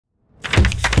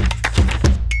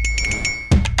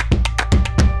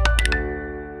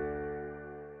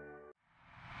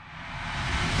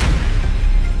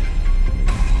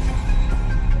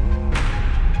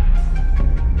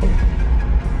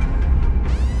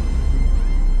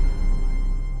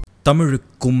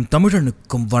தமிழுக்கும்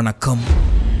தமிழனுக்கும் வணக்கம்.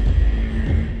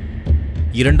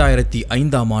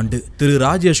 2005ஆம் ஆண்டு திரு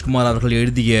ராஜேஷ் குமார் அவர்கள்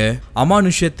எழுதிய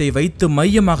அமானுஷ்யத்தை வைத்து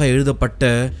மையமாக எழுதப்பட்ட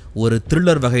ஒரு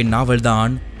த்ரில்லர் வகை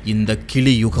நாவல்தான் இந்த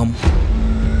கிளியுகம்.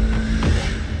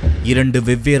 2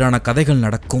 வெவ்வேறான கதைகள்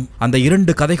நடக்கும். அந்த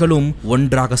 2 கதைகளும்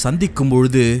ஒன்றாக சந்திக்கும்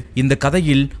பொழுது இந்த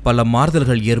கதையில் பல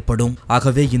மாறுதல்கள் ஏற்படும்.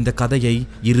 ஆகவே இந்த கதையை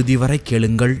இறுதி வரை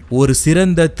கேளுங்கள். ஒரு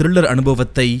சிறந்த த்ரில்லர்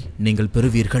அனுபவத்தை நீங்கள்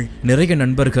பெறுவீர்கள். நிறைய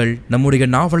நண்பர்கள் நம்முடைய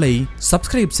நாவலை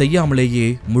சப்ஸ்கிரைப் செய்யாமலேயே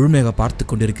முழுமையாக பார்த்து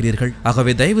கொண்டிருக்கிறீர்கள்.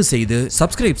 ஆகவே தயவு செய்து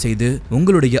சப்ஸ்கிரைப் செய்து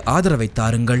உங்களுடைய ஆதரவை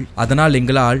தாருங்கள். அதனால்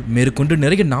எங்களால் மேற்கொண்டு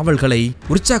நிறைய நாவல்களை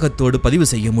உற்சாகத்தோடு பதிவு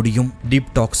செய்ய முடியும்.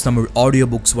 Deep tax Tamil audio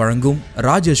books வழங்கும்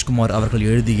ராஜேஷ் குமார் அவர்கள்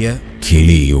எழுதிய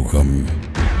கிளியுகம்.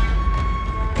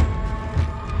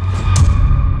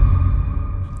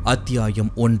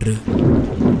 அத்தியாயம் 1.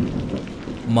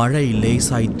 மழை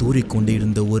லேசாய்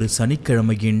தூறிக்கொண்டிருந்த ஒரு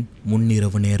சனிக்கிழமையின்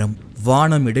முன்னிரவு நேரம்.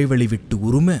 வானம் இடைவெளி விட்டு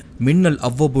உரும மின்னல்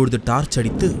அவ்வப்பொழுது டார்ச்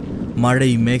அடித்து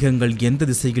மழை மேகங்கள் எந்த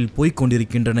திசையில்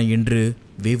போய்கொண்டிருக்கின்றன என்று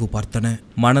வேவு பார்த்தன.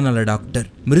 மனநல டாக்டர்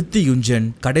மிருத்யுஞ்சன்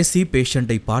கடைசி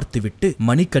பேஷண்டை பார்த்துவிட்டு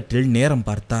மணிக்கட்டில் நேரம்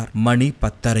பார்த்தார். மணி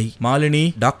 10:30. மாலினி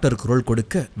டாக்டர் குரல்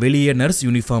கொடுக்க வெளியே நர்ஸ்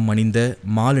யூனிஃபார்ம் அணிந்த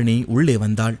மாலினி உள்ளே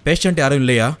வந்தாள். பேஷண்ட் யாரும்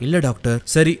இல்லையா? இல்ல டாக்டர்.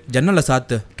 சரி, ஜன்னலை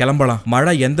சாத்து, கிளம்பலாம்.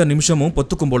 மழை எந்த நிமிஷமும்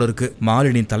பொத்துக்கும் போல இருக்கு.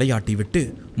 மாலினி தலையாட்டி விட்டு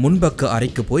முன்பக்க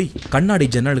அறைக்கு போய் கண்ணாடி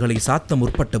ஜன்னல்களை சாத்த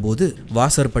முற்பட்ட போது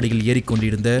வாசற்படியில்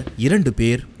ஏறிக்கொண்டிருந்த 2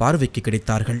 பேர் பார்வைக்கு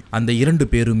கிடைத்தார்கள். அந்த 2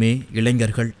 பேருமே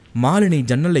இளைஞர்கள். மாலினி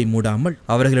ஜன்னலை மூடாமல்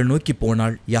அவர்களை நோக்கி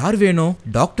போனாள். யார் வேணும்?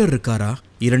 டாக்டர் இருக்காரா?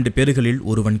 2 பேர்களில்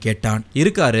ஒருவன் கேட்டான்.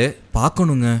 இருக்காரு,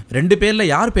 பார்க்கணுங்க. 2 பேர்ல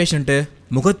யார் பேஷண்ட்?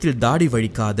 முகத்தில் தாடி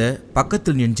வழிக்காத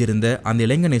பக்கத்தில் நின்றிருந்த அந்த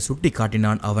இளைஞனை சுட்டி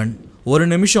காட்டினான் அவன். ஒரு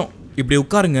நிமிஷம் இப்படி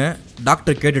உட்காருங்க,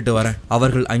 டாக்டர் கேட்டுட்டு வரேன்.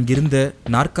 அவர்கள் அங்கிருந்த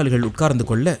நாற்காலிகள் உட்கார்ந்து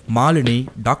கொள்ள மாலினி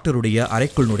டாக்டருடைய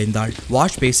அறைக்குள் நுழைந்தாள்.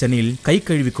 வாஷ் பேசனில் கை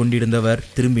கழுவி கொண்டிருந்தவர்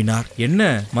திரும்பினார்.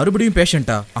 என்ன, மறுபடியும்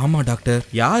பேஷண்டா? ஆமா டாக்டர்.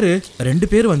 யாரு?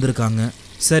 2 பேர் வந்திருக்காங்க.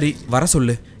 சரி, வர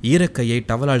சொல்லு. ஈரக்கையை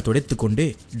டவலால் துடைத்து கொண்டே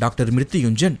டாக்டர்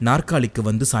மிருத்யுஞ்சன் நாற்காலிக்கு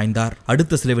வந்து சாய்ந்தார்.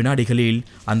 அடுத்த சில வினாடிகளில்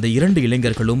அந்த 2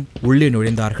 இளைஞர்களும் உள்ளே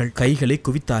நுழைந்தார்கள். கைகளை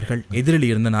குவித்தார்கள். எதிரில்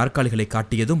இருந்த நாற்காலிகளை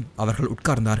காட்டியதும் அவர்கள்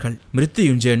உட்கார்ந்தார்கள்.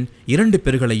 மிருத்யுஞ்சன் 2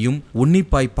 பேர்களையும்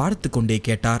உன்னிப்பாய் பார்த்து கொண்டே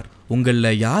கேட்டார்.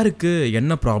 உங்கள யாருக்கு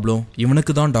என்ன ப்ராப்ளம்?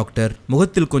 இவனுக்கு தான் டாக்டர்.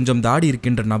 முகத்தில் கொஞ்சம் தாடி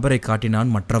இருக்கின்ற நபரை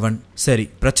காட்டினான் மற்றவன். சரி,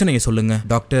 பிரச்சனையை சொல்லுங்க.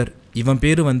 டாக்டர், இவன்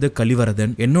பேரு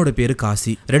கலிவரதன், என்னோட பேரு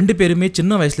காசி. 2 பேருமே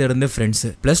சின்ன வயசுல இருந்த ஃப்ரெண்ட்ஸ்.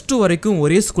 +2 வரைக்கும்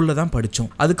ஒரே ஸ்கூல்ல தான்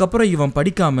படிச்சோம். அதுக்கப்புறம் இவன்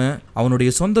படிக்காம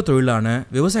அவனுடைய சொந்த தொழிலான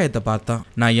விவசாயத்தை பார்த்தான்.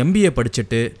 நான் MBA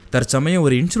படிச்சுட்டு தற்சமயம்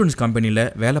ஒரு இன்சூரன்ஸ்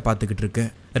கம்பெனில வேலை பார்த்துக்கிட்டு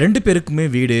இருக்கேன். 2 பேருக்குமே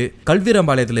வீடு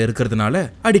கல்வீராம்பாளையத்துல இருக்கிறதுனால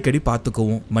அடிக்கடி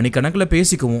பார்த்துக்குவோம், மணிக்கணக்கில்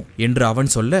பேசிக்குவோம் என்று அவன்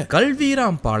சொல்ல,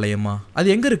 கல்வீராம்பாளையமா? அது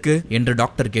எங்க இருக்கு என்று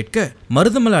டாக்டர் கேட்க,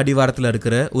 மருதமலை அடிவாரத்துல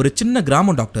இருக்கிற ஒரு சின்ன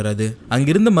கிராமம் டாக்டர். அது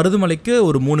அங்கிருந்த மருதமலைக்கு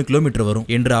ஒரு 3 கிலோமீட்டர் வரும்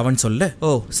என்று அவன் சொல்ல,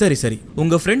 ஓ சரி சரி.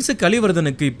 உங்க ஃப்ரெண்ட்ஸ்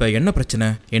கலிவர்தனுக்கு இப்ப என்ன பிரச்சனை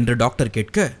என்று டாக்டர்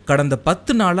கேட்க, கடந்த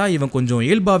 10 நாளா இவன் கொஞ்சம்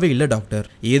இயல்பாவே இல்ல டாக்டர்.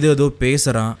 ஏதோ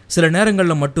பேசுறான். சில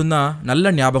நேரங்கள்ல மட்டும்தான்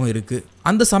நல்ல ஞாபகம் இருக்கு.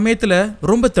 அந்த சமயத்துல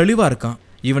ரொம்ப தெளிவா இருக்கான்.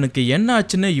 இவனுக்கு என்ன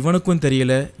ஆச்சுன்னு இவனுக்கும்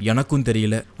தெரியல, எனக்கும்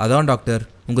தெரியல. அதான் டாக்டர்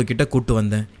உங்ககிட்ட கூட்டு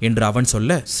வந்தேன் என்று அவன்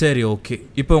சொல்ல, சரி ஓகே.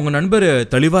 இப்போ உங்க நண்பர்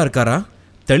தெளிவா இருக்காரா?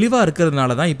 தெளிவா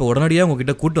இருக்கிறதுனால தான் இப்போ உடனடியாக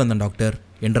உங்ககிட்ட கூட்டு வந்தேன் டாக்டர்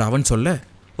என்று அவன் சொல்ல,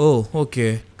 ஓ ஓகே.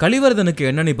 கலிவர்தனுக்கு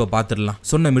என்னன்னு இப்ப பாத்துடலாம்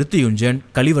சொன்ன மிருத்யுஞ்சன்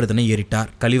கலிவர்தனை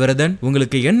ஏறிட்டார். கலிவர்தன்,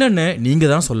 உங்களுக்கு என்னன்னு நீங்க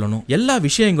தான் சொல்லணும். எல்லா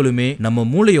விஷயங்களுமே நம்ம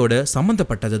மூளையோட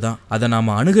சம்பந்தப்பட்டதுதான். அதை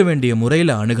நாம அணுக வேண்டிய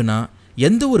முறையில அணுகுனா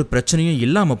எந்த ஒரு பிரச்சனையும்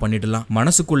இல்லாம பண்ணிடலாம்.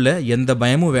 மனசுக்குள்ள எந்த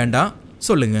பயமும் வேண்டாம்.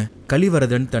 சொல்லுங்க.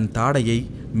 கலிவரதன் தன் தாடையை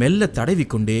மெல்ல தடவி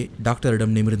கொண்டே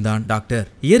டாக்டரிடம் நிமிர்ந்தான். டாக்டர்,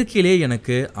 இயற்கையிலே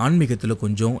எனக்கு ஆன்மீகத்துல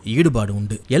கொஞ்சம் ஈடுபாடு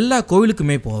உண்டு. எல்லா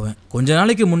கோவிலுக்குமே போவேன். கொஞ்ச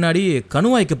நாளைக்கு முன்னாடி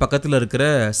கணுவாய்க்கு பக்கத்துல இருக்கிற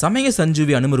சமய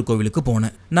சஞ்சீவி அனுமர் கோவிலுக்கு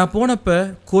போனேன். நான் போனப்ப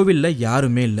கோவில்ல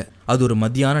யாருமே இல்ல. அது ஒரு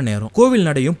மத்தியான நேரம். கோவில்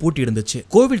நடையும் பூட்டி இருந்துச்சு.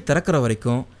 கோவில் திறக்கிற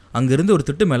வரைக்கும் அங்கிருந்து ஒரு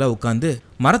திட்டு மேல உட்காந்து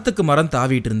மரத்துக்கு மரம்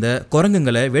தாவிட்டு இருந்த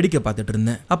குரங்குங்களை வேடிக்கை பார்த்துட்டு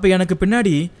இருந்தேன். அப்ப எனக்கு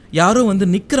பின்னாடி யாரோ வந்து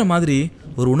நிக்கிற மாதிரி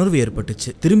ஒரு உணர்வு ஏற்பட்டுச்சு.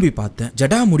 திரும்பி பார்த்தேன்.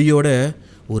 ஜடா முடியோட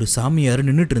ஒரு சாமியார்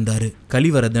நின்றுட்டு இருந்தாரு.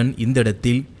 கலிவரதன் இந்த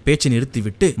இடத்தில் பேச்சை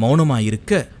நிறுத்திவிட்டு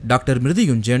மௌனமாயிருக்க டாக்டர்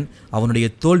மிருத்யுஞ்சன் அவனுடைய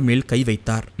தோள் மேல் கை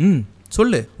வைத்தார்.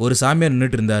 சொல்லு. ஒரு சாமியார்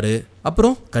நின்றுட்டு இருந்தாரு.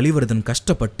 அப்புறம் கலிவரதன்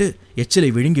கஷ்டப்பட்டு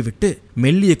எச்சிலை விழுங்கி விட்டு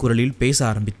மெல்லிய குரலில் பேச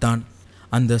ஆரம்பித்தான்.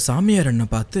 அந்த சாமியார் என்ன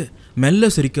பார்த்து மெல்ல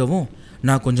சிரிக்கவும்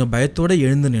நான் கொஞ்சம் பயத்தோட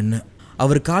எழுந்து நின்னேன்.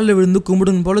 அவர் காலில் விழுந்து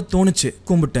கும்பிடுன்னு போல தோணுச்சு.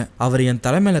 கும்பிட்டேன். அவர் என்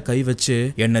தலைமையில கை வச்சு,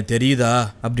 என்ன தெரியுதா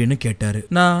அப்படின்னு கேட்டாரு.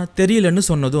 நான் தெரியலன்னு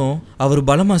சொன்னதும் அவர்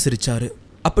பலமா சிரிச்சாரு.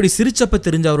 அப்படி சிரிச்சப்ப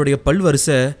தெரிஞ்ச அவருடைய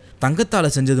பல்வரிசை தங்கத்தால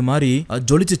செஞ்சது மாதிரி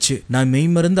ஜொலிச்சிச்சு. நான்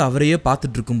மெய்மருந்து அவரையே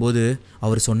பார்த்துட்டு இருக்கும்போது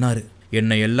அவர் சொன்னாரு,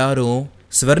 என்னை எல்லாரும்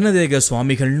ஸ்வர்ணதேக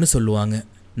சுவாமிகள்னு சொல்லுவாங்க.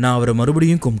 நான் அவரை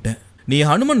மறுபடியும் கும்பிட்டேன். நீ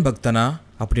ஹனுமன் பக்தனா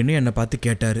அப்படின்னு என்னை பார்த்து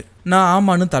கேட்டார். நான்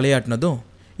ஆமான்னு தலையாட்டினதும்,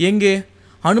 எங்கே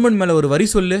ஹனுமன் மேலே ஒரு வரி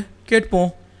சொல்லு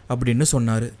கேட்போம் அப்படின்னு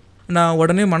சொன்னார். நான்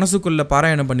உடனே மனசுக்குள்ளே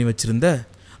பாராயணம் பண்ணி வச்சிருந்த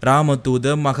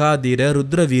ராமதூத மகாதீர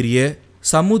ருத்ரவீரிய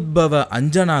சமுத்பவ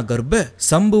அஞ்சனா கர்ப்ப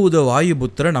சம்பூத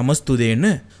வாயுபுத்திர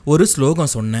நமஸ்துதேன்னு ஒரு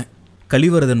ஸ்லோகம் சொன்னேன்.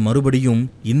 கலிவரதன் மறுபடியும்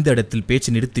இந்த இடத்தில் பேச்சு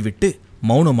நிறுத்திவிட்டு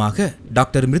மௌனமாக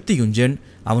டாக்டர் மிருத்யுஞ்சன்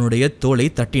அவனுடைய தோளை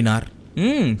தட்டினார்.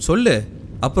 சொல்லு.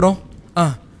 அப்புறம்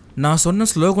நான் சொன்ன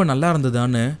ஸ்லோகம் நல்லா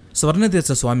இருந்ததான்னு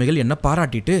ஸ்வர்ணதேச சுவாமிகள் என்ன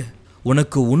பாராட்டிட்டு,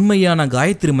 உனக்கு உண்மையான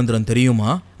காயத்ரி மந்திரம்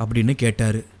தெரியுமா அப்படின்னு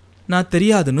கேட்டாரு. நான்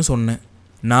தெரியாதுன்னு சொன்னேன்.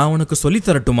 நான் உனக்கு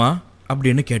சொல்லித்தரட்டுமா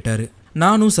அப்படின்னு கேட்டாரு.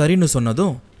 நானும் சரின்னு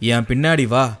சொன்னதும், என் பின்னாடி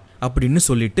வா அப்படின்னு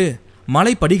சொல்லிட்டு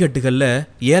மலை படிக்கட்டுகளில்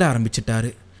ஏற ஆரம்பிச்சிட்டாரு.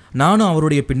 நானும்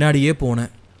அவருடைய பின்னாடியே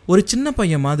போனேன். ஒரு சின்ன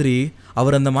பையன் மாதிரி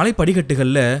அவர் அந்த மலை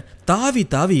படிக்கட்டுகளில் தாவி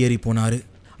தாவி ஏறி போனார்.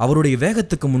 அவருடைய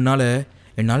வேகத்துக்கு முன்னால்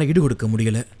என்னால் ஈடு கொடுக்க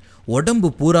முடியல. உடம்பு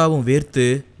பூராவும் வேர்த்து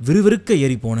விறுவிறுக்க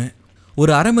ஏறி போனேன்.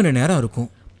 ஒரு அரை மணி நேரம் இருக்கும்.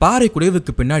 பாறை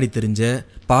குடைவுக்கு பின்னாடி தெரிஞ்ச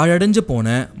பாழடைஞ்சு போன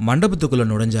மண்டபத்துக்குள்ளே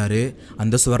நுழைஞ்சாரு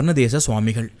அந்த ஸ்வர்ணதேச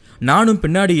சுவாமிகள். நானும்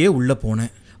பின்னாடியே உள்ளே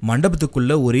போனேன்.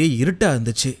 மண்டபத்துக்குள்ளே ஒரே இருட்டாக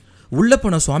இருந்துச்சு. உள்ளே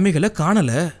போன சுவாமிகளை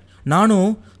காணலை.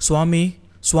 நானும் சுவாமி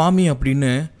சுவாமி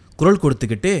அப்படின்னு குரல்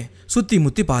கொடுத்துக்கிட்டே சுற்றி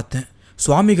முற்றி பார்த்தேன்.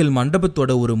 சுவாமிகள்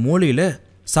மண்டபத்தோட ஒரு மூலையில்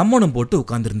சம்மணம் போட்டு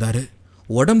உட்காந்துருந்தாரு.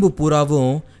 உடம்பு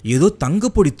பூராவும் ஏதோ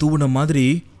தங்கப்பொடி தூவுன மாதிரி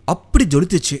அப்படி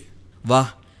ஜொலித்துச்சு. வா,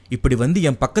 இப்படி வந்து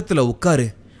என் பக்கத்தில் உட்காரு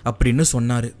அப்படின்னு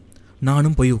சொன்னார்.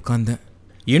 நானும் போய் உட்கார்ந்தேன்.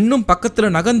 இன்னும்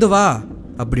பக்கத்தில் நகர்ந்து வா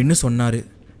அப்படின்னு சொன்னார்.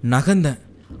 நகர்ந்தேன்.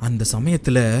 அந்த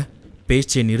சமயத்தில்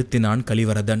பேச்சை நிறுத்தினான்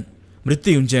கலிவரதன்.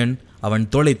 மிருத்யுஞ்சன் அவன்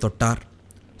தோளை தொட்டார்.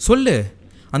 சொல்லு.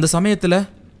 அந்த சமயத்தில்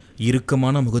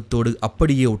இறுக்கமான முகத்தோடு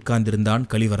அப்படியே உட்கார்ந்திருந்தான்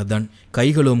கலிவரதன்.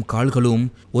 கைகளும் கால்களும்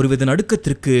ஒருவித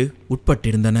நடுக்கத்திற்கு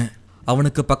உட்பட்டிருந்தன.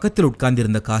 அவனுக்கு பக்கத்தில்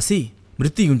உட்கார்ந்திருந்த காசி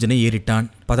மிருத்யுஞ்சனை ஏறிட்டான்.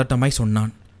 பதட்டமாய்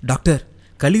சொன்னான், டாக்டர்,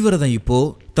 கலிவரதன் இப்போ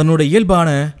தன்னோட இயல்பான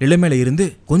நிலைமையில இருந்து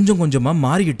கொஞ்சம் கொஞ்சமா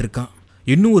மாறிக்கிட்டு இருக்கான்.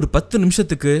 இன்னும் ஒரு 10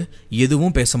 நிமிஷத்துக்கு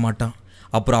எதுவும் பேச மாட்டான்.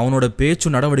 அப்புறம் அவனோட பேச்சு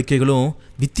நடவடிக்கைகளும்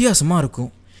வித்தியாசமா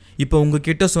இருக்கும். இப்போ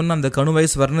உங்ககிட்ட சொன்ன அந்த கணுவை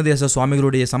ஸ்வர்ணதேச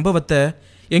சுவாமிகளுடைய சம்பவத்தை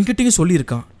என்கிட்டையும்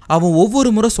சொல்லியிருக்கான். அவன் ஒவ்வொரு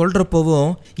முறை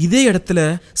சொல்றப்பவும் இதே இடத்துல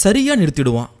சரியா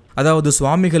நிறுத்திடுவான். அதாவது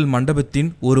சுவாமிகள் மண்டபத்தின்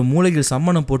ஒரு மூலையில்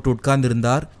சம்மணம் போட்டு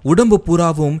உட்கார்ந்திருந்தார். உடம்பு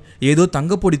பூராவும் ஏதோ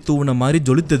தங்கப்பொடி தூவுன மாதிரி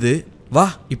ஜொலித்தது. வா,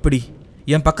 இப்படி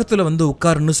என் பக்கத்துல வந்து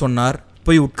உட்காருன்னு சொன்னார்.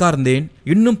 போய் உட்கார்ந்தேன்.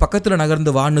 இன்னும் பக்கத்துல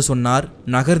நகர்ந்து வான்னு சொன்னார்.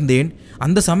 நகர்ந்தேன்.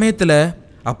 அந்த சமயத்துல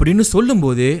அப்படின்னு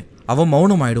சொல்லும்போதே அவன்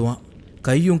மௌனம் ஆயிடுவான்.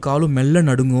 கையும் காலும் மெல்ல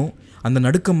நடுங்கும். அந்த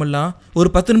நடுக்கமெல்லாம் ஒரு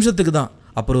 10 நிமிஷத்துக்கு தான்.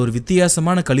 அப்புறம் ஒரு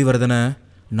வித்தியாசமான கலிவரதனை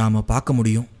நாம பார்க்க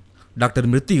முடியும். டாக்டர்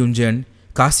மிருத்யுஞ்சன்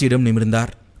காசியிடம்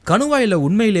நிமிர்ந்தார். கணுவாயில்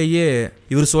உண்மையிலேயே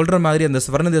இவர் சொல்ற மாதிரி அந்த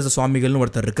ஸ்வர்ணதேச சுவாமிகள்னு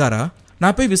ஒருத்தர் இருக்காரா?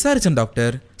 நான் போய் விசாரிச்சேன்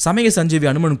டாக்டர். சமய சஞ்சீவி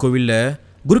அனுமன் கோவில்ல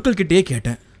குருக்கள் கிட்டேயே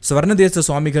கேட்டேன். ஸ்வர்ணதேச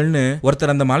சுவாமிகள்னு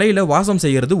ஒருத்தர் அந்த மலையில வாசம்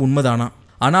செய்யறது உண்மைதானா?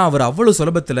 ஆனா அவர் அவ்வளவு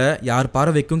சுலபத்துல யார்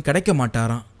பார்வைக்கும் கிடைக்க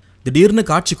மாட்டாராம். திடீர்னு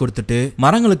காட்சி கொடுத்துட்டு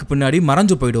மரங்களுக்கு பின்னாடி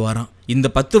மறைஞ்சு போயிடுவாராம். இந்த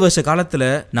 10 வருஷ காலத்துல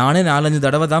நானே 4-5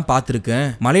 தடவை தான் பார்த்துருக்கேன்.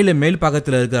 மலையில மேல்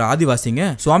பாகத்துல இருக்கிற ஆதிவாசிங்க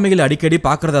சுவாமிகளை அடிக்கடி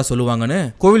பாக்குறதா சொல்லுவாங்கன்னு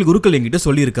கோவில் குருக்கள் என்கிட்ட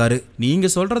சொல்லியிருக்காரு. நீங்க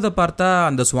சொல்றத பார்த்தா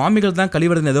அந்த சுவாமிகள் தான்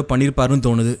கலிவரதன் ஏதோ பண்ணியிருப்பாருன்னு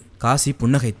தோணுது. காசி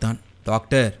புன்னகைத்தான்.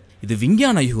 டாக்டர், இது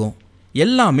விஞ்ஞான யுகம்.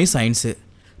 எல்லாமே சயின்ஸு.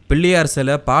 பிள்ளையார்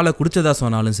சிலை பாலை குடிச்சதா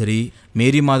சொன்னாலும் சரி,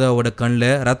 மேரி மாதாவோட கண்ணில்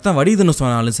ரத்தம் வடிதுன்னு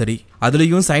சொன்னாலும் சரி,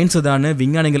 அதுலேயும் சயின்ஸு தானே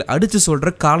விஞ்ஞானிகள் அடித்து சொல்கிற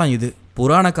காலம் இது.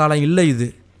 புராண காலம் இல்லை இது.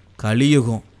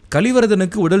 கலியுகம்.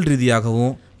 கலிவரதனுக்கு உடல்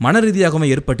ரீதியாகவும் மன ரீதியாகவும்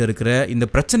ஏற்பட்டு இருக்கிற இந்த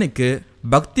பிரச்சனைக்கு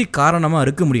பக்தி காரணமாக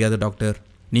இருக்க முடியாது டாக்டர்.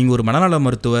 நீங்கள் ஒரு மனநல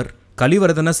மருத்துவர்.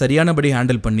 கலிவரதனை சரியானபடி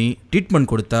ஹேண்டில் பண்ணி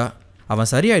ட்ரீட்மெண்ட் கொடுத்தா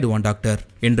அவன் சரியாயிடுவான் டாக்டர்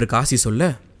என்று காசி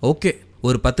சொல்ல, ஓகே,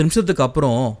 ஒரு 10 நிமிஷத்துக்கு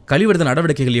அப்புறம் கலிவரதன்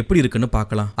நடவடிக்கைகள் எப்படி இருக்குன்னு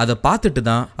பார்க்கலாம். அதை பார்த்துட்டு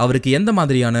தான் அவருக்கு எந்த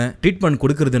மாதிரியான ட்ரீட்மெண்ட்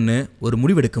கொடுக்கறதுன்னு ஒரு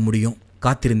முடிவெடுக்க முடியும்.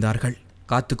 காத்திருந்தார்கள்.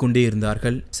 காத்து கொண்டே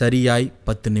இருந்தார்கள். சரியாய்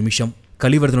 10 நிமிஷம்.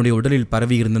 கலிவரதனுடைய உடலில்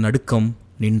பரவி இருந்த நடுக்கம்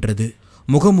நின்றது.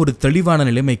 முகம் ஒரு தெளிவான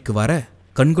நிலைமைக்கு வர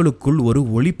கண்களுக்குள் ஒரு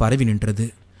ஒளி பரவி நின்றது.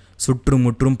 சுற்றும்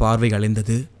முற்றும் பார்வை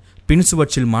அலைந்தது. பின்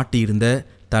சுவற்றில் மாட்டியிருந்த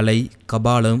தலை,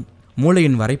 கபாலம்,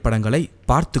 மூளையின் வரைபடங்களை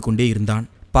பார்த்து கொண்டே இருந்தான்.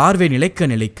 பார்வை நிலைக்க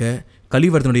நிலைக்க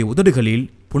கலிவரதனுடைய உதடுகளில்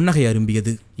புன்னகை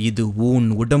அரும்பியது. இது ஊன்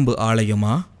உடம்பு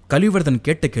ஆலயமா? கலிவரதன்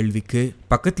கேட்ட கேள்விக்கு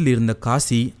பக்கத்தில் இருந்த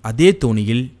காசி அதே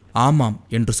தோணியில் ஆமாம்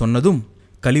என்று சொன்னதும்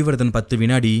கலிவரதன் 10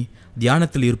 வினாடி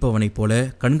தியானத்தில் இருப்பவனைப் போல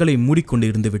கண்களை மூடிக்கொண்டு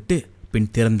இருந்துவிட்டு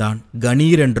பின் திறந்தான்.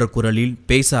 கணீர் என்ற குரலில்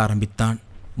பேச ஆரம்பித்தான்.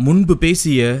 முன்பு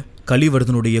பேசிய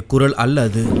கலிவரதனுடைய குரல் அல்ல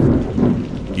அது.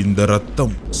 இந்த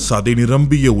ரத்தம் சதை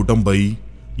நிரம்பிய உடம்பை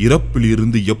இறப்பில்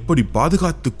இருந்து எப்படி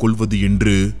பாதுகாத்துக் கொள்வது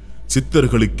என்று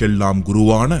சித்தர்களுக்கெல்லாம்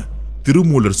குருவான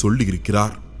திருமூலர்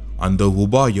சொல்லியிருக்கிறார். அந்த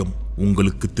உபாயம்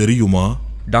உங்களுக்கு தெரியுமா?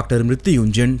 டாக்டர்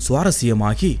மிருத்யுஞ்சன்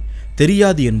சுவாரஸ்யமாகி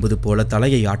தெரியாது என்பது போல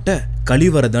தலையை ஆட்ட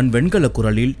கலிவரதன் வெண்கல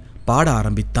குரலில் பாட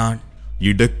ஆரம்பித்தான்.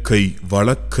 இடக்கை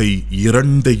வலக்கை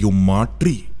இரண்டையும்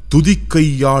மாற்றி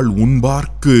துதிக்கையால்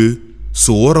உண்பார்க்கு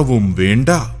சோரவும்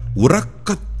வேண்டா,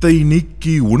 உறக்கத்தை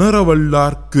நீக்கி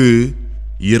உணரவல்லார்க்கு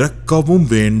இறக்கவும்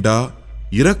வேண்டா,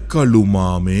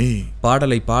 இறக்கலுமாமே.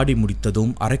 பாடலை பாடி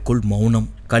முடித்ததும் அறைக்குள் மௌனம்.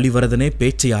 கலிவரதனே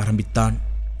பேச்சை ஆரம்பித்தான்.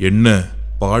 என்ன,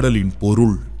 பாடலின்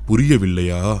பொருள்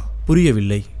புரியவில்லையா?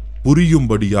 புரியவில்லை.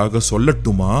 புரியும்படியாக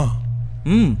சொல்லட்டுமா?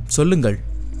 சொல்லுங்கள்.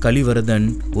 கலிவரதன்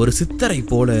ஒரு சித்தரை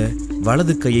போல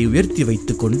வலது கையை உயர்த்தி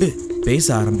வைத்துக் கொண்டு பேச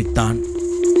ஆரம்பித்தான்.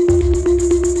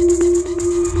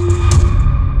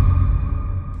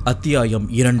 அத்தியாயம்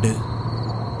 2.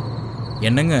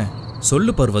 என்னங்க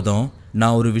சொல்லு பர்வதம்,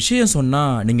 நான் ஒரு விஷயம் சொன்னா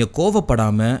நீங்க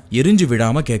கோவப்படாம எரிஞ்சு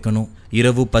விடாம கேட்கணும்.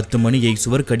 இரவு 10 மணியை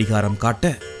சுவர் கடிகாரம்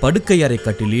காட்ட படுக்கை அறை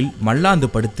கட்டிலில் மல்லாந்து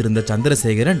படுத்திருந்த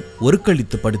சந்திரசேகரன்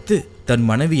ஒருக்களித்து படுத்து தன்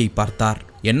மனைவியை பார்த்தார்.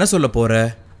 என்ன சொல்ல போற?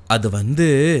 அது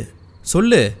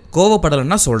சொல்லு,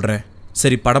 கோவப்படலன்னா சொல்றேன்.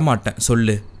 சரி, படமாட்டேன்,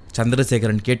 சொல்லு.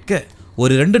 சந்திரசேகரன் கேட்க,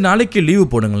 ஒரு 2 நாளைக்கு லீவு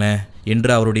போடுங்களேன்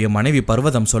என்று அவருடைய மனைவி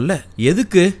பர்வதம் சொல்ல,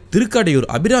 எதுக்கு? திருக்காடையூர்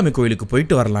அபிராமி கோவிலுக்கு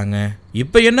போயிட்டு வரலாங்க.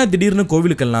 இப்ப என்ன திடீர்னு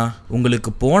கோவிலுக்கெல்லாம்?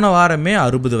 உங்களுக்கு போன வாரமே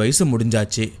 60 வயசு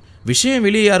முடிஞ்சாச்சு. விஷயம்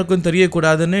வெளியே யாருக்கும்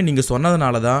தெரியக்கூடாதுன்னு நீங்க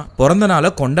சொன்னதுனாலதான் பிறந்த நாளை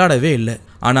கொண்டாடவே இல்லை.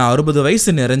 ஆனா 60 வயசு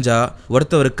நிறைஞ்சா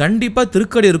ஒருத்தவர் கண்டிப்பா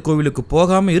திருக்கடையூர் கோவிலுக்கு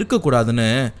போகாம இருக்கக்கூடாதுன்னு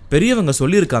பெரியவங்க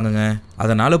சொல்லியிருக்காங்க.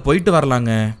 அதனால போயிட்டு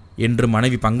வரலாங்க என்று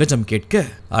மனைவி பங்கஜம் கேட்க,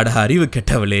 அட அறிவு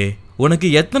கெட்டவளே, உனக்கு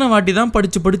எத்தனை வாட்டி தான்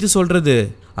படிச்சு சொல்றது?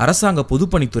 அரசாங்க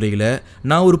பொதுப்பணித்துறையில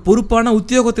நான் ஒரு பொறுப்பான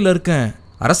உத்தியோகத்தில் இருக்கேன்.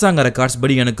 அரசாங்க ரெக்கார்ட்ஸ்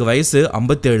படி எனக்கு வயசு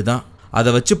 57 தான். அதை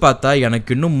வச்சு பார்த்தா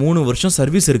எனக்கு இன்னும் 3 வருஷம்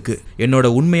சர்வீஸ் இருக்கு. என்னோட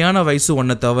உண்மையான வயசு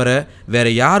ஒன்றை தவிர வேற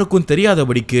யாருக்கும்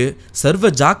தெரியாதபடிக்கு சர்வ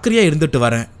ஜாக்கிரதையா இருந்துட்டு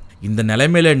வரேன். இந்த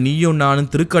நிலைமையில நீயும் நானும்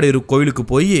திருக்கடையூர் கோயிலுக்கு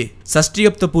போய்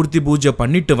சஷ்டியப்த பூர்த்தி பூஜை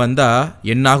பண்ணிட்டு வந்தா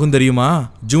என்ன ஆகும் தெரியுமா?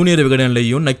 Junior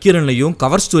விகடன்லையும் நக்கீரன்லையும்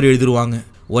cover story எழுதிருவாங்க.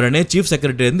 உடனே சீஃப்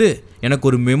செக்ரட்டரி இருந்து எனக்கு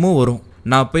ஒரு மெமோ வரும்.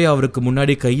 நான் போய் அவருக்கு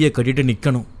முன்னாடி கையை கட்டிட்டு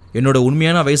நிற்கணும். என்னோட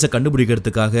உண்மையான வயசை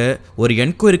கண்டுபிடிக்கிறதுக்காக ஒரு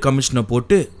என்கொயரி கமிஷனை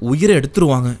போட்டு உயிரை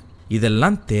எடுத்துருவாங்க.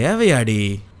 இதெல்லாம் தேவையாடி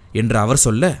என்று அவர்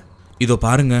சொல்ல, இதோ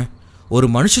பாருங்க, ஒரு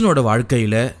மனுஷனோட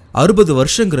வாழ்க்கையில 60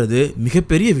 வருஷங்கிறது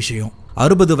மிகப்பெரிய விஷயம்.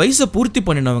 60 வயசை பூர்த்தி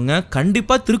பண்ணினவங்க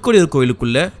கண்டிப்பா திருக்கடையூர்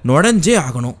கோயிலுக்குள்ள நுழைஞ்சே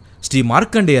ஆகணும். ஸ்ரீ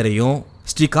மார்க்கண்டேயரையும்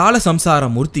ஸ்ரீ கால சம்சார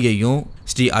மூர்த்தியையும்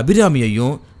ஸ்ரீ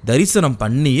அபிராமியையும் தரிசனம்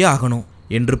பண்ணியே ஆகணும்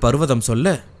என்று பர்வதம் சொல்ல,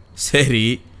 சரி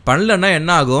பண்ணலன்னா என்ன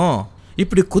ஆகும்?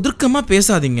 இப்படி குதர்க்கமா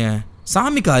பேசாதீங்க,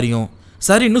 சாமி காரியம்.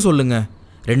 சரின்னு சொல்லுங்க,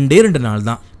 2 நாள்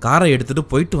தான், காரை எடுத்துட்டு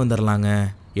போயிட்டு வந்துடலாங்க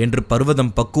என்று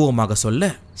பர்வதம் பக்குவமாக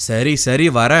சொல்ல, சரி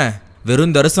வரேன்,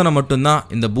 வெறும் தரிசனம் மட்டும்தான்,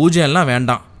 இந்த பூஜை எல்லாம்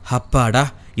வேண்டாம். அப்பாடா,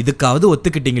 இதுக்காவது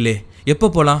ஒத்துக்கிட்டீங்களே. எப்போ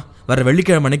போலாம்? வர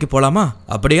வெள்ளிக்கிழமை அன்னைக்கு போலாமா?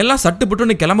 அப்படியெல்லாம்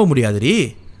சட்டுப்பட்டுன்னு கிளம்ப முடியாதுரி.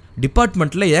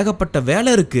 டிபார்ட்மெண்ட்ல ஏகப்பட்ட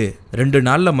வேலை இருக்கு. 2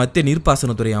 நாள்ல மத்திய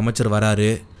நீர்ப்பாசனத்துறை அமைச்சர்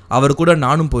வராரு. அவர் கூட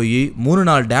நானும் போய் 3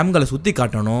 நாள் டேம்களை சுற்றி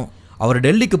காட்டணும். அவர்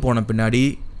டெல்லிக்கு போன பின்னாடி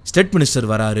ஸ்டேட் மினிஸ்டர்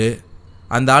வராரு.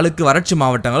 அந்த ஆளுக்கு வறட்சி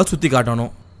மாவட்டங்களை சுற்றி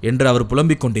காட்டணும் என்று அவர்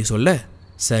புலம்பிக் கொண்டே சொல்ல,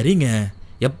 சரிங்க,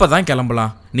 எப்போ தான்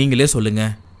கிளம்பலாம் நீங்களே சொல்லுங்க.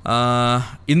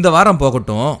 இந்த வாரம்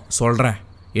போகட்டும், சொல்கிறேன்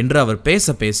என்று அவர்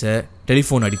பேச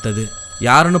டெலிஃபோன் அடித்தது.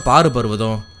 யாருன்னு பாரு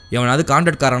பர்வதம், எவனாவது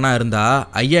கான்ட்ராக்ட்காரனாக இருந்தா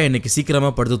ஐயா இன்னைக்கு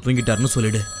சீக்கிரமாக படுத்து தூங்கிட்டாருன்னு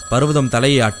சொல்லிடு. பர்வதம்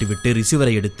தலையை ஆட்டி விட்டு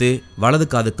ரிசீவரை எடுத்து வலது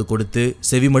காதுக்கு கொடுத்து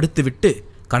செவி மடுத்து விட்டு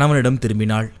கணவனிடம்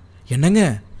திரும்பினாள். என்னங்க,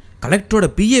 கலெக்டரோட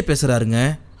பிஏ பேசுறாருங்க.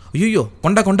 ஐயோ,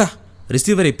 கொண்டா.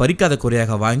 ரிசீவரை பறிக்காத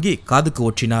குறையாக வாங்கி காதுக்கு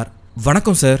ஒற்றினார்.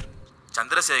 வணக்கம் சார்.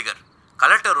 சந்திரசேகர்,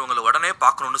 கலெக்டர் உங்களை உடனே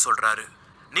பார்க்கணும்னு சொல்றாரு.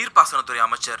 நீர்ப்பாசனத்துறை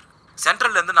அமைச்சர்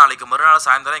சென்ட்ரல்லேருந்து நாளைக்கு மறுநாள்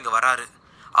சாயந்தரம் இங்கே வராரு.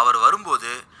 அவர் வரும்போது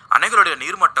அணைகளுடைய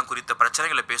நீர்மட்டம் குறித்த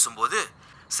பிரச்சனைகளை பேசும்போது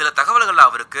சில தகவல்களை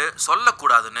அவருக்கு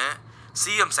சொல்லக்கூடாதுன்னு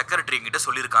சிஎம் செக்ரட்டரி என்கிட்ட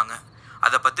சொல்லியிருக்காங்க.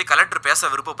 அதை பற்றி கலெக்டர் பேச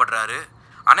விருப்பப்படுறாரு.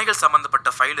 அணைகள் சம்பந்தப்பட்ட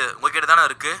ஃபைலு உங்ககிட்ட தானே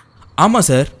இருக்கு? ஆமாம்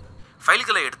சார்.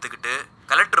 ஃபைல்களை எடுத்துக்கிட்டு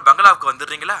கலெக்டர் பங்களாவுக்கு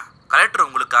வந்துடுறீங்களா? கலெக்டர்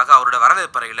உங்களுக்காக அவரோட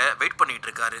வரவேற்பறையில் வெயிட் பண்ணிட்டு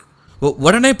இருக்காரு.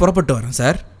 உடனே புறப்பட்டு வரேன்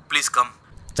சார். Please come.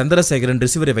 சந்திரசேகரன்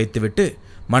ரிசீவரை வைத்துவிட்டு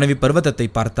மனைவி பர்வதத்தை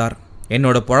பார்த்தார்.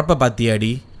 என்னோட பொழப்ப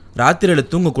பாத்தியாடி, ராத்திரியில்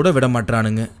தூங்க கூட விட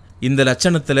மாட்டானுங்க. இந்த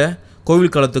லட்சணத்தில்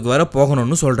கோவில் காலத்துக்கு வர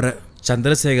போகணும்னு சொல்கிற.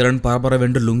 சந்திரசேகரன்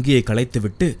பரபரவென்று லுங்கியை களைத்து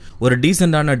விட்டு ஒரு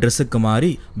டீசெண்டான ட்ரெஸ்ஸுக்கு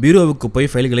மாறி பீரோவுக்கு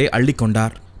போய் ஃபைல்களை அள்ளி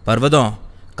கொண்டார். பர்வதம்,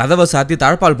 கதவை சாத்தி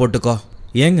தாழ்பால் போட்டுக்கோ.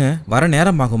 ஏங்க, வர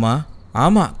நேரம் ஆகுமா?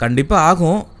 ஆமாம், கண்டிப்பாக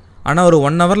ஆகும். ஆனால் ஒரு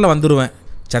 1 ஹவரில் வந்துடுவேன்.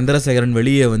 சந்திரசேகரன்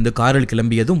வெளியே வந்து காரில்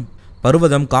கிளம்பியதும்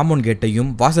பர்வதம் காம்பவுண்ட்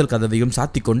கேட்டையும் வாசல் கதவையும்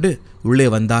சாத்தி கொண்டு உள்ளே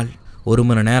வந்தாள். 1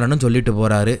 மணி நேரம்னு சொல்லிட்டு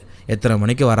போகிறாரு, எத்தனை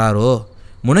மணிக்கு வராரோ?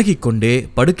 முனகிக் கொண்டே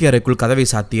படுக்கை அறைக்குள் கதவை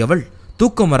சாத்தியவள்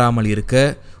தூக்கம் வராமல் இருக்க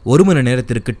 1 மணி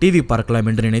நேரத்திற்கு டிவி பார்க்கலாம்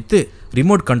என்று நினைத்து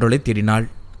ரிமோட் கண்ட்ரோலை தேடினாள்.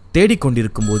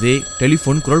 தேடிக்கொண்டிருக்கும் போதே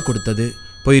டெலிஃபோன் குரல் கொடுத்தது.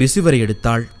 போய் ரிசீவரை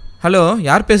எடுத்தாள். ஹலோ,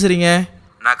 யார் பேசுறீங்க?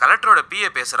 நான் கலெக்டரோட பிஏ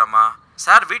பேசுறேம்மா.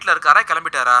 சார் வீட்டில் இருக்காரா,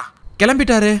 கிளம்பிட்டாரா?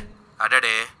 கிளம்பிட்டாரு.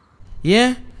 அடடே,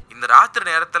 ஏன் இந்த ராத்திரி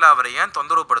நேரத்தில் அவரை ஏன்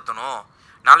தொந்தரவு படுத்தணும்?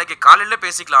 நாளைக்கு காலையில்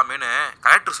பேசிக்கலாமேன்னு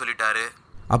கலெக்டர் சொல்லிட்டாரு.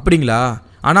 அப்படிங்களா?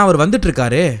 ஆனால் அவர் வந்துட்டு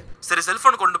இருக்காரு. சரி,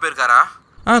 செல்ஃபோன் கொண்டு போயிருக்காரா?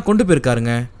 கொண்டு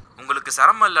போயிருக்காருங்க. உங்களுக்கு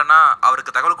சிரமம் இல்லைன்னா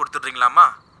அவருக்கு தகவல் கொடுத்துட்றீங்களாம்மா?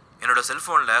 என்னோட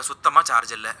செல்ஃபோனில் சுத்தமாக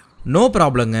சார்ஜ் இல்லை. நோ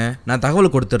ப்ராப்ளங்க, நான்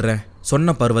தகவல் கொடுத்துட்றேன்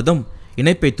சொன்ன பர்வதம்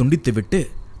இணைப்பை துண்டித்து விட்டு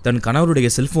தன் கணவருடைய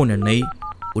செல்போன் எண்ணை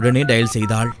உடனே டயல்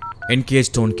செய்தாள்.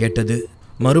 என்கேஜ் டோன் கேட்டது.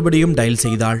 மறுபடியும் டயல்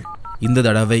செய்தாள். இந்த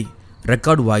தடவை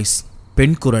ரெக்கார்ட் வாய்ஸ்,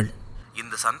 பெண் குரல்.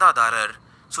 இந்த சந்தாதாரர்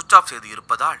சுவிட்ச் ஆஃப் செய்து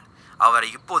இருப்பதால் அவரை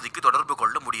இப்போதைக்கு தொடர்பு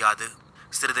கொள்ள முடியாது.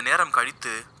 சிறிது நேரம்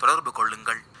கழித்து தொடர்பு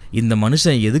கொள்ளுங்கள். இந்த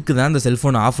மனுஷன் எதுக்கு தான் இந்த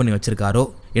செல்போனை ஆஃப் பண்ணி வச்சிருக்காரோ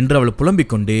என்று அவள்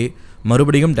புலம்பிக் கொண்டே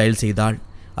மறுபடியும் டயல் செய்தாள்.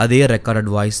 அதே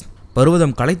ரெக்கார்டட் வாய்ஸ்.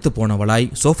 பர்வதம் களைத்து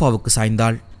போனவளாய் சோஃபாவுக்கு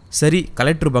சாய்ந்தாள். சரி,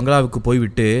 கலெக்டர் பங்களாவுக்கு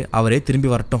போய்விட்டு அவரே திரும்பி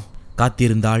வரட்டும்.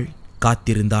 காத்திருந்தாள்,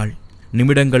 காத்திருந்தாள்.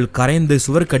 நிமிடங்கள் கரைந்து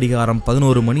சுவர் கடிகாரம்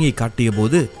 11 மணியை காட்டிய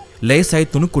போது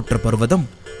லேசாய் துணுக்குற்ற பர்வதம்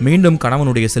மீண்டும்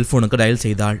கணவனுடைய செல்போனுக்கு டயல்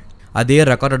செய்தாள். அதே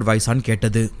ரெக்கார்டட் வாய்ஸான்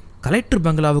கேட்டது. கலெக்டர்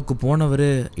பங்களாவுக்கு போனவர்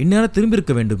இந்நேரம் திரும்பி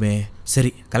இருக்க வேண்டுமே.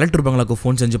 சரி, கலெக்டர் பங்களாவுக்கு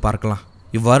ஃபோன் செஞ்சு பார்க்கலாம்.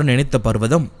 இவ்வாறு நினைத்த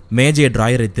பர்வதம் மேஜை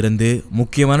டிராயரை திறந்து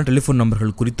முக்கியமான டெலிஃபோன்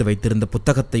நம்பர்கள் குறித்து வைத்திருந்த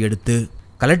புத்தகத்தை எடுத்து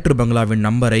கலெக்டர் பங்களாவின்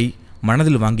நம்பரை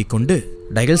மனதில் வாங்கி கொண்டு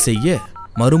டயல் செய்ய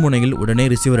மறுமுனையில் உடனே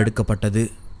ரிசீவர் எடுக்கப்பட்டது.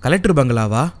 கலெக்டர்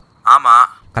பங்களாவா? ஆமா.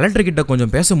 கலெக்டர் கிட்ட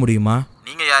கொஞ்சம் பேச முடியுமா?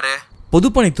 நீங்க யாரு?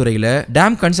 பொதுப்பணித்துறையில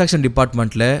டேம் கன்ஸ்ட்ரக்ஷன்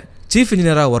டிபார்ட்மெண்ட்ல சீஃப்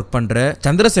இன்ஜினியரா ஒர்க் பண்ற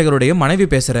சந்திரசேகருடைய மனைவி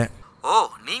பேசுறேன். ஓ,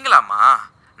 நீங்களாம்மா?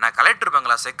 நான் கலெக்டர்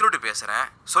பங்களா செக்யூரிட்டி பேசுறேன்.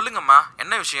 சொல்லுங்கம்மா,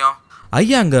 என்ன விஷயம்?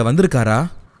 ஐயா அங்க வந்திருக்காரா?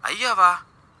 ஐயாவா?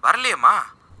 வரலையம்மா.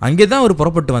 அங்கேதான் அவர்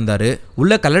புறப்பட்டு வந்தாரு.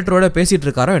 உள்ள கலெக்டரோட பேசிட்டு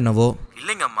இருக்காரோ என்னவோ?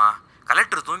 இல்லைங்கம்மா,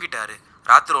 கலெக்டர் தூங்கிட்டாரு.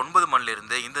 ராத்திரி 9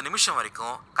 மணிலிருந்து இந்த நிமிஷம்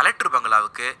வரைக்கும் கலெக்டர்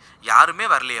பங்களாவுக்கு யாருமே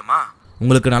வரலையம்மா.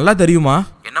 உங்களுக்கு நல்லா தெரியுமா?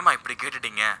 என்னம்மா இப்படி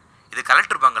கேட்டுட்டீங்க? இது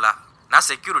கலெக்டர் பங்களா, நான்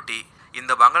செக்யூரிட்டி.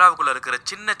 இந்த பங்களாவுக்குள்ள இருக்கிற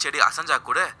சின்ன செடி அசைஞ்சா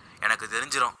கூட எனக்கு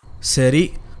தெரிஞ்சிடும். சரி,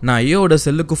 நான் ஐயோட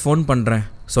செல்லுக்கு ஃபோன் பண்றேன்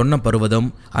சொன்ன பர்வதம்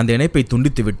அந்த இணைப்பை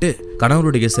துண்டித்து விட்டு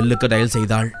கணவருடைய செல்லுக்கு டயல்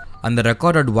செய்தாள். அந்த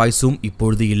ரெக்கார்டட் வாய்ஸும்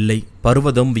இப்பொழுது இல்லை.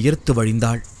 பர்வதம் வியர்த்து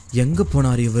வழிந்தாள். எங்க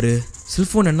போனார் இவரு?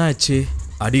 செல்போன் என்ன ஆச்சு?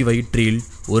 அடி வயிற்றில்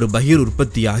ஒரு பகீர்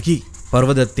உற்பத்தியாகி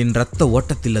பர்வதத்தின் இரத்த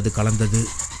ஓட்டத்தில் அது கலந்தது.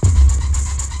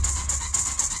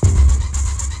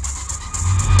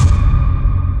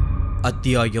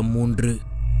 அத்தியாயம் 3.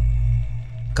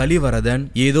 கலிவரதன்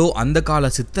ஏதோ அந்த கால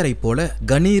சித்தரை போல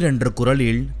கணீர் என்ற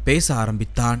குரலில் பேச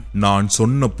ஆரம்பித்தான். நான்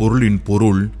சொன்ன பொருளின்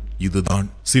பொருள் இதுதான்.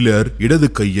 சிலர் இடது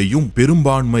கையையும்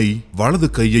பெரும்பான்மை வலது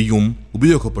கையையும்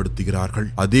உபயோகப்படுத்துகிறார்கள்.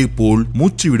 அதேபோல்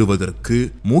மூச்சு விடுவதற்கு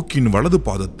மூக்கின் வலது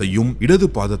பாதத்தையும் இடது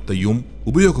பாதத்தையும்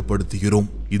உபயோகப்படுத்துகிறோம்.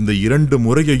 இந்த 2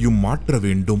 முறையையும் மாற்ற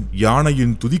வேண்டும்.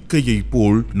 யானையின் துதிக்கையை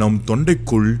போல் நம்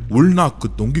தொண்டைக்குள் உள்நாக்கு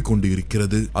தொங்கிக் கொண்டு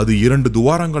இருக்கிறது. அது 2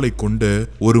 துவாரங்களை கொண்ட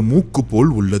ஒரு மூக்கு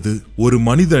போல் உள்ளது. ஒரு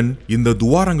மனிதன் இந்த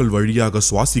துவாரங்கள் வழியாக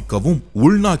சுவாசிக்கவும்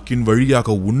உள்நாக்கின்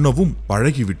வழியாக உண்ணவும்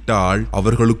பழகிவிட்டால்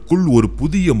அவர்களுக்குள் ஒரு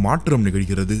புதிய மாற்றம்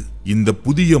நிகழ்கிறது. இந்த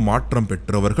புதிய மாற்றம்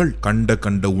பெற்றவர்கள்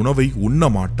கண்ட உணவை உண்ண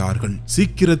மாட்டார்கள்.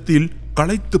 சீக்கிரத்தில்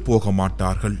களைத்து போக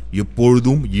மாட்டார்கள்.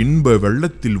 எப்பொழுதும் இன்ப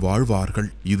வெள்ளத்தில் வாழ்வார்கள்.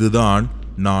 இதுதான்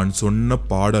நான் சொன்ன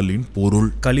பாடலின் பொருள்.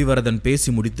 கலிவரதன் பேசி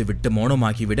முடித்துவிட்டு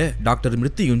மௌனமாகிவிட டாக்டர்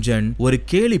மிருத்யுஞ்சன் ஒரு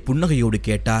கேலி புன்னகையோடு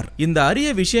கேட்டார். இந்த அரிய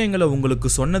விஷயங்களை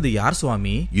உங்களுக்கு சொன்னது யார்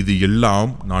சுவாமி? இது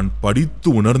எல்லாம் நான் படித்து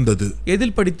உணர்ந்தது.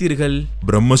 எதில் படித்தீர்கள்?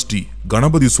 பிரம்மஸ்ரீ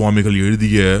கணபதி சுவாமிகள்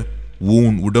எழுதிய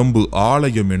ஊன் உடம்பு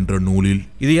ஆலயம் என்ற நூலில்.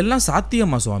 இது எல்லாம்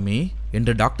சாத்தியமா சுவாமி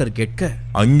என்று டாக்டர் கேட்க,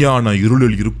 அஞ்ஞான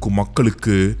இருளில் இருக்கும்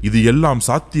மக்களுக்கு இது எல்லாம்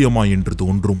சாத்தியமா என்று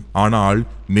தோன்றும். ஆனால்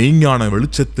மெய்ஞான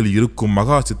வெளிச்சத்தில் இருக்கும்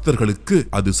மகா சித்தர்களுக்கு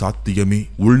அது சாத்தியமே.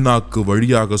 உள்நாக்கு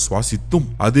வழியாக சுவாசித்தும்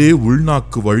அதே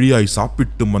உள்நாக்கு வழியாய்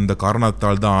சாப்பிட்டும் வந்த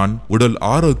காரணத்தால் தான் உடல்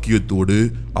ஆரோக்கியத்தோடு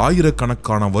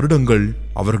ஆயிரக்கணக்கான வருடங்கள்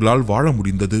அவர்களால் வாழ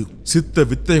முடிந்தது. சித்த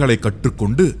வித்தைகளை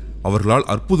கற்றுக்கொண்டு அவர்களால்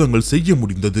அற்புதங்கள் செய்ய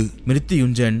முடிந்தது.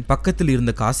 மிருத்யுஞ்சன் பக்கத்தில்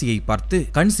இருந்த காசியை பார்த்து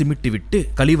கண் சிமிட்டி விட்டு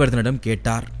கலிவரதனிடம்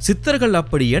கேட்டார். சித்தர்கள்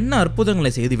அப்படி என்ன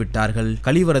அற்புதங்களை செய்து விட்டார்கள்?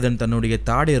 கலிவரதன் தன்னுடைய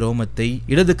தாடை ரோமத்தை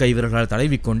இடது கைவிரல்களால்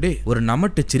தடவிக்கொண்டே ஒரு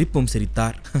நமட்டு சிரிப்பும்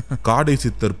சிரித்தார். காடை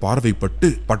சித்தர் பார்வைப்பட்டு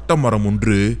பட்டமரம்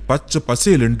ஒன்று பச்சை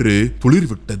பசேல் என்று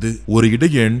துளிர்விட்டது. ஒரு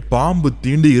இடையன் பாம்பு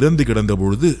தீண்டி இறந்து கிடந்த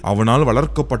பொழுது அவனால்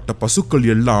வளர்க்கப்பட்ட பசுக்கள்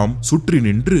எல்லாம் சுற்றி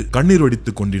நின்று கண்ணீர்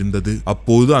வடித்துக் கொண்டிருந்தது.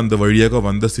 அப்போது அந்த வழியாக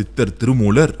வந்த சித்தர்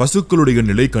திருமூலர் பசுக்களுடைய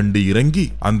நிலை கண்டு இறங்கி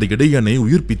அந்த இடையனை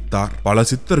உயிர்ப்பித்தார். பல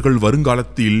சித்தர்கள்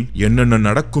வருங்காலத்தில் என்னென்ன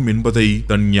நடக்கும் என்பதை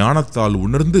தன் ஞானத்தால்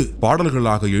உணர்ந்து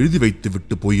பாடல்களாக எழுதி வைத்து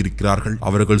விட்டு போயிருக்கிறார்கள்.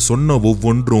 அவர்கள் சொன்ன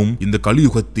ஒவ்வொன்றும் இந்த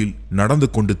கலியுகத்தில் நடந்து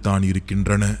கொண்டு தான்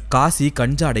இருக்கின்றன. காசி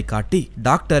கஞ்சாடை காட்டி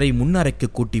டாக்டரை முன்னறைக்கு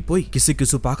கூட்டி போய்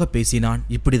கிசுகிசுப்பாக பேசினான்.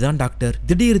 இப்படிதான் டாக்டர்,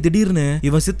 திடீர்னு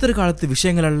இவன் சித்தர் காலத்து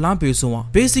விஷயங்கள் எல்லாம் பேசுவான்.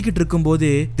 பேசிக்கிட்டு இருக்கும்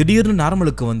போதே திடீர்னு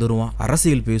நார்மலுக்கு வந்துருவான்.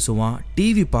 அரசியல் பேசுவான்,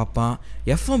 டிவி பாப்பான்,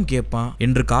 FM கேட்பான்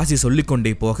என்று காசி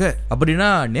சொல்லிக்கொண்டே போக, அப்படின்னா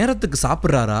நேரத்துக்கு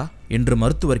சாப்பிடுறாரா என்று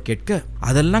மருத்துவர் கேட்க,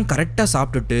 அதெல்லாம் கரெக்டா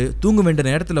சாப்பிட்டுட்டு தூங்க வேண்டிய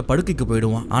நேரத்துல படுக்கைக்கு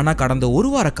போயிடுவான். ஆனா கடந்த ஒரு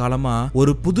வார காலமா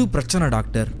ஒரு புது பிரச்சனை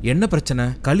டாக்டர். என்ன பிரச்சனை?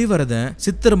 கலிவரதன்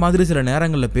சித்தர் மாதிரி சில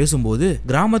நேரங்கள்ல பேசும்போது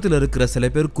கிராமத்துல இருக்கிற சில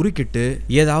பேர் குறுக்கிட்டு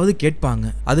ஏதாவது கேட்பாங்க.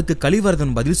 அதுக்கு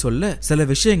கலிவரதன் பதில் சொல்ல சில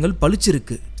விஷயங்கள்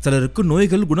பளிச்சிருக்கு. சிலருக்கு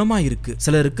நோய்கள் குணமாயிருக்கு,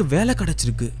 சிலருக்கு வேலை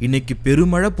கிடைச்சிருக்கு. இன்னைக்கு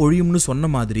பெருமழை பொழியும்னு சொன்ன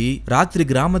மாதிரி ராத்திரி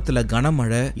கிராமத்துல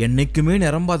கனமழை, என்னைக்குமே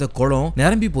நிரம்பாத குளம்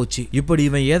நிரம்பி போச்சு. இப்படி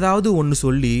இவன் ஏதாவது ஒன்னு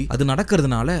சொல்லி அது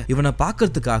நடக்கிறதுனால இவனை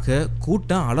பாக்கிறதுக்காக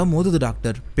கூட்டம் அலமோதுது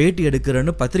டாக்டர். பேட்டி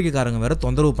எடுக்கிறன்னு பத்திரிகைக்காரங்க வேற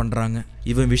தொந்தரவு பண்றாங்க.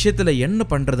 இவன் விஷயத்துல என்ன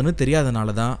பண்றதுன்னு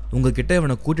தெரியாதனாலதான் உங்ககிட்ட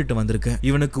இவனை கூட்டிட்டு வந்திருக்கேன்.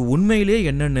 இவனுக்கு உண்மையிலேயே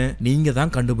என்னன்னு நீங்க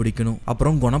தான் கண்டுபிடிக்கணும்,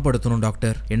 அப்புறம் குணப்படுத்தணும்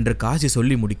டாக்டர் என்று காசி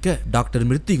சொல்லி முடிக்க டாக்டர்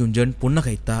மிருத்யுஞ்சன்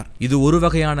புன்னகைத்தார். இது ஒரு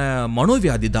வகையான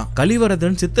மனோவியாதி தான்.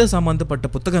 கலிவரதன் சித்தர் சம்பந்தப்பட்ட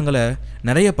புத்தகங்களை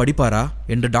நிறைய படிப்பாரா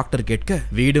என்று டாக்டர் கேட்க,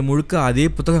 வீடு முழுக்க அதே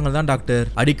புத்தகங்கள் தான் டாக்டர்.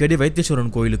 அடிக்கடி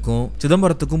வைத்தீஸ்வரன் கோயிலுக்கும்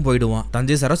சிதம்பரத்துக்கும் போயிடுவான்.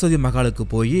 தஞ்சை சரஸ்வதி மகாலுக்கு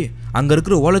போய் அங்க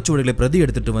இருக்கிற ஓலைச்சுவடிகளை பிரதி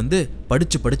எடுத்துட்டு வந்து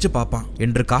படிச்சு பார்ப்பான்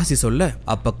என்று காசி சொல்ல,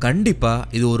 அப்ப கண்டிப்பா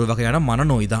இது ஒரு வகையான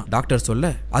மனநோய் தான். டாக்டர்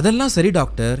சொல்ல, அதெல்லாம் சரி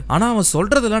டாக்டர், ஆனா அவன்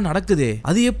சொல்றதெல்லாம் நடக்குதே,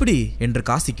 அது எப்படி என்று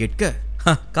காசி கேட்க,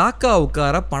 காக்கா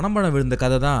உட்கார பணம் விழுந்த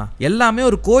கதை தான். எல்லாமே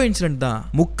ஒரு கோ இன்சிடென்ட் தான்.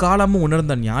 முக்காலமும்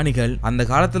உணர்ந்த ஞானிகள் அந்த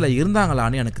காலத்துல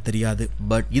இருந்தாங்களான்னு எனக்கு தெரியாது.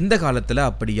 பட் இந்த காலத்துல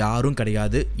அப்படி யாரும்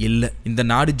கிடையாது. இல்ல, இந்த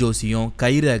நாடி ஜோசியம்,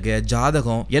 கைரக,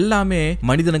 ஜாதகம் எல்லாமே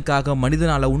மனிதனுக்காக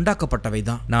மனிதனால உண்டாக்கப்பட்டவை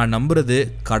தான். நான் நம்புறது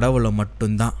கடவுளை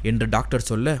மட்டும்தான் என்று டாக்டர்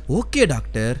சொல்ல, ஓகே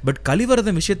டாக்டர், பட்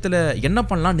கலிவரதன் விஷயத்துல என்ன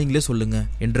பண்ணலாம் நீங்களே சொல்லுங்க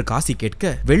என்று காசி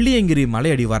கேட்க, வெள்ளியங்கிரி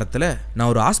மலை அடிவாரத்துல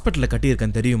நான் ஒரு ஹாஸ்பிட்டல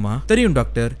கட்டியிருக்கேன் தெரியுமா? தெரியும்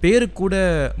டாக்டர். பேரு கூட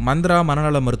மந்திரா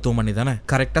மனநல மருத்துவமனை தானே?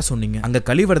 கரெக்டா சொன்னீங்க. அங்க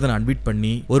கலிவரதன் அட்மிட்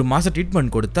பண்ணி ஒரு மாசம்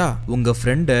ட்ரீட்மெண்ட் கொடுத்தா உங்க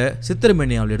ஃப்ரெண்ட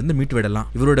சித்திரமேனியாவில இருந்து மீட்டு விடலாம்.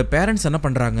 இவரோட பேரண்ட்ஸ் என்ன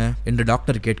பண்றாங்க என்று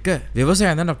டாக்டர் கேட்க,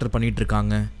 விவசாயம் தான் டாக்டர் பண்ணிட்டு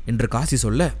இருக்காங்க என்று காசி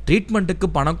சொல்ல, ட்ரீட்மெண்ட்டுக்கு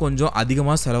பணம் கொஞ்சம்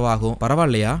அதிகமா செலவாகும்,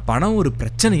 பரவாயில்லையா? பணம் ஒரு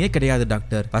பிரச்சனையே கிடையாது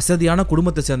டாக்டர். வசதியான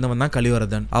குடும்பத்தை சேர்ந்தவன் தான்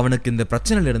கலிவரதன். அவனுக்கு இந்த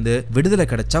பிரச்சனையில இருந்து விடுதலை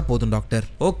கிடைச்சா போதும் doctor.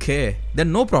 Okay,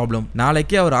 then no problem.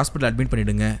 நாளைக்கே அவர் ஹாஸ்பிட்டல் அட்மிட்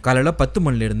பண்ணிடுங்க. காலையில 10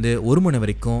 மணில இருந்து 1 மணி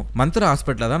வரைக்கும் மந்திர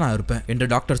ஹாஸ்பிட்டல தான் நான் இருப்பேன்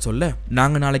என்று டாக்டர் சொல்ல,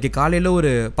 நாங்க நாளைக்கு காலையில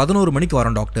ஒரு 11 மணிக்கு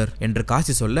வரோம் டாக்டர் என்று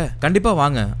காசி சொல்ல, கண்டிப்பா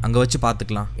வாங்க, அங்க வச்சு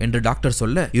பாத்துக்கலாம் என்று டாக்டர்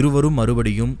சொல்ல, இருவரும்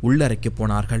மறுபடியும் உள்ளறைக்கு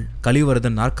போனார்கள்.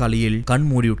 கலிவரதன் நாற்காலியில் கண்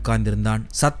மூடி உட்கார்ந்திருந்தான்.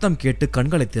 சத்தம் கேட்டு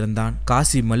கண்களை திறந்தான்.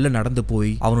 காசி மெல்ல நடந்து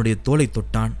போய் அவனுடைய தோலை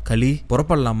தொட்டான். கலி,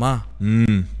 புறப்படலாமா?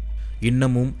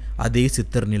 இன்னமும் அதே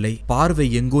சித்தர் நிலை. பார்வை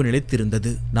எங்கோ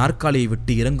நிலைத்திருந்தது. நாற்காலியை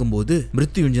விட்டு இறங்கும் போது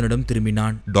மிருத்யுஞ்சனிடம்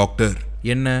திரும்பினான். டாக்டர்,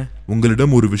 என்ன?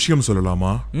 உங்களிடம் ஒரு விஷயம்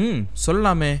சொல்லலாமா?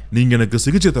 சொல்லலாமே. நீங்க எனக்கு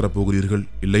சிகிச்சை தர போகிறீர்கள்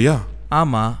இல்லையா?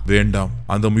 ஆமா. வேண்டாம்,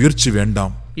 அந்த முயற்சி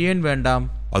வேண்டாம். ஏன் வேண்டாம்?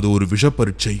 அது ஒரு விஷ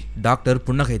பரீட்சை. டாக்டர்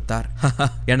புன்னகைத்தார்.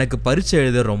 எனக்கு பரீட்சை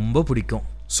எழுத ரொம்ப பிடிக்கும்.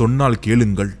 சொன்னால்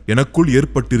கேளுங்கள். எனக்குள்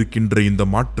ஏற்பட்டிருக்கின்ற இந்த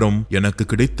மாற்றம் எனக்கு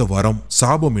கிடைத்த வரம்,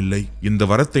 சாபம் இல்லை. இந்த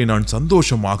வரத்தை நான்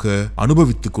சந்தோஷமாக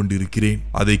அனுபவித்துக் கொண்டிருக்கிறேன்.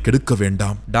 அதை கெடுக்க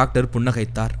வேண்டாம். டாக்டர்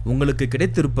புன்னகைத்தார். உங்களுக்கு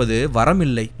கிடைத்திருப்பது வரம்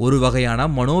இல்லை, ஒரு வகையான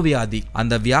மனோவியாதி.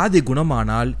 அந்த வியாதி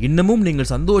குணமானால் இன்னமும்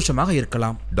நீங்கள் சந்தோஷமாக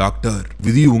இருக்கலாம். டாக்டர்,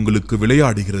 விதி உங்களுக்கு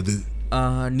விளையாடுகிறது.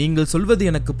 நீங்கள் சொல்வது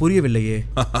எனக்கு புரியவில்லையே.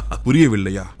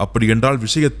 புரியவில்லையா? அப்படி என்றால்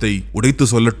விஷயத்தை உடைத்து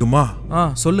சொல்லட்டுமா?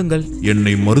 சொல்லுங்கள்.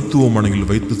 என்னை மருத்துவமனையில்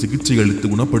வைத்து சிகிச்சை அளித்து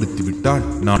குணப்படுத்தி விட்டால்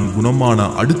நான் குணமான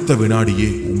அடுத்த வினாடியே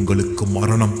உங்களுக்கு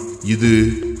மரணம். இது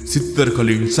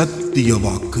சித்தர்களின் சத்திய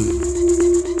வாக்கு.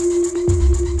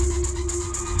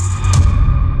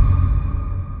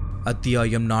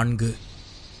 அத்தியாயம் 4.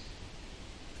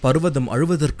 பர்வதம்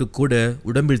அழுவதற்கு கூட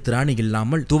உடம்பில் திராணி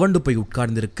இல்லாமல் துவண்டு போய்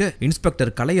உட்கார்ந்திருக்க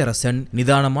இன்ஸ்பெக்டர் கலையரசன்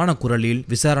நிதானமான குரலில்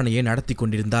விசாரணையை நடத்தி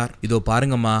கொண்டிருந்தார். இதோ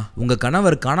பாருங்கம்மா, உங்க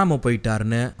கணவர் காணாம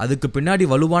போயிட்டாருன்னு அதுக்கு பின்னாடி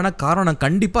வலுவான காரணம்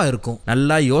கண்டிப்பா இருக்கும்.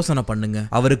 நல்லா யோசனை பண்ணுங்க.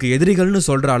 அவருக்கு எதிரிகள்னு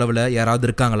சொல்ற அளவுல யாராவது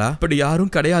இருக்காங்களா? இப்படி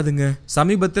யாரும் கிடையாதுங்க.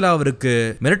 சமீபத்தில் அவருக்கு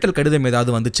மிரட்டல் கடிதம்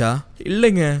ஏதாவது வந்துச்சா?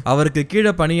 இல்லைங்க. அவருக்கு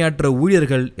கீழே பணியாற்ற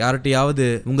ஊழியர்கள் யார்கிட்டயாவது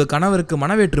உங்க கணவருக்கு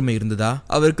மனவேற்றுமை இருந்ததா?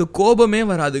 அவருக்கு கோபமே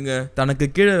வராதுங்க. தனக்கு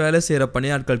கீழே வேலை செய்யற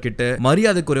பணியாட்கள் கிட்ட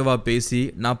மரியாதை குறைவா பேசி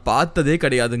நான் பார்த்ததே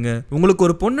கிடையாதுங்க. உங்களுக்கு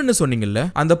ஒரு பொண்ணுன்னு சொன்னீங்கல்ல,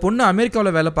 அந்த பொண்ணு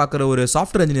அமெரிக்காவில் வேலை பார்க்குற ஒரு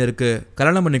சாஃப்ட்வேர் இன்ஜினியருக்கு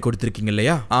கல்யாணம் பண்ணி கொடுத்திருக்கீங்க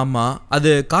இல்லையா? ஆமா.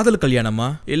 அது காதல் கல்யாணமா?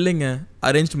 இல்லைங்க,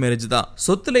 அரேஞ்ச் மேரேஜ் தான்.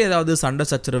 சொத்துல ஏதாவது சண்டை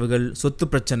சச்சரவுகள், சொத்து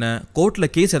பிரச்சனை, கோர்ட்ல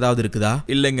கேஸ் ஏதாவது இருக்குதா?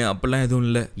 இல்லைங்க, அப்படிலாம் எதுவும்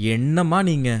இல்ல. என்னமா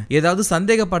நீங்க ஏதாவது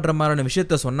சந்தேகப்படுற மாதிரியான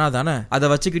விஷயத்த சொன்னாதானே அதை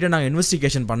வச்சுக்கிட்டு நாங்க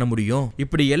இன்வெஸ்டிகேஷன் பண்ண முடியும்.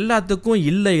 இப்படி எல்லாத்துக்கும்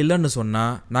இல்லன்னு சொன்னா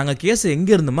நாங்க கேஸ் எங்க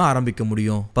இருந்துமா ஆரம்பிக்க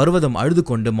முடியும்? பர்வதம் அழுது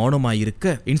கொண்டு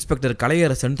மௌனமாயிருக்க இன்ஸ்பெக்டர்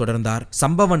கலையரசன் தொடர்ந்தார்.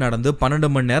 சம்பவம் நடந்து 12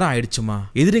 மணி நேரம் ஆயிடுச்சுமா.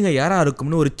 எதிரிங்க யாரா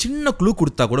இருக்கும்னு ஒரு சின்ன குழு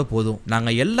கொடுத்தா கூட போதும், நாங்க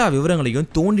எல்லா விவரங்களையும்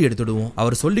தோண்டி எடுத்துடுவோம்.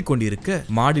 அவர் சொல்லிக் கொண்டிருக்க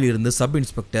மாடியில் இருந்து சப்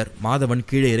இன்ஸ்பெக்டர் மாதவன்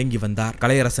கீழே இறங்கி வந்தார்.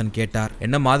 கலையரசன் கேட்டார்,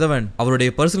 என்ன மாதவன்,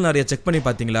 அவருடைய பர்சனல் ஏரியா செக் பண்ணி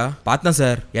பாத்தீங்களா? பார்த்தேன்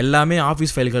சார், எல்லாமே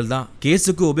ஆபீஸ் ஃபைல்கள் தான்.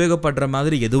 கேஸுக்கு உபயோகப்படுற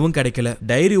மாதிரி எதுவும் கிடைக்கல.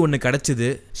 டைரி ஒன்னு கிடைச்சது,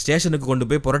 ஸ்டேஷனுக்கு கொண்டு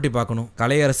போய் புரட்டி பார்க்கணும்.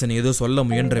 கலையரசன் ஏதோ சொல்ல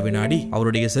முயன்ற வினாடி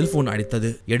அவருடைய செல்போன்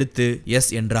அடித்தது. எடுத்து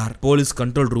எஸ் என்றார். போலீஸ்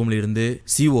கண்ட்ரோல் ரூம்ல இருந்து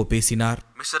CO பேசினார்.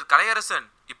 மிஸ்டர் கலையரசன்,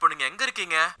 இப்போ நீங்க எங்க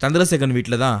இருக்கீங்க? சந்திரசேகரன்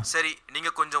வீட்ல தான். சரி, நீங்க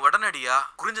கொஞ்சம் உடனடியா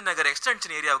குறிஞ்சி நகர்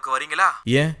எக்ஸ்டென்ஷன் ஏரியாவுக்கு வரீங்களா?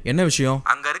 ஏன், என்ன விஷயம்?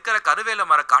 அங்க இருக்கிற கருவேல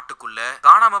மர காட்டுக்குள்ள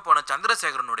காணாம போன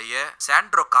சந்திரசேகரனுடைய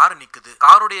சாண்ட்ரோ கார் நிக்குது.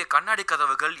 காருடைய கண்ணாடி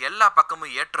கதவுகள் எல்லா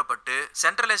பக்கமும் ஏற்றப்பட்டு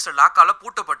சென்ட்ரலைஸ்ட் லாக்கால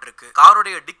பூட்டப்பட்டிருக்கு.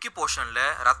 காருடைய டிக்கி போர்ஷன்ல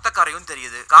ரத்த காரையும்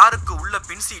தெரியுது. காருக்கு உள்ள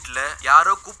பின் சீட்ல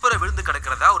யாரோ குப்புற விழுந்து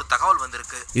கிடக்கிறதா ஒரு தகவல்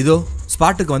வந்திருக்கு. இதோ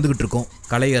ஸ்பாட்டுக்கு வந்துகிட்டு இருக்கோம்.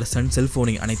 கலையரசன்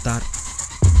செல்போனை அணைத்தார்.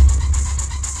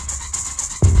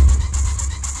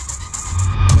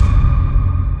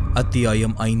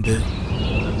 அத்தியாயம் 5.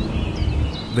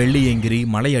 வெள்ளியங்கிரி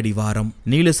மலையடிவாரம்.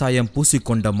 நீலசாயம்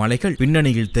பூசிக்கொண்ட மலைகள்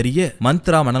பின்னணியில் தெரிய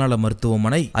மந்த்ரா மனநல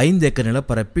மருத்துவமனை 5 ஏக்கர்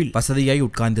நிலப்பரப்பில் வசதியாய்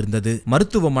உட்கார்ந்திருந்தது.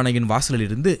 மருத்துவமனையின் வாசலில்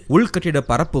இருந்து உள்கட்டிட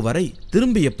பரப்பு வரை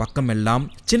திரும்பிய பக்கமெல்லாம்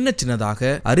சின்ன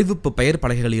சின்னதாக அறிவிப்பு பெயர்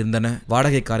பலகைகள் இருந்தன.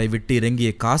 வாடகைக்காரை விட்டு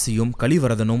இறங்கிய காசியும்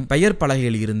கலிவரதனும் பெயர்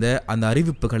பலகையில் இருந்த அந்த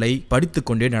அறிவிப்புகளை படித்துக்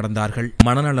கொண்டே நடந்தார்கள்.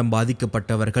 மனநலம்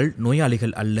பாதிக்கப்பட்டவர்கள்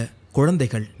நோயாளிகள் அல்ல,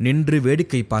 குழந்தைகள். நின்று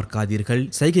வேடிக்கை பார்க்காதீர்கள்,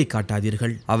 சைகை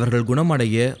காட்டாதீர்கள். அவர்கள்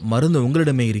குணமடைய மருந்து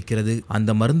உங்களிடமே இருக்கிறது.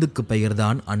 அந்த மருந்துக்கு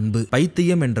பெயர்தான் அன்பு.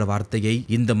 பைத்தியம் என்ற வார்த்தையை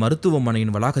இந்த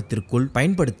மருத்துவமனையின் வளாகத்திற்குள்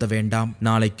பயன்படுத்த வேண்டாம்.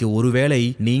 நாளைக்கு ஒருவேளை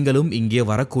நீங்களும் இங்கே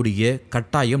வரக்கூடிய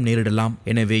கட்டாயம் நேரிடலாம்.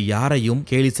 எனவே யாரையும்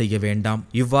கேலி செய்ய வேண்டாம்.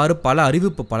 இவ்வாறு பல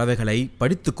அறிவிப்பு பலவைகளை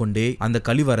படித்துக் கொண்டே அந்த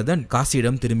கலிவரதன்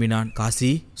காசியிடம் திரும்பினான்.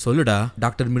 காசி, சொல்லுடா,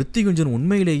 டாக்டர் மிருத்யுஞ்சன்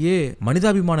உண்மையிலேயே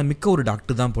மனிதாபிமானம் மிக்க ஒரு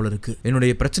டாக்டர் தான் போல இருக்கு.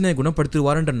 என்னுடைய பிரச்சனையை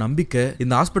குணப்படுத்துவார் என்ற நம்பிக்கை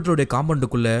இந்த ஹாஸ்பிட்டலுடைய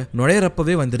காம்பவுண்டுக்குள்ள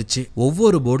நுழையறப்பவே வந்துருச்சு.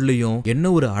 ஒவ்வொரு போர்டுலயும் என்ன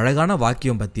ஒரு அழகான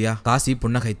வாக்கியம் பத்தியா? காசி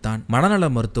புன்னகைத்தான். மனநல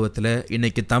மருத்துவத்துல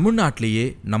இன்னைக்கு தமிழ்நாட்டிலேயே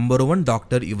நம்பர் 1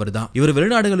 டாக்டர் இவர் தான். இவர்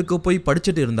வெளிநாடுகளுக்கு போய்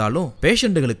படிச்சுட்டு இருந்தாலும்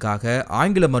பேஷண்ட்டுகளுக்காக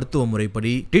ஆங்கில மருத்துவ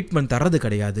முறைப்படி ட்ரீட்மெண்ட் தரது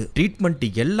கிடையாது. ட்ரீட்மெண்ட்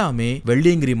எல்லாமே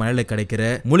வெள்ளியங்கிரி மலையில கிடைக்கிற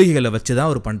மூலிகைகளை வச்சுதான்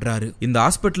அவர் பண்றாரு. இந்த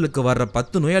ஹாஸ்பிட்டலுக்கு வர்ற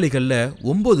 10 நோயாளிகள்ல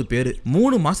 9 பேரு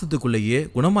 3 மாசத்துக்குள்ளேயே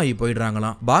குணமாயி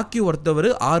போயிடுறாங்களாம். பாக்கி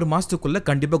ஒருத்தவர் 6 மாசத்துக்குள்ள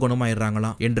கண்டிப்பா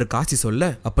குணமாயிடுறாங்களாம் என்று காசி சொல்ல,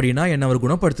 அப்படின்னா என்ன அவர்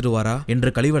குணப்படுத்திடுவாரா என்று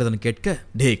கலிவரதன் கேட்க,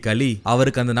 டே கலி,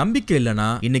 அவருக்கு அந்த நம்பிக்கை இல்லனா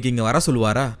இன்னைக்கு இங்க வர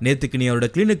சொல்லுவாரா? நேத்துக்கு நீ அவரோட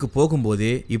கிளினிக்கு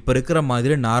போகும்போதே இப்ப இருக்கிற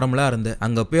மாதிரி நார்மலா இருந்த.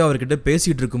 அங்க போய் அவர்கிட்ட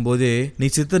பேசிட்டு இருக்கும் போதே நீ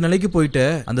சித்த நிலைக்கு போயிட்ட.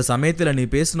 அந்த சமயத்துல நீ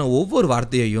பேசின ஒவ்வொரு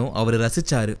வார்த்தையையும் அவர்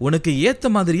ரசிச்சாரு. உனக்கு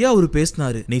ஏத்த மாதிரியா அவரு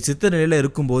பேசினாரு. நீ சித்த நிலையில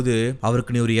இருக்கும் போது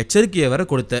அவருக்கு நீ ஒரு எச்சரிக்கையை வர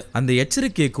கொடுத்த. அந்த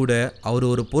எச்சரிக்கையை கூட அவர்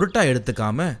ஒரு பொருட்டா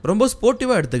எடுத்துக்காம ரொம்ப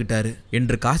ஸ்போர்ட்டிவா எடுத்துக்கிட்டாரு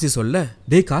என்று காசி சொல்ல,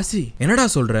 டே காசி, என்னடா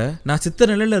சொல்ற? நான் சித்த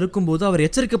நிலையில இருக்கும்போது அவர்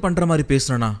எச்சரிக்கை பண்ற மாதிரி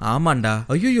பேசுனா? ஆமாண்டா.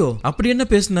 ஐயோ, அப்படி என்ன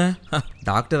பேசுன?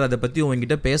 டாக்டர் அதை பத்தி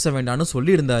உங்ககிட்ட பேச வேண்டாம்னு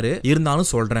சொல்லி இருந்தாரு. இருந்தாலும்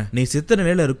சொல்றேன். நீ சித்த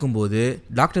நிலையில இருக்கும்போது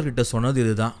டாக்டர் கிட்ட சொன்னது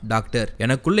இதுதான். டாக்டர்,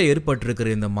 எனக்குள்ள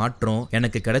ஏற்பட்டிருக்கிற இந்த மாற்றம்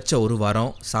எனக்கு கிடைச்ச ஒரு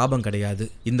வரம், சாபம் கிடையாது.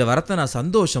 இந்த வரத்தை நான்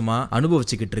சந்தோஷமா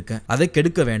அனுபவிச்சுக்கிட்டு இருக்கேன். அதை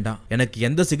கெடுக்க வேண்டாம். எனக்கு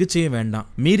எந்த சிகிச்சையும் வேண்டாம்.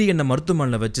 மீறி என்ன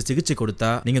மருத்துவமனையில வச்சு சிகிச்சை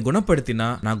கொடுத்தா, நீங்க குணப்படுத்தினா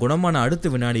நான் குணமான அடுத்த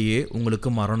வினாடியே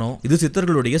உங்களுக்கு மரணம். இது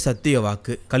சித்தர்களுடைய சத்திய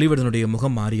வாக்கு. கலிவரதனுடைய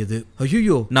முகம் மாறியது.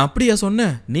 ஐயோ, நான் அப்படியா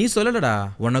சொன்னேன்? நீ சொல்லலடா.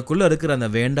 உனக்குள்ள இருக்கிற அந்த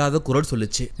வேண்டாத குரல்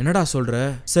சொல்லுச்சு. என்னடா சொல்ற?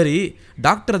 சரி,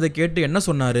 டாக்டர் அதை கேட்டு என்ன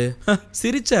சொன்னாரு?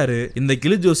 சிரிச்சாரு. இந்த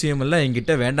கிளி ஜோசியம் எல்லாம்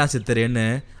என்கிட்ட வேண்டாம் சித்தரேன்னு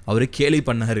அவரு கேலி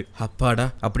பண்ணாரு. அப்பாடா,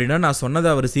 அப்படின்னா நான் சொன்னதை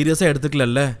அவர் சீரியஸா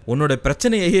எடுத்துக்கல. உன்னோட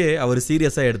பிரச்சனையே அவர்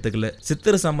சீரியஸா எடுத்துக்கல.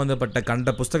 சித்திர சம்பந்தப்பட்ட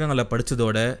கண்ட புஸ்தகங்களை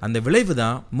படிச்சதோட அந்த விளைவு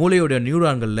தான் மூளையோட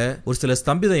நியூரான்கள்ல ஒரு சில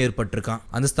ஸ்தம்பிதம் ஏற்பட்டிருக்கான்.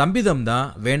 அந்த ஸ்தம்பிதம் தான்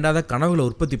வேண்டாத கனவுகளை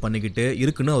உற்பத்தி பண்ணிக்கிட்டு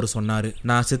இருக்குன்னு அவர் சொன்னாரு.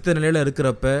 நான் சித்த நிலையில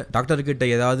இருக்கிறப்ப டாக்டர் கிட்ட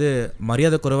ஏதாவது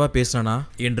மரியாதை குறைவா பேசினா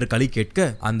என்று களி கேட்க,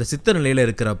 அந்த சித்த நிலையில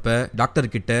இருக்கிறப்ப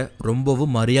டாக்டர் கிட்ட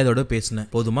ரொம்பவும் மரியாதையோட பேசின.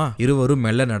 போதுமா? இருவரும்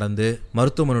மெல்ல நடந்து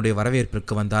மருத்துவமனையுடைய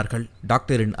வரவேற்பிற்கு வந்தார்கள்.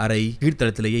 டாக்டரின் அறை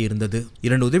கீழ்த்தளத்திலேயே இருந்தது.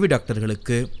 2 உதவி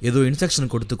டாக்டர்களுக்கு ஏதோ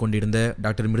இன்ஸ்ட்ரக்ஷன் கொடுத்து கொண்டிருந்த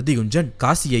டாக்டர் மிருத்யுஞ்சன்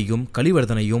காசியையும்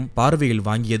கலிவரதனையும் பார்வையில்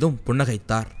வாங்கியதும்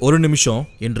புன்னகைத்தார். 1 நிமிஷம்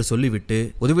என்று சொல்லிவிட்டு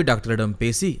உதவி டாக்டரிடம்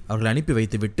பேசி அவர்கள் அனுப்பி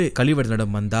வைத்துவிட்டு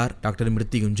கலிவரதனிடம் வந்தார் டாக்டர்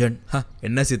மிருத்யுஞ்சன்.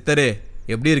 என்ன சித்தரே,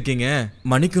 எப்படி இருக்கீங்க?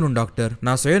 மன்னிக்கணும் டாக்டர்,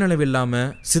 நான் சுயநினைவு இல்லாம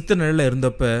சித்த நிலையில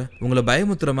இருந்தப்ப உங்களை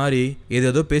பயமுத்துற மாதிரி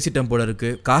ஏதோ பேசிட்டேன் போல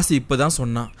இருக்கு. காசி இப்பதான்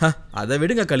சொன்னான். அதை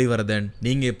விடுங்க கலிவரதன்,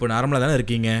 நீங்க இப்போ நார்மலா தானே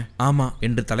இருக்கீங்க? ஆமா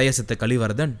என்று தலையசத்த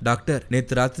கலிவரதன், டாக்டர்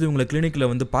நேத்து ராத்திரி உங்களை கிளினிக்ல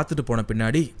வந்து பார்த்துட்டு போன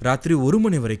பின்னாடி ராத்திரி 1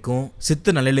 மணி வரைக்கும்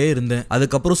சித்த நிலையிலே இருந்தேன்.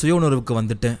 அதுக்கப்புறம் சுய உணர்வுக்கு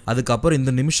வந்துட்டேன். அதுக்கப்புறம்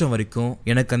இந்த நிமிஷம் வரைக்கும்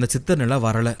எனக்கு அந்த சித்த நிலை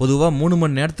வரல. பொதுவா 3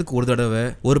 மணி நேரத்துக்கு ஒரு தடவை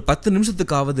ஒரு 10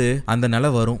 நிமிஷத்துக்காவது அந்த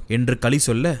நிலை வரும் என்று களி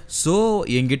சொல்ல, சோ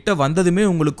என்கிட்ட வந்ததுமே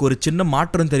உங்களுக்கு ஒரு சின்ன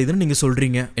மாற்றம் தெரியுதுன்னு நீங்க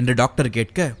சொல்றீங்க என்று டாக்டர்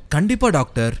கேட்க, கண்டிப்பா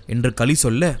டாக்டர் என்று களி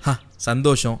சொல்ல,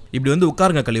 சந்தோஷம். இப்படி வந்து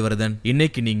உட்காருங்க கலிவரதன்.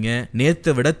 இன்னைக்கு நீங்க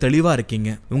நேத்தை விட தெளிவா இருக்கீங்க.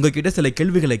 உங்ககிட்ட சில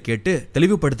கேள்விகளை கேட்டு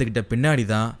தெளிவுபடுத்திக்கிட்ட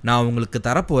பின்னாடிதான் நான் உங்களுக்கு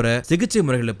தரப்போற சிகிச்சை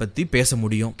முறைகளை பத்தி பேச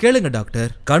முடியும். கேளுங்க டாக்டர்.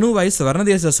 கணுவாய்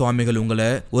ஸ்வர்ணதேச சுவாமிகள் உங்களை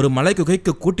ஒரு மலை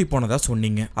குகைக்கு கூட்டி போனதா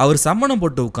சொன்னீங்க. அவர் சம்மணம்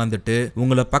போட்டு உட்கார்ந்துட்டு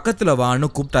உங்களை பக்கத்துல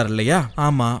வான்னு கூப்பிட்டாரு இல்லையா?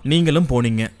 ஆமா, நீங்களும்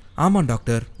போனீங்க. ஆமா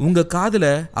டாக்டர். உங்க காதுல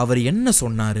அவர் என்ன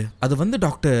சொன்னாரு? அது வந்து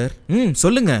டாக்டர்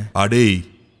சொல்லுங்க. அடே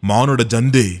மானோட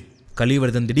ஜந்தே.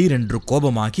 கலிவர்தன் திடீரென்று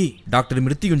கோபமாகி டாக்டர்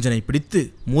மிருத்யுஞ்சனை பிடித்து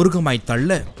மூர்க்கமாய்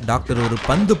தள்ள டாக்டர் ஒரு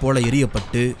பந்து போல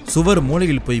எரியப்பட்டு சுவர்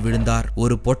மூலையில் போய் விழுந்தார்.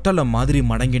 ஒரு பொட்டலம் மாதிரி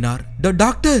மடங்கினார்.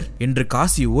 டாக்டர் என்று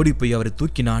காசி ஓடி போய் அவரை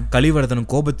தூக்கினான். கலிவர்தன்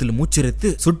கோபத்தில்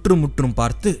மூச்சிறைத்து சுற்றுமுற்றும்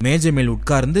பார்த்து மேஜை மேல்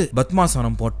உட்கார்ந்து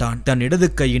பத்மாசனம் போட்டான். தன் இடது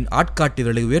கையின் ஆட்காட்டி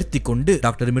விரலை உயர்த்தி கொண்டு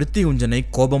டாக்டர் மிருத்யுஞ்சனை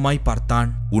கோபமாய்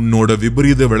பார்த்தான். உன்னோட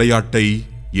விபரீத விளையாட்டை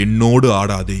என்னோடு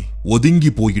ஆடாதே, ஒதுங்கி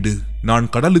போயிடு. நான்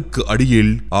கடலுக்கு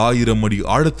அடியில் 1000 அடி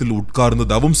ஆழத்தில் உட்கார்ந்து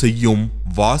தவம் செய்யும்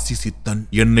வாசி சித்தன்.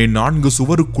 என்னை 4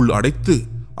 சுவருக்குள் அடைத்து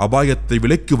அபாயத்தை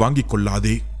விலைக்கு வாங்கிக்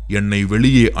கொள்ளாதே. என்னை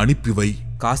வெளியே அனுப்பிவை.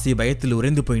 காசி பயத்தில்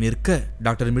உறைந்து போய் நிற்க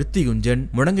டாக்டர் மிருத்யுஞ்சன்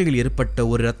முழங்கையில் ஏற்பட்ட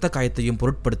ஒரு இரத்த காயத்தையும்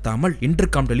பொருட்படுத்தாமல்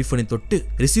இன்டர்காம் டெலிபோனை தொட்டு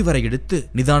ரிசீவரை எடுத்து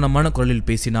நிதானமான குரலில்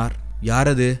பேசினார்.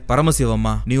 யாரது?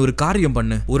 பரமசிவம்மா, நீ ஒரு காரியம்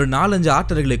பண்ணு. ஒரு 4-5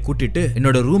 ஆட்டர்களை கூட்டிட்டு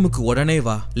என்னோட ரூமுக்கு உடனே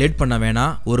வா. லேட் பண்ண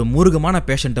வேணாம். ஒரு மூர்க்கமான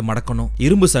பேஷண்ட்டை மடக்கணும்.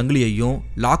 இரும்பு சங்கிலியையும்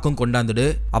லாக்கும் கொண்டாந்துடு.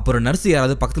 அப்புறம் நர்ஸ்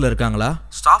யாராவது பக்கத்துல இருக்காங்களா?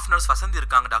 ஸ்டாஃப் நர்ஸ் வசந்தி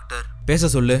இருக்காங்க டாக்டர். பேச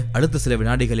சொல்லு. அடுத்த சில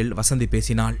வினாடிகளில் வசந்தி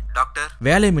பேசினாள். டாக்டர்,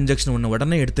 வேலையம் இன்ஜெக்ஷன் ஒன்னு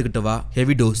உடனே எடுத்துக்கிட்டு வா.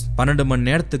 Heavy dose. 12 மணி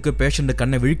நேரத்துக்கு பேஷண்ட்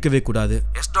கண்ணை விழிக்கவே கூடாது.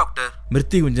 Yes doctor.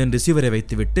 மிருத்யுஞ்சன் ரிசீவரை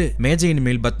வைத்துவிட்டு மேஜையின்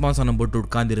மேல் பத்மாசனம் போட்டு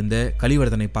உட்கார்ந்திருந்த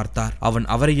கலிவர்தனை பார்த்தார். அவன்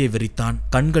அவரையே வெறித்தான்.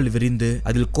 கண்கள் விரிந்து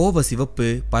அதில் கோப சிவப்பு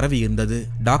பரவி இருந்தது.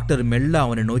 டாக்டர் மெல்ல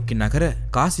அவனை நோக்கி நகர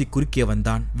காசி குறுக்கிய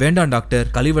வந்தான். வேண்டாம் டாக்டர்,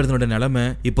 கலிவர்தனோட நிலைமை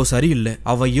இப்போ சரியில்லை.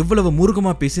 அவன் இவ்வளவு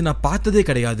மூர்க்கமா பேசி நான் பார்த்ததே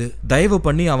கிடையாது. தயவு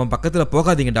பண்ணி அவன் பக்கத்துல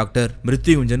போகாதீங்க டாக்டர்.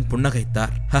 மிருத்யுஞ்சன்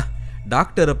புன்னகைத்தார்.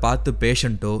 டாக்டரை பார்த்து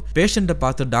பேஷண்டோ, பேஷண்ட்டை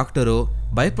பார்த்து டாக்டரோ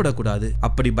பயப்படக்கூடாது.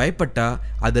 அப்படி பயப்பட்டா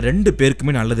அது 2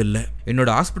 பேருக்குமே நல்லதில்லை. என்னோட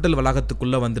ஹாஸ்பிட்டல்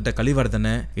வளாகத்துக்குள்ள வந்துட்ட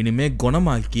கலிவர்தனை இனிமே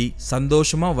குணமாக்கி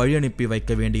சந்தோஷமா வழி அனுப்பி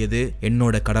வைக்க வேண்டியது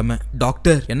என்னோட கடமை.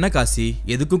 டாக்டர், என்ன காசி,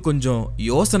 எதுக்கும் கொஞ்சம்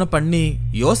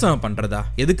யோசனை பண்றதா?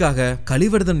 எதுக்காக?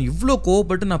 கலிவர்தன் இவ்ளோ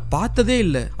கோவப்பட்டு நான் பார்த்ததே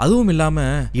இல்லை. அதுவும் இல்லாம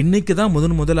இன்னைக்குதான்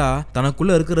முதலா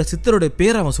தனக்குள்ள இருக்கிற சித்தரோட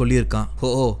பேர் அவன் சொல்லியிருக்கான்.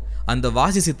 ஓ, அந்த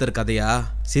வாசி சித்தர் கதையா?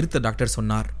 சிரித்த டாக்டர்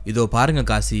சொன்னார். இதோ பாருங்க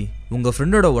காசி, உங்க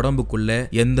ஃப்ரெண்டோட உடம்புக்குள்ள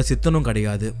எந்த சித்தனும்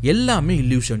கிடையாது. எல்லாமே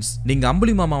இல்யூஷன்ஸ். நீங்க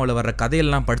அம்புலி மாமாவில வர்ற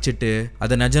கதையெல்லாம் படிச்சுட்டு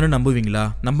அதை நிஜம்னு நம்புவீங்களா?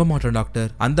 நம்ப மாட்டேன் டாக்டர்.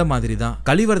 அந்த மாதிரி தான்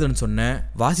கலிவர்தன் சொன்ன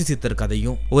வாசி சித்தர்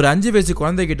கதையும். ஒரு 5 வயசு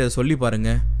குழந்தைகிட்ட சொல்லி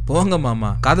பாருங்க, போங்க மாமா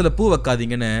காதல பூ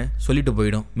வைக்காதீங்கன்னு சொல்லிட்டு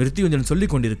போயிடும். மிருத்யுஞ்சன் சொல்லி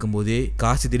கொண்டிருக்கும் போதே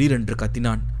காசி திடீரென்று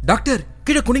கத்தினான். டாக்டர்,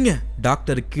 கீழே குனிங்க.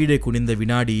 டாக்டர் கீழே குனிந்த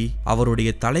வினாடி அவருடைய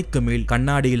தலைக்கு மேல்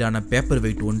கண்ணாடியிலான பேப்பர்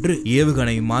வெயிட் ஒன்று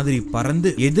ஏவுகணை மாதிரி பறந்து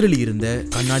எதிரில் இருந்த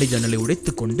கண்ணாடி ஜன்னலை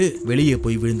உடைத்துக் கொண்டு வெளியே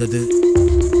போய் விழுந்தது.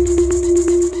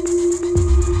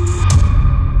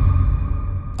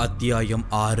 அத்தியாயம்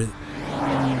 6.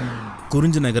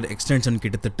 குறிஞ்சி நகர் எக்ஸ்டென்ஷன்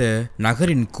கிட்டத்தட்ட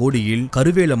நகரின் கோடியில்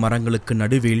கருவேல மரங்களுக்கு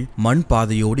நடுவில் மண்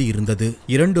பாதையோடு இருந்தது.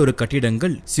 2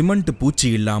 கட்டிடங்கள் சிமெண்ட் பூச்சி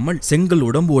இல்லாமல் செங்கல்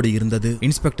உடம்போடு இருந்தது.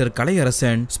 இன்ஸ்பெக்டர்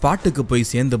கலையரசன் ஸ்பாட்டுக்கு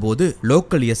போய் சேர்ந்த போது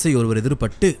லோக்கல் எஸ்ஐ ஒருவர்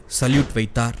எதிர்பட்டு சல்யூட்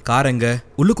வைத்தார். காரங்க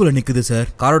உள்ளுக்குள்ள நிக்குது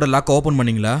சார். காரோட லாக் ஓபன்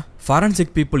பண்ணீங்களா?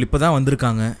 ஃபாரன்சிக் பீப்புள் இப்பதான்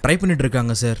வந்திருக்காங்க, ட்ரை பண்ணிட்டு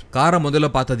இருக்காங்க சார். காரை முதல்ல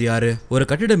பார்த்தது யாரு? ஒரு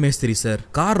கட்டிட மேஸ்திரி சார்.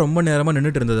 கார் ரொம்ப நேரமா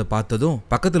நின்னுட்டு இருந்ததை பார்த்ததும்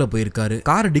பக்கத்துல போயிருக்காரு.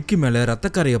 கார் டிக்கி மேல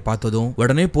ரத்தக்காரைய பார்த்ததும்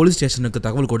உடனே போலீஸ் ஸ்டேஷனுக்கு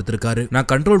தகவல் கொடுத்திருக்காரு. நான்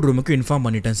கண்ட்ரோல் ரூமுக்கு இன்ஃபார்ம்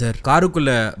பண்ணிட்டேன் சார். காருக்குள்ள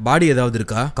பாடி ஏதாவது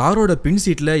இருக்கா? காரோட பின்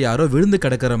சீட்ல யாரோ விழுந்து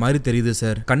கிடக்கிற மாதிரி தெரியுது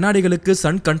சார். கண்ணாடிகளுக்கு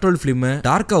சன் கண்ட்ரோல் பிலிம்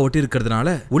டார்க்கா ஒட்டி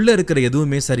இருக்கிறதுனால உள்ள இருக்கிற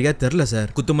எதுவுமே சரியா தெரியல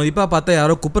சார். குத்து மதிப்பா பார்த்தா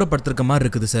யாரோ குப்புறப்படுத்திருக்க மாதிரி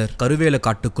இருக்குது சார். கருவேல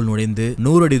காட்டுக்குள் நுழைந்து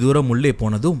 100 அடி தூரம் உள்ளே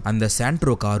போனதும் அந்த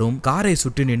சாண்ட்ரோ காரும் கலையரசனும் காரை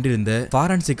சுற்றி நின்றிருந்த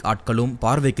ஃபாரன்சிக் ஆட்களும்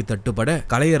பார்வைக்கு தட்டுப்பட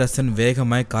கலையரசன்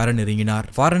வேகமாய் காரை நெருங்கினார்.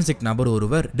 ஃபாரன்சிக் நபர்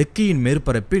ஒருவர் டிக்கியின்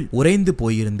மேற்பரப்பில் உறைந்து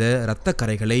போயிருந்த இரத்த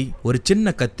கரைகளை ஒரு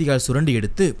சின்ன கத்தியால் சுரண்டி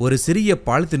எடுத்து ஒரு சிறிய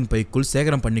பாலித்தீன் பைக்குள்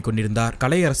சேகரம் பண்ணி கொண்டிருந்தார்.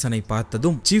 கலையரசனை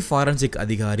பார்த்ததும் சீஃப் ஃபாரன்சிக்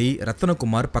அதிகாரி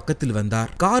ரத்னகுமார் பக்கத்தில்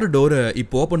வந்தார். கார் டோரை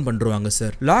இப்போ ஓபன் பண்றாங்க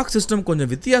சார். லாக் சிஸ்டம்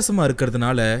கொஞ்சம் வித்தியாசமா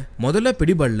இருக்கிறதுனால முதல்ல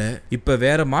பிடிபடல, இப்ப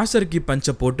வேற மாஸ்டர் கீ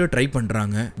பஞ்ச போட்டு ட்ரை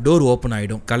பண்றாங்க. டோர் ஓபன்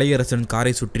ஆயிடும். கலையரசன்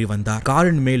காரை சுற்றி வந்தார்.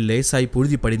 காரின் மேல் லேசாய்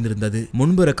புழுதி படிந்திருந்தது.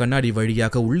 முன்புற கண்ணாடி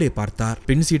வழியாக உள்ளே பார்த்தார்.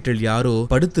 பின் சீட்டில் யாரோ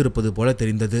படுத்து இருப்பது போல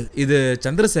தெரிந்தது. இது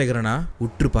சந்திரசேகரனா?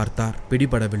 உற்று பார்த்தார்.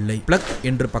 பிடிபடவில்லை. பிளக்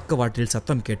என்று பக்கவாட்டில்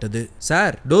சத்தம் கேட்டது.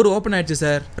 சார், டோர் ஓபன் ஆயிடுச்சு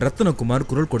சார். ரத்னகுமார்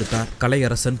குரல் கொடுத்தார்.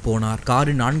 கலையரசன் போனார்.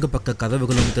 காரின் 4 பக்க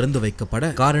கதவுகளும் திறந்து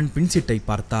வைக்கப்பட காரின் பின் சீட்டை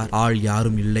பார்த்தார். ஆள்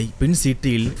யாரும் இல்லை. பின்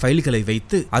சீட்டில் ஃபைல்களை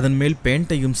வைத்து அதன் மேல்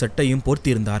பேண்டையும் சட்டையும்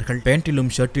போர்த்தியிருந்தார்கள்.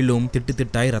 பேண்டிலும் ஷர்ட்டிலும் திட்டு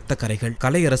திட்டாய் ரத்த கரைகள்.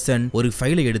 கலையரசன் ஒரு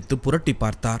ஃபைலை எடுத்து புரட்டி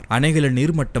பார்த்தார். அணைகள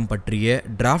நீர்மட்டம் பற்றிய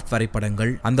டிராஃப்ட்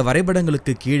வரைபடங்கள். அந்த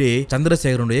வரைபடங்களுக்கு கீழே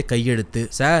சந்திரசேகரனுடைய கையெழுத்து.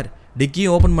 சார்,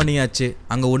 டிக்கியும் ஓபன் பண்ணியாச்சு,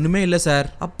 அங்க ஒண்ணுமே இல்ல சார்.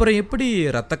 அப்புறம் எப்படி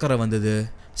ரத்தக்கரை வந்தது?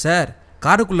 சார்,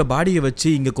 காருக்குள்ள பாடியை வச்சு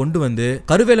இங்க கொண்டு வந்து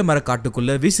கருவேல மர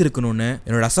காட்டுக்குள்ள வீசிருக்கணும்னு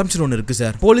என்னோட அசம்ஷன் ஒன்று இருக்கு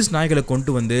சார். போலீஸ் நாய்களை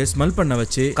கொண்டு வந்து ஸ்மெல் பண்ண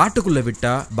வச்சு காட்டுக்குள்ள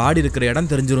விட்டா பாடி இருக்கிற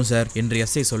இடம் தெரிஞ்சிரும் சார் என்று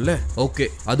எஸ்ஐ சொல்ல, ஓகே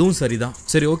அதுவும் சரிதான்.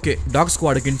 சரி, ஓகே, டாக்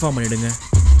ஸ்குவாடுக்கு இன்ஃபார்ம் பண்ணிடுங்க.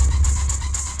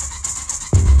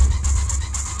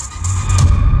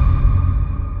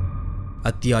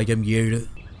 அத்தியாயம் 7.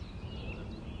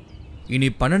 இனி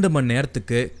 12 மணி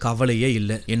நேரத்துக்கு கவலையே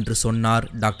இல்லை என்று சொன்னார்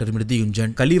டாக்டர்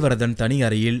மிருதியுஞ்சன். கலிவரதன் தனி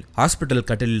அறையில் ஹாஸ்பிட்டல்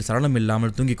கட்டிலில் சலனம்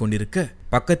இல்லாமல் தூங்கிக் கொண்டிருக்க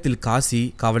பக்கத்தில் காசி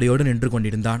கவலையோடு நின்று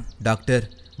கொண்டிருந்தான். டாக்டர்,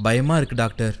 பயமா இருக்கு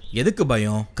டாக்டர். எதுக்கு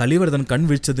பயம்? கலிவரதன் கண்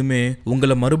விழிச்சதுமே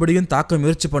உங்களை மறுபடியும் தாக்க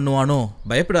முயற்சி பண்ணுவானோ?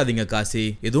 பயப்படாதீங்க காசி,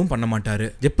 எதுவும் பண்ண மாட்டாரு.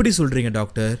 எப்படி சொல்றீங்க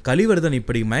டாக்டர்? கலிவரதன்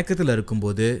இப்படி மயக்கத்துல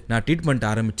இருக்கும்போது நான் ட்ரீட்மெண்ட்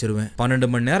ஆரம்பிச்சிருவேன். 12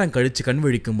 மணி நேரம் கழிச்சு கண்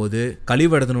விழிக்கும் போது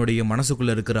கலிவரதனுடைய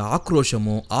மனசுக்குள்ள இருக்கிற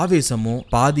ஆக்ரோஷமும் ஆவேசமும்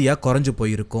பாதியா குறைஞ்சு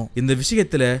போயிருக்கும். இந்த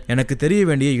விஷயத்துல எனக்கு தெரிய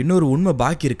வேண்டிய இன்னொரு உண்மை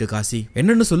பாக்கி இருக்கு காசி.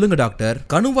 என்னன்னு சொல்லுங்க டாக்டர்.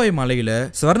 கணுவாய் மலையில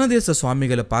ஸ்வர்ணதேச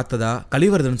சுவாமிகளை பார்த்ததா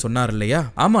கலிவரதன் சொன்னார் இல்லையா?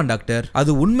 ஆமா டாக்டர்.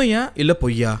 அது உண்மையா இல்ல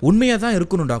பொய்யா? உண்மையா தான்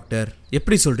இருக்கணும் டாக்டர்.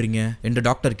 எப்படி சொல்றீங்க என்று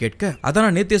டாக்டர் கேட்க, அதான்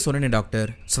நான் நேத்தே சொன்னேனே டாக்டர்.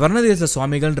 ஸ்வர்ணதேச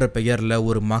சுவாமிகள்ன்ற பெயர்ல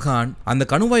ஒரு மகான் அந்த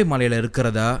கணுவாய் மலையில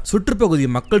இருக்கிறதா சுற்றுப்பகுதி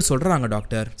மக்கள் சொல்றாங்க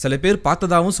டாக்டர். சில பேர்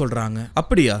பார்த்ததாவும் சொல்றாங்க.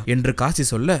 அப்படியா என்று காசி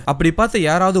சொல்ல, அப்படி பார்த்த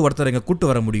யாராவது ஒருத்தர் இங்க கூட்டு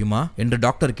வர முடியுமா என்று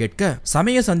டாக்டர் கேட்க,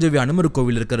 சமய சஞ்சீவி அனுமர்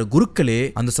கோவில் இருக்கிற குருக்களே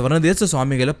அந்த ஸ்வர்ணதேச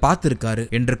சுவாமிகளை பார்த்திருக்காரு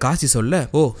என்று காசி சொல்ல,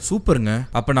 ஓ சூப்பருங்க.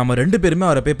 அப்ப நாம 2 பேருமே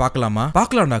அவரை போய் பார்க்கலாமா?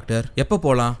 பார்க்கலாம் டாக்டர். எப்ப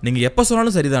போலாம்? நீங்க எப்ப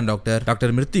சொன்னாலும் சரிதான் டாக்டர்.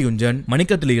 டாக்டர் மிருத்யுஞ்சன்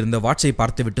மணிக்கட்டில் இருந்த வாட்சை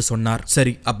பார்த்து விட்டு சொன்னார்.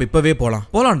 சரி, அப்ப இப்பவே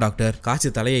போலாம் டாக்டர். காசி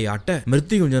தலையை ஆட்ட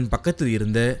மிருத்யுஞ்சன் பக்கத்தில்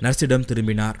இருந்த நர்சிடம்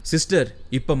திரும்பினார். சிஸ்டர்,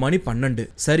 இப்ப மணி 12.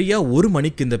 சரியா 1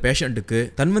 மணிக்கு இந்த பேஷண்ட்டுக்கு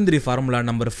தன்வந்திரி ஃபார்முலா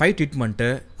நம்பர் 5 ட்ரீட்மெண்ட்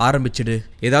ஆரம்பிச்சிடு.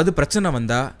 ஏதாவது பிரச்சனை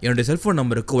வந்தா என்னுடைய செல்போன்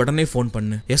நம்பருக்கு உடனே போன்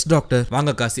பண்ணு. Yes doctor.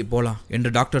 வாங்க காசி, போலாம்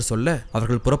என்று டாக்டர் சொல்ல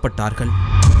அவர்கள் புறப்பட்டார்கள்.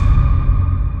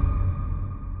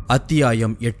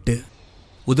 அத்தியாயம் 8.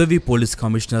 உதவி police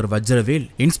commissioner Vajravel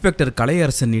inspector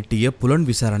Kalaiyarasan நீட்டிய புலன்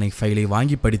விசாரணை ஃபைலை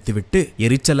வாங்கி படித்துவிட்டு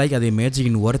எரிச்சலாய் அதை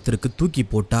மேஜையின் ஓரத்திற்கு தூக்கி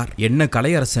போட்டார். என்ன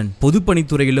கலையரசன்,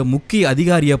 பொதுப்பணித்துறையில முக்கிய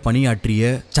அதிகாரியா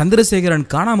பணியாற்றிய சந்திரசேகரன்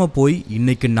காணாம போய்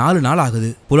இன்னைக்கு 4 நாள் ஆகுது.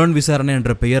 புலன் விசாரணை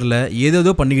என்ற பெயர்ல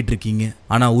ஏதேதோ பண்ணிக்கிட்டு இருக்கீங்க,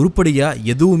 ஆனா உருப்படியா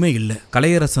எதுவுமே இல்ல.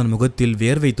 கலையரசன் முகத்தில்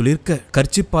வேர்வை துளிர்க்க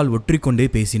கர்ச்சிப்பால் ஒற்றிக்கொண்டே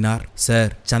பேசினார்.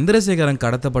 சார், சந்திரசேகரன்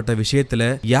கடத்தப்பட்ட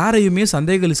விஷயத்துல யாரையுமே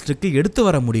சந்தேக லிஸ்டுக்கு எடுத்து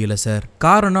வர முடியல சார்.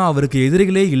 காரணம் அவருக்கு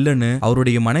எதிரிகளே இல்லன்னு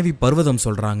அவருடைய மனைவி பர்வதம்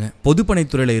சொல்றாங்க.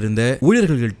 பொதுப்பணித்துறையில இருந்த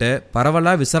ஊழியர்கள்கிட்ட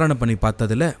பரவலா விசாரணை பண்ணி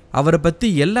பார்த்ததுல அவரை பத்தி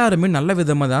எல்லாருமே நல்ல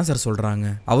விதமா தான் சார் சொல்றாங்க.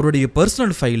 அவருடைய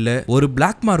பர்சனல் ஃபைல்ல ஒரு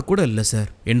பிளாக் மார்க் கூட இல்ல சார்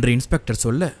என்று இன்ஸ்பெக்டர்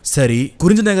சொல்ல, சரி,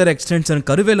 குறிஞ்சிநகர் எக்ஸ்டென்ஷன்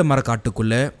கருவேல மர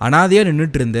காட்டுக்குள்ள அனாதையா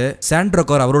நின்னுட்டு இருந்த சாண்ட்ரோ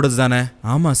கார் அவரோடது தானே?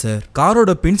 ஆமா சார்.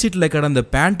 காரோட பின் சீட்ல கிடந்த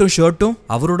பேண்ட்டும் ஷர்ட்டும்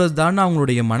அவரோடது தானே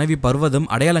அவங்களுடைய மனைவி பர்வதம்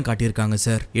அடையாளம் காட்டியிருக்காங்க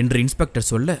சார் என்று இன்ஸ்பெக்டர்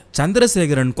சொல்ல,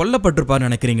 சந்திரசேகரன் கொல்லப்பட்டிருப்பார்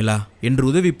நினைக்கிறீங்களா என்று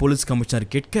உதவி போலீஸ் கமிஷனர்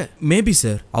கேட்க, மேபி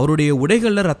சார். அவருடைய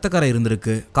உடைகள்ல ரத்தக்கரை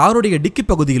இருந்திருக்கு. காரோடைய டிக்கி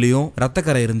பகுதியிலையும்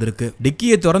ரத்தக்கரை இருந்திருக்கு.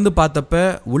 டிக்கியை திறந்து பார்த்தப்ப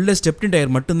உள்ள ஸ்டெப்னி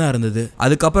டயர் மட்டும்தான் இருந்தது.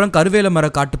 அதுக்கப்புறம் கருவேல மர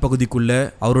காட்டு பகுதிக்குள்ள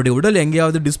அவருடைய உடல்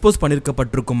எங்கேயாவது டிஸ்போஸ்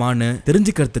பண்ணிருக்கப்பட்டிருக்குமான்னு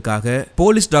தெரிஞ்சுக்கிறதுக்காக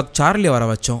போலீஸ் டாக் சார்லி வர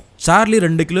வச்சோம். சார்லி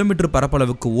 2 கிலோமீட்டர்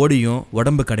பரப்பளவுக்கு ஓடியும்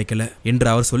உடம்பு கிடைக்கல என்று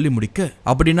அவர் சொல்லி முடிக்க,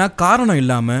 அப்படின்னா காரணம்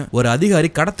இல்லாம ஒரு அதிகாரி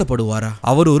கடத்தப்படுவாரா?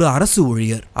 அவர் ஒரு அரசு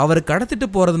ஊழியர். அவர் கடத்திட்டு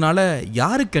போறதுனால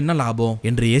யாருக்கு என்ன லாபம்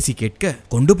என்று ஏசி கேட்க,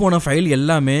 கொண்டு போன ஃபைல்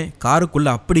எல்லாமே காருக்குள்ள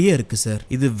அப்படியே இருக்கு சார்.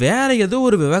 இது வேற ஏதோ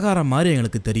ஒரு விவகாரம் மாதிரி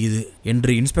எங்களுக்கு தெரியுது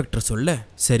என்று இன்ஸ்பெக்டர் சொல்ல,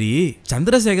 சரி,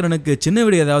 சந்திரசேகரனுக்கு சின்ன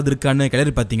வீடு ஏதாவது இருக்கான்னு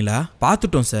கிளறி பாத்தீங்களா?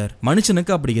 பாத்துட்டோம் சார்.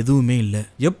 மனுஷனுக்கு அப்படி எதுவுமே இல்ல.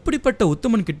 எப்படிப்பட்ட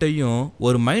உத்தமன் கிட்டையும்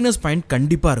ஒரு மைனஸ் பாயிண்ட்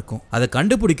கண்டிப்பா இருக்கும். அதை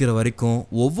கண்டுபிடிக்கிற முடிக்கிற வரைக்கும்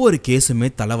ஒவ்வொரு கேஸுமே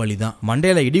தலைவலி தான்.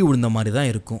 மண்டையில இடி விழுந்த மாதிரி தான்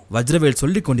இருக்கும். வஜ்ரவேல்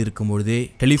சொல்லிக் கொண்டிருக்கும் பொழுதே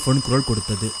டெலிபோன் குரல்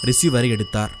கொடுத்தது. ரிசீவரை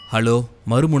எடுத்தார். ஹலோ.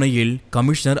 மறுமுனையில்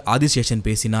கமிஷனர் ஆதிசேஷன்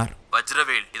பேசினார்.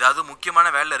 வஜ்ரவேல், ஏதாவது முக்கியமான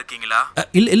வேலை இருக்கீங்களா?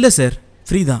 இல்ல சார்,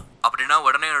 ஃப்ரீ தான். அப்படின்னா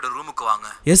உடனே என்னோட ரூமுக்கு வாங்க.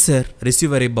 Yes sir.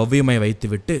 ரிசீவரை பவ்யமாய் வைத்து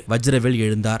விட்டு வஜ்ரவேல்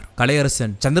எழுந்தார்.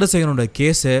 கலையரசன், சந்திரசேகரனோட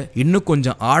கேஸ இன்னும்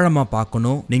கொஞ்சம் ஆழமா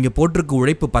பார்க்கணும். நீங்க போட்டிருக்க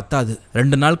உழைப்பு பத்தாது.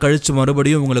 2 நாள் கழிச்சு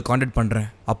மறுபடியும் உங்களை கான்டாக்ட் பண்றேன்.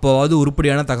 அப்போவாவது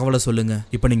உருப்படியான தகவலை சொல்லுங்க.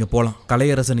 இப்ப நீங்க போலாம்.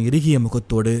 கலையரசன் இறுகிய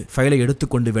முகத்தோடு ஃபைலை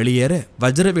எடுத்துக்கொண்டு வெளியேற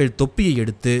வஜ்ரவேல் தொப்பியை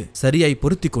எடுத்து சரியாய்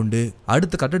பொருத்தி கொண்டு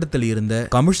அடுத்த கட்டிடத்தில் இருந்த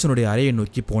கமிஷனருடைய அறையை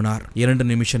நோக்கி போனார். 2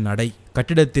 நிமிஷம் நடை.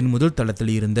 கட்டிடத்தின் முதல்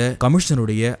தளத்தில் இருந்த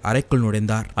கமிஷனருடைய அறைக்குள்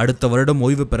நுழைந்தார். அடுத்த வருடம்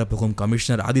ஓய்வு பெறப்போகும்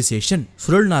கமிஷனர் ஆதிசேஷன்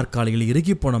சுழல் நாற்காலியில்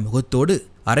இறுகி போன முகத்தோடு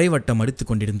அரைவட்டம் அடித்துக்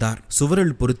கொண்டிருந்தார்.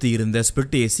 சுவரில் பொருத்தி இருந்த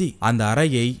ஸ்பிரிட் ஏசி அந்த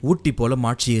அறையை ஊட்டி போல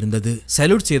மாற்றியிருந்தது.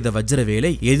 சல்யூட் செய்த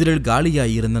வஜ்ரவேலை எதிரில்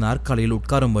காலியாய் இருந்த நாற்காலியில்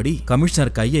உட்காரும்படி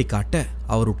கமிஷனர் கையை காட்ட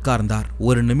அவர் உட்கார்ந்தார்.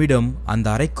 1 நிமிடம் அந்த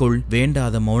அறைக்குள்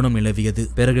வேண்டாத மௌனம் நிலவியது.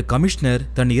 பிறகு கமிஷனர்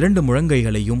தன் 2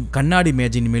 முழங்கைகளையும் கண்ணாடி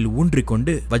மேஜின் மேல்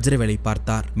ஊன்றிக்கொண்டு வஜ்ரவேலை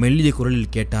பார்த்தார். மெல்லிய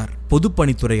குரலில் கேட்டார்.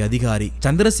 பொதுப்பணித்துறை அதிகாரி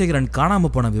சந்திரசேகரன்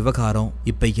காணாம போன விவகாரம்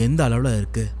இப்ப எந்த அளவுல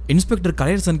இருக்கு? இன்ஸ்பெக்டர்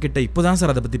கலையரசன் கிட்ட இப்பதான்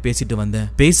சார் அதை பத்தி பேசிட்டு வந்தேன்.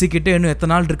 பேசிக்கிட்டே இன்னும்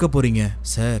எத்தனை நாள் இருக்க போறீங்க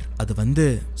சார்? அது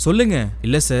சொல்லுங்க.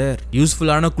 இல்ல சார்,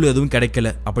 யூஸ்ஃபுல்லான குழு எதுவும்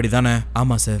கிடைக்கல. அப்படிதானே?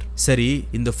 ஆமா சார். சரி,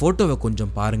 இந்த போட்டோவை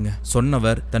கொஞ்சம் பாருங்க.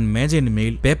 சொன்னவர் தன் மேஜையின்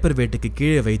மேல் பேப்பர் வேட்டுக்கு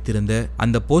கீழே வைத்திருந்த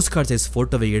அந்த போஸ்ட் கார்டு சைஸ்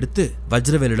போட்டோவை எடுத்து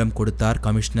வஜ்ரவேலிடம் கொடுத்தார்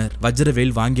கமிஷனர்.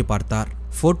 வஜ்ரவேல் வாங்கி பார்த்தார்.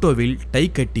 போட்டோவில் டை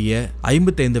கட்டிய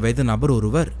 55 வயது நபர்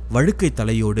ஒருவர் வழுக்கை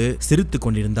தலையோடு சிரித்து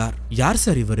கொண்டிருந்தார். யார்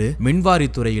சார் இவரு? மின்வாரி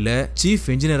துறையில சீஃப்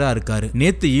இன்ஜினியரா இருக்காரு.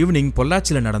 நேத்து ஈவினிங்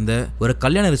பொள்ளாச்சியில நடந்த ஒரு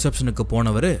கல்யாண ரிசப்ஷனுக்கு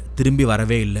போனவரு திரும்பி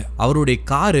வரவே இல்லை. அவருடைய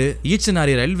காரு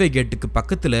ஈச்சனாரி ரயில்வே கேட்டுக்கு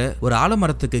பக்கத்துல ஒரு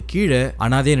ஆலமரத்துக்கு கீழே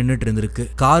அனாதையா நின்னுட்டு இருந்திருக்கு.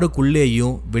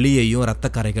 காருக்குள்ளேயும் வெளியேயும் ரத்த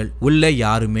கரைகள். உள்ள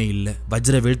யாருமே இல்ல.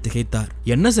 வஜ்ரவேல் திகைத்தார்.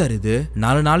 என்ன சார் இது?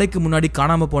 4 நாளைக்கு முன்னாடி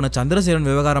காணாம போன சந்திரசேகரன்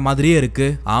விவகாரம் மாதிரியே இருக்கு.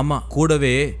 ஆமா,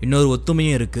 கூடவே இன்னொரு ஒத்துமை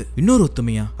இருக்கு. இன்னொரு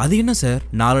ஒத்துமையா? அது என்ன சார்?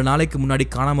 4 நாளைக்கு முன்னாடி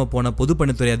காணாம போன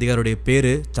பொதுப்பணித்துறை அதிகாரியுடைய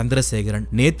பேரு சந்திரசேகரன்.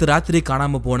 நேத்து ராத்திரி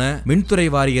காணாம போன மின்துறை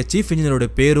வாரிய சீஃப் இன்ஜினியரோட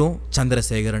பேரும்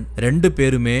சந்திரசேகரன். 2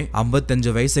 பேருமே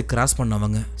 55 வயசை கிராஸ்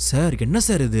பண்ணவங்க. சார் என்ன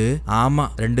சார் இது? ஆமா,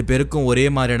 2 பேருக்கும் ஒரே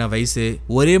மாதிரியான வயசு,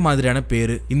 ஒரே மாதிரியான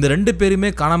பேரு. இந்த 2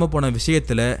 பேருமே காணாம போன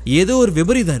விஷயத்துல ஏதோ ஒரு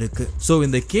விபரீதம் இருக்கு. சோ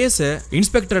இந்த கேஸ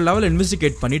இன்ஸ்பெக்டர் லெவல்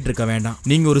இன்வெஸ்டிகேட் பண்ணிட்டு இருக்க வேண்டாம்.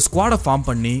 நீங்க ஒரு ஸ்குவாட ஃபார்ம்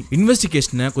பண்ணி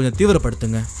இன்வெஸ்டிகேஷனை கொஞ்சம்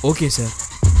தீவிரப்படுத்துங்க. Okay sir.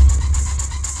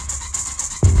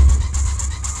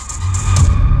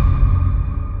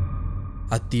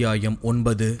 அத்தியாயம்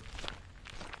 9.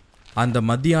 அந்த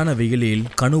மத்தியான வெயிலில்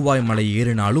கணுவாய் மலை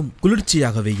ஏறினாலும்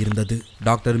குளிர்ச்சியாகவே இருந்தது.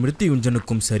 டாக்டர்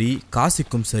மிருத்யுஞ்சனுக்கும் சரி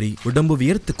காசிக்கும் சரி உடம்பு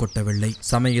வியர்த்து கொட்டவில்லை.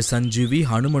 சமய சஞ்சீவி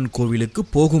ஹனுமன் கோவிலுக்கு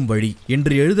போகும் வழி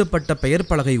என்று எழுதப்பட்ட பெயர்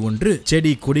பலகை ஒன்று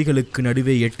செடி கொடிகளுக்கு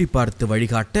நடுவே எட்டி பார்த்து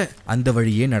வழிகாட்ட அந்த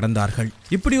வழியே நடந்தார்கள்.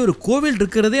 இப்படி ஒரு கோவில்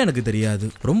இருக்கிறதே எனக்கு தெரியாது.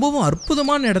 ரொம்பவும்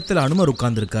அற்புதமான இடத்துல அனுமர்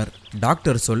உட்கார்ந்திருக்கார்.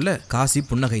 டாக்டர் சொல்ல காசி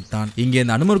புன்னகைத்தான். இங்க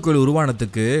இந்த அனுமர் கோயில்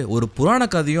உருவானதுக்கு ஒரு புராண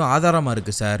கதையும் ஆதாரமா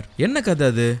இருக்கு சார். என்ன கதை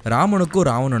அது? ராமனுக்கும்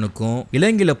ராவணனுக்கும்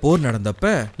இலங்கையில போர் நடந்தப்ப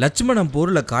லட்சுமணன்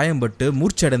போர்ல காயம்பட்டு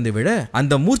மூர்ச்சடைந்து விட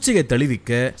அந்த மூர்ச்சையை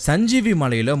தெளிவிக்க சஞ்சீவி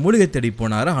மலையில மூலிகை தேடி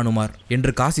போனாரு ஹனுமார்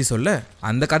என்று காசி சொல்ல,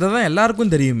 அந்த கதை தான்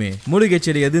எல்லாருக்கும் தெரியுமே. மூலிகை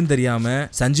செடி எதுன்னு தெரியாம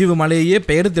சஞ்சீவி மலையே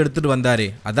பெயர்த்து எடுத்துட்டு வந்தாரே,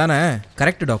 அதானே?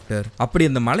 Correct doctor. அப்படி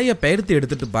அந்த மலையை பெயர்த்து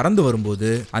எடுத்துட்டு பறந்து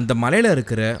வரும்போது அந்த மலையில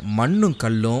இருக்கிற மண்ணும்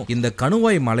கல்லும் இந்த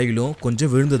கணுவாய் மலையிலும்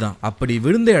கொஞ்சம் விழுந்துதான். அப்படி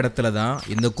விழுந்த இடத்துலதான்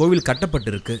இந்த கோவில்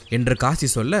கட்டப்பட்டிருக்கு என்று காசி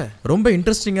சொல்ல, ரொம்ப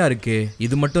இன்ட்ரெஸ்டிங்கா இருக்கு.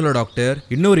 இது மட்டும் இல்ல டாக்டர்,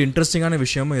 இன்னொரு இன்ட்ரெஸ்டிங்கான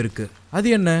விஷயமும் இருக்கு. அது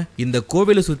என்ன? இந்த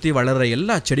கோவிலை சுத்தி வளர்ற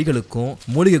எல்லா செடிகளுக்கும்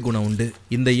மூலிகை குணம் உண்டு.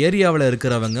 இந்த ஏரியாவில்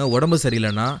இருக்கிறவங்க உடம்பு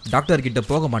சரியில்லைன்னா டாக்டர் கிட்ட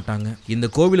போக மாட்டாங்க. இந்த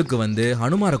கோவிலுக்கு வந்து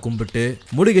ஹனுமாரை கும்பிட்டு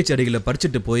மூலிகை செடிகளை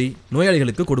பறிச்சுட்டு போய்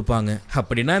நோயாளிகளுக்கு கொடுப்பாங்க.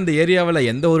 அப்படின்னா இந்த ஏரியாவில்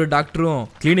எந்த ஒரு டாக்டரும்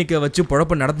கிளினிக்கை வச்சு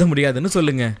பொழப்ப நடத்த முடியாதுன்னு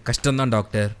சொல்லுங்க. கஷ்டம்தான்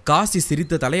டாக்டர். காசி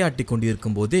சிரித்து தலையாட்டி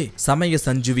கொண்டிருக்கும் போதே சமய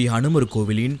சஞ்சீவி ஹனுமர்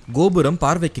கோவிலின் கோபுரம்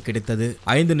பார்வைக்கு கிடைத்தது.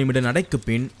 5 நிமிட நடைக்கு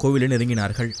பின் கோவிலில்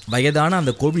நெருங்கினார்கள். வயதான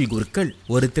அந்த கோவில் குருக்கள்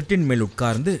ஒரு திட்டின் மேல்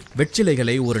உட்கார்ந்து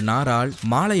வெற்றிலைகளை ஒரு நாரால்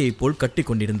மாலையை போல் கட்டி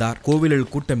கொண்டிருந்தார். கோவிலில்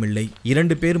கூட்டமில்லை.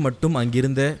 2 பேர் மட்டும்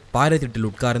அங்கிருந்த பாறை திட்டில்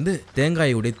உட்கார்ந்து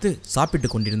தேங்காயை உடைத்து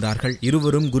சாப்பிட்டுக் கொண்டிருந்தார்கள்.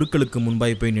 இருவரும் குருக்களுக்கு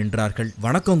முன்பாய் போய் நின்றார்கள்.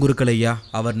 வணக்கம் குருக்களையா.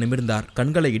 அவர் நிமிர்ந்தார்.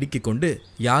 கண்களை இடுக்கிக் கொண்டு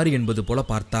யாரு என்பது போல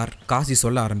பார்த்தார். காசி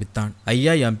சொல்ல ஆரம்பித்தான்.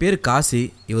 ஐயா, என் பேரு காசி.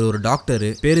 இவர் ஒரு டாக்டர்.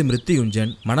 பேரு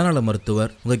மிருத்யுஞ்சன், மனநல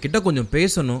மருத்துவர். உங்ககிட்ட கொஞ்சம்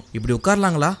பேசணும். இப்படி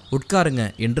உட்கார்லாங்களா? உட்காருங்க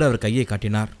என்று அவர் கையை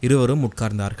காட்டினார். இருவரும்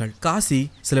உட்கார்ந்தார்கள். காசி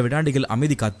சில வினாடிகள்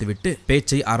அமைதி காத்துவிட்டு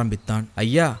பேச்சை ஆரம்பித்தான்.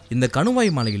 ஐயா, இந்த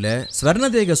கணுவாய் மலையில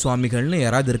ஸ்வர்ணதேக சுவாமிகள்னு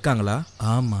யாராவது இருக்காங்களா?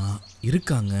 ஆமா,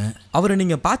 இருக்காங்க. அவரை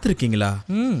நீங்க பாத்திருக்கீங்களா?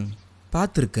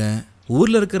 பாத்திருக்கேன்.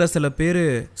 ஊர்ல இருக்கிற சில பேரு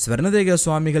ஸ்வர்ணதேக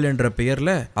சுவாமிகள் என்ற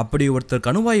பெயர்ல அப்படி ஒருத்தர்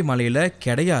கணுவாய் மலையில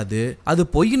கிடையாது, அது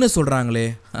பொய்ன்னு சொல்றாங்களே.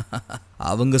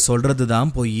 அவங்க சொல்றதுதான்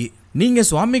பொய். நீங்க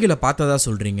சுவாமிகளை பார்த்ததா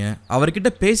சொல்றீங்க, அவர்கிட்ட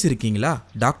பேசிருக்கீங்களா?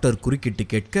 டாக்டர் குறுக்கிட்டு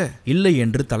கேட்க, இல்லை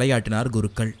என்று தலையாட்டினார்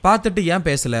குருக்கள். பார்த்துட்டு ஏன்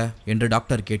பேசல என்று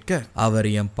டாக்டர் கேட்க, அவர்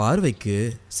என் பார்வைக்கு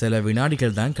சில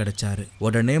வினாடிகள் தான் கிடைச்சாரு,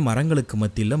 உடனே மரங்களுக்கு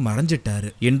மத்தியில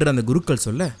மறைஞ்சிட்டாரு என்று அந்த குருக்கள்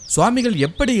சொல்ல, சுவாமிகள்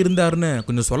எப்படி இருந்தாருன்னு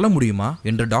கொஞ்சம் சொல்ல முடியுமா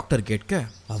என்று டாக்டர் கேட்க,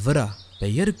 அவரா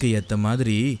பெயருக்கு ஏத்த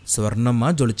மாதிரி ஸ்வர்ணமா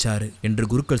ஜொலிச்சாரு என்று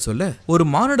குருக்கள் சொல்ல, ஒரு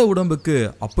மானுட உடம்புக்கு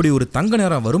அப்படி ஒரு தங்க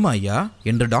நேரம் வருமா ஐயா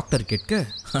என்று டாக்டர் கேட்க,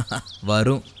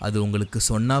 வரும், அது உங்களுக்கு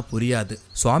சொன்னா புரியாது.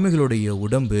 சுவாமிகளுடைய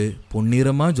உடம்பு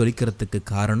பொன்னிறமா ஜொலிக்கிறதுக்கு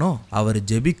காரணம் அவர்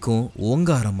ஜெபிக்கும்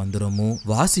ஓங்கார மந்திரமும்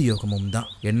வாசி யோகமும் தான்.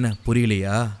 என்ன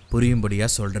புரியலையா? புரியும்படியா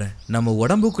சொல்றேன். நம்ம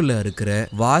உடம்புக்குள்ள இருக்கிற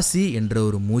வாசி என்ற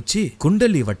ஒரு மூச்சு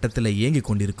குண்டலி வட்டத்துல இயங்கி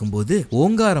கொண்டிருக்கும் போது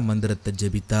ஓங்கார மந்திரத்தை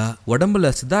ஜெபித்தா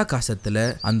உடம்புல சிதாகாசத்துல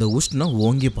அந்த உஷ்ணம்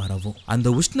ஓங்கி பரவும். அந்த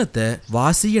உஷ்ணத்தை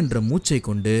வாசி என்ற மூச்சை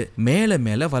கொண்டு மேல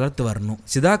மேல வளர்த்து வரணும்.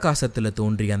 சிதாகாசத்துல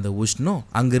தோன்றிய அந்த உஷ்ணம்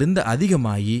அங்கிருந்து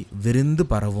அதிகமாகி விரிந்து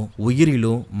பரவும்.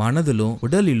 உயிரிலும் மனதிலும்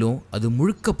உடலிலும் அது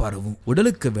முழுக்க பரவும்.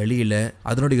 உடலுக்கு வெளியில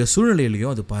அதனுடைய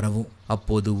சூழ்நிலையிலையும் அது பரவும்.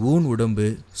 அப்போது ஊன் உடம்பு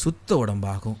சுத்த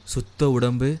உடம்பாகும், சுத்த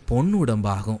உடம்பு பொன்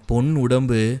உடம்பாகும், பொன்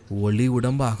உடம்பு ஒளி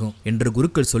உடம்பாகும் என்று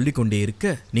குருக்கள் சொல்லிக் கொண்டே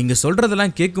இருக்க, நீங்க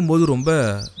சொல்றதெல்லாம் கேட்கும் போது ரொம்ப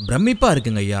பிரமிப்பா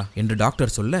இருக்குங்க ஐயா என்று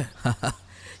டாக்டர் சொல்ல,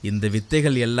 இந்த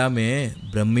வித்தைகள் எல்லாமே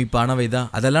பிரமிப்பானவை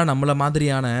தான். அதெல்லாம் நம்மள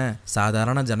மாதிரியான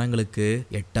சாதாரண ஜனங்களுக்கு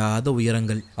எட்டாத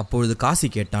உயரங்கள். அப்பொழுது காசி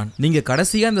கேட்டான், நீங்க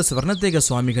கடைசியா அந்த ஸ்வர்ணதேக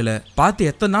சுவாமிகளை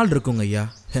பார்த்து எத்தனை நாள் இருக்குங்க ஐயா?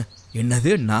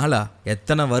 என்னது நாளா?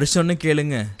 எத்தனை வருஷம்னு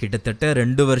கேளுங்க. கிட்டத்தட்ட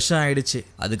 2 வருஷம் ஆயிடுச்சு.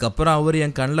 அதுக்கப்புறம் அவர்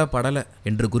என் கண்ணில் படல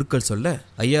என்று குருக்கள் சொல்ல,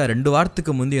 ஐயா 2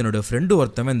 வாரத்துக்கு முந்தி என்னோட ஃப்ரெண்டு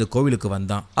ஒருத்தவன் இந்த கோவிலுக்கு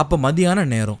வந்தான். அப்ப மதியான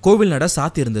நேரம், கோவில் நட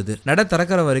சாத்தி இருந்தது. நட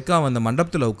திறக்கிற வரைக்கும் அவன் அந்த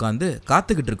மண்டபத்துல உட்காந்து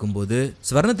காத்துக்கிட்டு இருக்கும் போது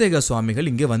ஸ்வர்ணதேக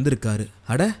சுவாமிகள் இங்கே வந்திருக்காரு.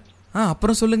 அட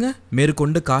அப்புறம் சொல்லுங்க.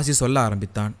 மேற்கொண்டு காசி சொல்ல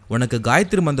ஆரம்பித்தான். உனக்கு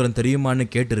காயத்ரி மந்திரம் தெரியுமான்னு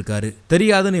கேட்டிருக்காரு.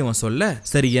 தெரியாதுன்னு இவன் சொல்ல,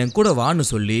 சரி என் கூட வான்னு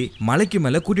சொல்லி மலைக்கு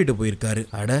மேல கூட்டிட்டு போயிருக்காரு.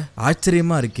 அட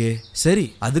ஆச்சரியமா இருக்கே. சரி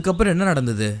அதுக்கப்புறம் என்ன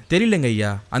நடந்தது? தெரியலங்க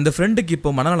ஐயா. அந்த ஃப்ரெண்டுக்கு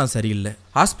இப்போ மனநலம் சரியில்லை,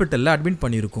 ஹாஸ்பிட்டல்ல அட்மிட்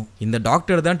பண்ணிருக்கோம். இந்த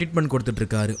டாக்டர் தான் ட்ரீட்மெண்ட் கொடுத்துட்டு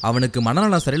இருக்காரு. அவனுக்கு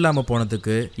மனநலம் சரியில்லாம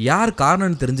போனதுக்கு யார்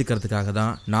காரணம்னு தெரிஞ்சுக்கிறதுக்காக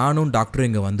தான் நானும் டாக்டரும்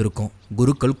இங்க வந்திருக்கோம்.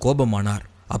 குருக்கள் கோபமானார்.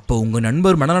 அப்போ உங்க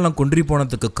நண்பர் மனநலம் கொன்றி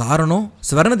போனதுக்கு காரணம்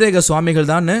ஸ்வர்ணதேக சுவாமிகள்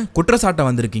தான் குற்றச்சாட்ட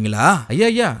வந்திருக்கீங்களா?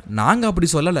 ஐயா நாங்க அப்படி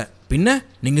சொல்லல. பின்ன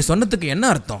நீங்க சொன்னதுக்கு என்ன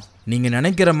அர்த்தம்? நீங்க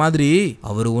நினைக்கிற மாதிரி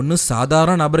அவர் ஒன்னும்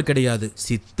சாதாரண நபர் கிடையாது,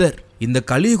 சித்தர். இந்த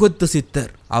கலியுகத்து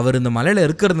சித்தர். அவர் இந்த மலையில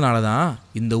இருக்கிறதுனாலதான்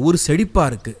இந்த ஊர் செழிப்பா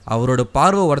இருக்கு. அவரோட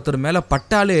பார்வை ஒருத்தர் மேல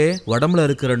பட்டாலே உடம்புல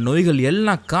இருக்கிற நோய்கள்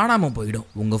எல்லாம் காணாம போயிடும்.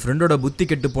 உங்க ஃப்ரெண்டோட புத்தி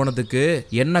கெட்டு போனதுக்கு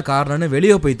என்ன காரணம்னு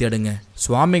வெளியே போய் தேடுங்க,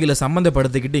 சுவாமிகளை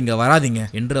சம்பந்தப்படுத்திக்கிட்டு இங்க வராதிங்க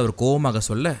என்று அவர் கோபமாக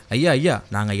சொல்ல, ஐயா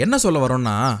நாங்க என்ன சொல்ல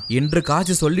வரோம்னா என்று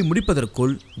காட்சி சொல்லி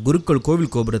முடிப்பதற்குள் குருக்கள்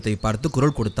கோவில் கோபுரத்தை பார்த்து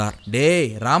குரல் கொடுத்தார். டேய்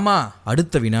ராமா!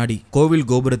 அடுத்த வினாடி கோவில்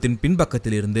கோபுரத்தின்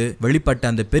பின்பக்கத்தில் இருந்து வெளிப்பட்ட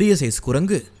அந்த பெரிய சைஸ்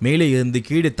குரங்கு மேலே இருந்து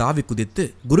கீழே தாவி குதித்து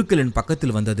குருக்களின்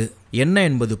பக்கத்தில் வந்தது. என்ன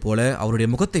என்பது போல அவருடைய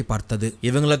முகத்தை பார்த்தது.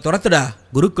 இவங்களை துரத்துடா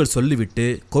குருக்கள் சொல்லிவிட்டு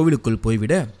கோவிலுக்குள்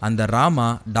போய்விட, அந்த ராமா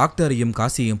டாக்டரையும்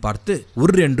காசியையும் பார்த்து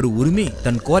உர் என்று உரிமை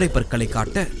தன் கோரை பற்களை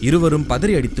காட்ட இருவரும்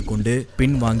பதறி அடித்துக் கொண்டு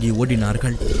பின்வாங்கி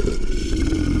ஓடினார்கள்.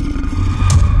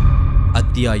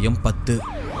 அத்தியாயம் 10.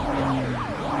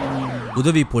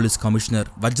 உதவி போலீஸ் கமிஷனர்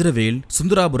வஜ்ரவேல்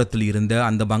சுந்தராபுரத்தில் இருந்த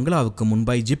அந்த பங்களாவுக்கு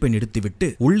முன்பாய் ஜீப்பை நிறுத்திவிட்டு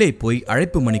உள்ளே போய்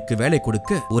அழைப்பு மணிக்கு வேலை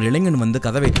கொடுக்க ஒரு இளைஞன் வந்து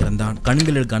கதவை திறந்தான்.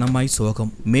 கண்களில் கனமாய்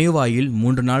சோகம், மேவாயில்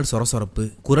 3 நாள் சொரசொரப்பு,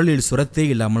 குரலில் சுரத்தே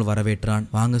இல்லாமல் வரவேற்றான்.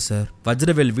 வாங்க சார்.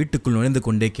 வஜ்ரவேல் வீட்டுக்குள் நுழைந்து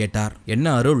கொண்டே கேட்டார். என்ன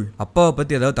அருள், அப்பாவை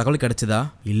பத்தி ஏதாவது தகவல் கிடைச்சதா?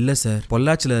 இல்ல சார்,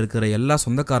 பொள்ளாச்சில இருக்கிற எல்லா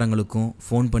சொந்தக்காரங்களுக்கும்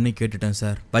போன் பண்ணி கேட்டுட்டேன்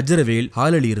சார். வஜ்ரவேல்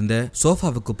ஹாலில் இருந்த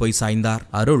சோஃபாவுக்கு போய் சாய்ந்தார்.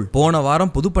 அருள், போன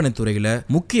வாரம் பொதுப்பணித்துறையில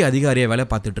முக்கிய அதிகாரியா வேலை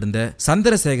பார்த்துட்டு இருந்த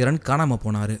சந்திரசேகரன் காணாம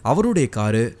போனாரு. அவருடைய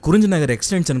காரு குறிஞ்சி நகர்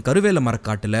எக்ஸ்டென்ஷன் கருவேல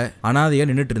மரக்காட்டுல அனாதையா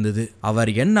நின்னுட்டு இருந்தது. அவர்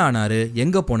என்ன ஆனாரு,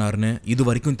 எங்க போனாருன்னு இது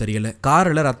வரைக்கும் தெரியல.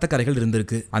 கார்ல ரத்த கரைகள்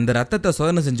இருந்திருக்கு. அந்த ரத்தத்தை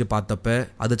சோதனை செஞ்சு பார்த்தப்ப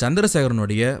அது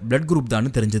சந்திரசேகரனுடைய பிளட் குரூப்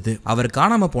தான் தெரிஞ்சது. அவர்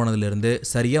காணாம போனதுல இருந்து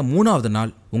சரியா 3வது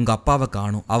நாள் உங்க அப்பாவை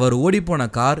காணும். அவர் ஓடி போன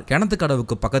கார் கிணத்து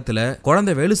கடவுக்கு பக்கத்துல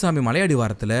குழந்தை வேலுசாமி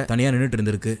மலையடிவாரத்துல தனியா நின்னுட்டு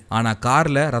இருந்திருக்கு. ஆனா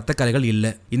கார்ல ரத்த கரைகள்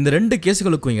இல்ல. இந்த 2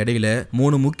 கேசுகளுக்கும் இடையில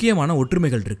 3 முக்கியமான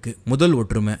ஒற்றுமைகள் இருக்கு. முதல்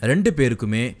ஒற்றுமை, 2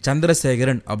 பேருக்குமே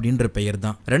சந்திரசேகரன் அப்படின்ற பெயர்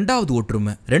தான். 2வது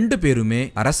ஒற்றுமை, 2 பேருமே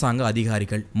அரசாங்க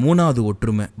அதிகாரிகள். 3வது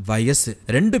ஒற்றுமை வயசு,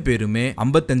 2 பேருமே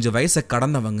 55 வயசை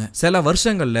கடந்தவங்க, சில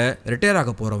வருஷங்கள்ல ரிட்டையர்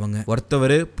ஆக போறவங்க.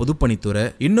 ஒருத்தவர் பொதுப்பணித்துறை,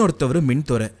 இன்னொருத்தவர்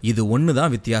மின்துறை. இது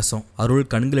ஒண்ணுதான் வித்தியாசம்.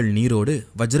 அருள் கண்களில் நீரோடு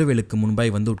வஜ்ரவேலுக்கு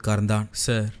முன்பாய் வந்து உட்கார்ந்தான்.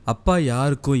 சார், அப்பா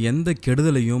யாருக்கும் எந்த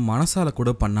கெடுதலையும் மனசால கூட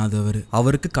பண்ணாதவர்.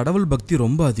 அவருக்கு கடவுள் பக்தி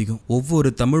ரொம்ப அதிகம்.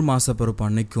 ஒவ்வொரு தமிழ் மாச பிறப்பு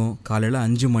அன்னைக்கும் காலையில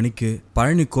 5 மணிக்கு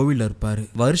பழனி கோவில்ல இருப்பாரு.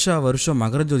 வருஷம்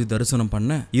மகர ஜோதி தரிசனம் பண்ண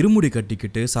இருமுடி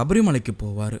கட்டிக்கிட்டு சபரிமலைக்கு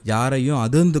போவாரு. யாரையும்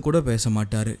அதிர்ந்து கூட பேச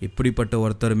மாட்டாரு. இப்படிப்பட்ட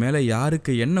ஒருத்தர் மேல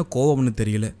யாருக்கு என்ன கோபம்னு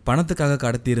தெரியல. பணத்துக்காக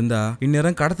கடத்தி இருந்தா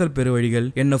இந்நேரம் கடத்தல் பெருவழிகள்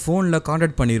என்ன போன்ல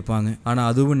கான்டாக்ட் பண்ணிருப்பாங்க. ஆனா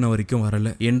அதுவும் இன்ன வரைக்கும்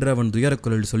வரல என்று அவன் துயர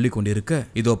குரலில் சொல்லி கொண்டிருக்க,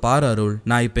 இதோ பாரு அருள்,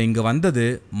 நான் இப்ப இங்க வந்தது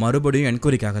மறுபடியும்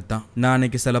என்கொயரிக்காகத்தான். நான்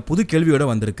அன்னைக்கு சில புது கேள்வியோட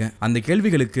வந்திருக்கேன். அந்த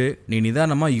கேள்விகளுக்கு நீ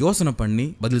நிதானமா யோசனை பண்ணி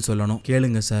பதில் சொல்லணும்.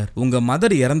 கேளுங்க சார். உங்க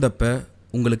மதர் இறந்தப்ப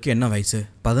உங்களுக்கு என்ன வயசு?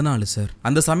 14 சார்.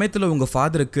 அந்த சமயத்துல உங்க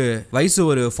ஃபாதருக்கு வயசு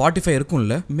ஒரு 45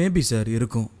 இருக்கும்ல? மேபி சார்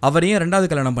இருக்கும். அவர் ஏன் 2வது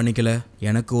கல்யாணம் பண்ணிக்கல?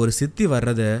 எனக்கு ஒரு சித்தி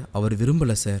வர்றத அவர்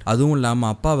விரும்பல சார். அதுவும் இல்லாம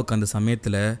அப்பாவுக்கு அந்த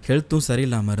சமயத்துல ஹெல்த்தும்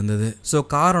சரியில்லாம இருந்தது. சோ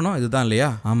காரணம் இதுதான் இல்லையா?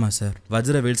 ஆமா சார்.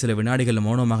 வஜ்ரவேல் சில வினாடிகள்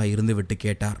மௌனமாக இருந்து விட்டு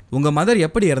கேட்டார். உங்க மதர்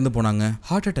எப்படி இறந்து போனாங்க?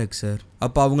 Heart attack sir.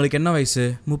 அப்ப அவங்களுக்கு என்ன வயசு?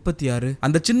 36.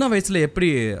 அந்த சின்ன வயசுல எப்படி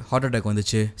ஹார்ட் அட்டாக்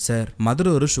வந்துச்சு? சார்,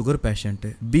 மதர் ஒரு சுகர் பேஷண்ட்,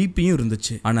 பிபியும்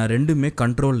இருந்துச்சு. ஆனா ரெண்டுமே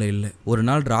கண்ட்ரோல்ல இல்ல. ஒரு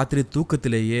நாள் ராத்திரி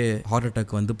தூக்கத்திலேயே ஹார்ட்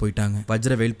அட்டாக் வந்து போயிட்டாங்க.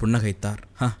 வஜ்ரவேல் புன்னகைத்தார்.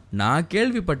 நான்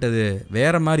கேள்விப்பட்டது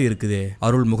வேற மாதிரி இருக்குதே.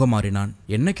 அருள் முகம் மாறினான்.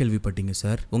 என்ன கேள்விப்பட்டீங்க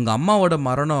சார்? உங்க அம்மாவோட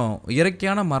மரணம்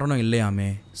இயற்கையான மரணம் இல்லையாமே?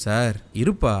 சார்,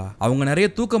 இருப்பா. அவங்க நிறைய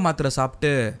தூக்க மாத்திரை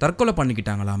சாப்பிட்டு தற்கொலை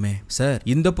பண்ணிக்கிட்டாங்களாமே. சார்,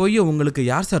 இந்த பொய்ய உங்களுக்கு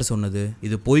யார் சார் சொன்னது?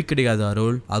 இது பொய் கிடையாது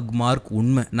அருள், அக்மார்க்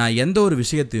உண்மை. நான் எந்த ஒரு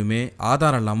விஷயத்தையுமே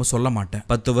ஆதாரம் இல்லாம சொல்ல மாட்டேன்.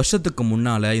 10 வருஷத்துக்கு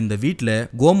முன்னால இந்த வீட்டுல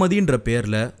கோமதின்ற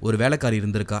பேர்ல ஒரு வேலைக்காரி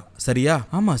இருந்திருக்கா, சரியா?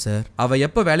 ஆமா சார். அவ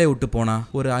எப்ப வேலையை விட்டு போனா?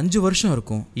 ஒரு 5 வருஷம்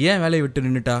இருக்கும். ஏன் வேலையை விட்டு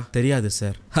நின்னுட்டா? தெரியாது சார்.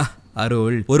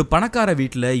 அருள், ஒரு பணக்கார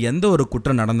வீட்டுல எந்த ஒரு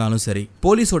குற்றம் நடந்தாலும் சரி,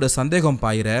 போலீஸோட சந்தேகம்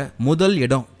பாயிர முதல்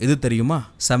இடம் எது தெரியுமா?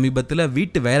 சமீபத்துல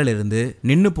வீட்டு வேலையில இருந்து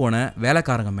நின்னு போன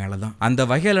வேலைக்காரங்க மேலதான். அந்த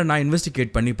வகையில நான்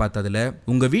இன்வெஸ்டிகேட் பண்ணி பார்த்ததுல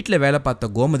உங்க வீட்டுல வேலை பார்த்த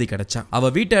கோமதி கிடைச்சா. அவ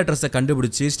வீட்டு அட்ரஸ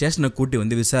கண்டுபிடிச்சு ஸ்டேஷனுக்கு கூட்டி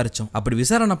வந்து விசாரிச்சோம். அப்படி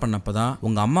விசாரணை பண்ணப்பதான்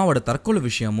உங்க அம்மாவோட தற்கொலை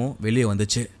விஷயமும் வெளியே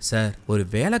வந்துச்சு. சார், ஒரு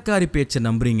வேலைக்காரி பேச்சை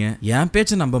நம்புறீங்க, என்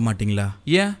பேச்சை நம்ப மாட்டீங்களா?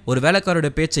 ஏன் ஒரு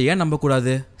வேலைக்காரோட பேச்சை ஏன் நம்ப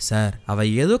கூடாது? சார், அவ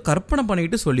ஏதோ கற்பனை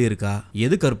பண்ணிட்டு சொல்லி இருக்கா.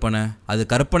 எது கற்பனை? அது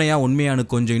கற்பனையா உண்மையானு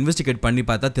கொஞ்சம் இன்வெஸ்டிகேட் பண்ணி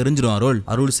பார்த்தா தெரிஞ்சிடும் அருள்.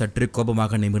 அருள் சற்று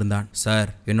கோபமாக நிமிர்ந்தான். சார்,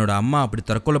 என்னோட அம்மா அப்படி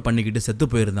தற்கொலை பண்ணிக்கிட்டு செத்து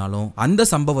போயிருந்தாலும் அந்த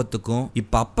சம்பவத்துக்கும்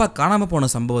இப்ப அப்பா காணாம போன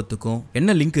சம்பவத்துக்கும்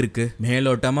என்ன லிங்க் இருக்கு?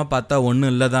 மேலோட்டமா பார்த்தா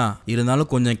ஒண்ணும் இல்லதான், இருந்தாலும்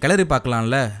கொஞ்சம் கிளறி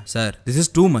பார்க்கலாம்ல. Sir, this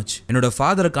is too much. என்னோட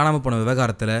ஃபாதர் காணாம போன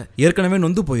விவகாரத்துல ஏற்கனவே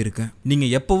நொந்து போயிருக்கேன். நீங்க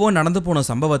எப்பவோ நடந்து போன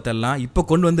சம்பவத்தை எல்லாம் இப்ப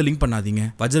கொண்டு வந்து லிங்க் பண்ணாதீங்க.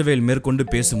 வஜ்ரவேல் மேற்கொண்டு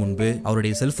பேசும் முன்பு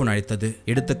அவருடைய செல்போன் அழைத்தது.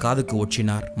 எடுத்த காதுக்கு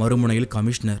ஒற்றினார். மறுமுனையில்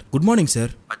commissioner. Good morning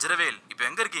sir. Vajravel, இப்ப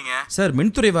எங்க இருக்கீங்க? சார்,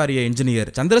 மின்துறை வாரிய இன்ஜினியர்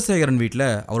சந்திரசேகரன் வீட்ல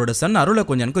அவரோட சன் அருளை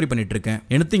கொஞ்சம் என்கொயரி பண்ணிட்டு இருக்கேன்.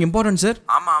 Anything important sir?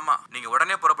 ஆமா, நீங்க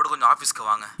உடனே புறப்பட்டு கொஞ்சம் ஆபீஸ்க்கு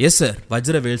வாங்க. Yes sir.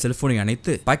 வஜ்ரவேல் செல்போனை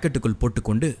அணைத்து பாக்கெட்டுக்குள்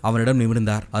போட்டுக்கொண்டு அவனிடம்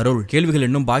நிமிர்ந்தார். அருள், கேள்விகள்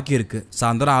இன்னும் பாக்கி இருக்கு.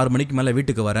 சாயந்தரம் 6 மணிக்கு மேல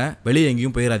வீட்டுக்கு வர, வெளியே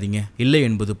எங்கேயும் போயிடாதீங்க. இல்லை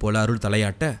என்பது போல அருள்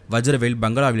தலையாட்ட வஜ்ரவேல்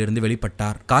பங்களாவில் இருந்து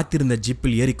வெளிப்பட்டார். காத்திருந்த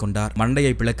ஜிப்பில் ஏறிக்கொண்டார்.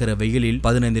 மண்டையை பிளக்கிற வெயிலில்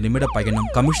 15 நிமிட பயணம்.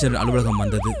 கமிஷனர் அலுவலகம்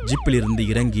வந்தது. ஜிப்பில் இருந்து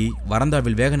இறங்கி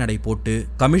வராந்தாவில் வேக நடை போட்டு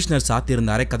கமிஷனர்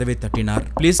சாத்தியிருந்த அரை கதவை தட்டினார்.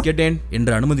 பிளீஸ் கெட் இன் என்ற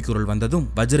அனுமதி குரல் வந்ததும்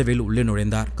வஜ்ரவேல் உள்ளே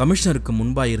நுழைந்தார். கமிஷனருக்கு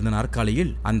முன்பாய் இருந்த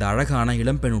நாற்காலியில் அந்த அழகான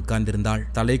இளம்பெண் உட்கார்ந்திருந்தாள்.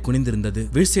 தலை குனிந்திருந்தது.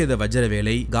 வீழ்ச்சியத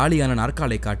வஜ்ரவேலை காலியான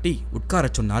நாற்காலை காட்டி உட்கார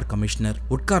சொன்னார் கமிஷனர்.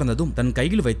 உட்கார்ந்ததும் தன்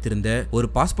கையில் வைத்திருந்த ஒரு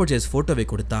பாஸ்போர்ட் சைஸ் போட்டோவை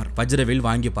கொடுத்தார். வஜ்ரவேல்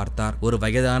வாங்கி பார்த்தார். ஒரு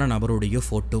வயதான நபருடைய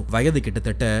போட்டோ. வயது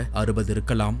கிட்டத்தட்ட 60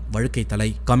 இருக்கலாம். வழுக்கை தலை.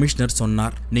 கமிஷனர்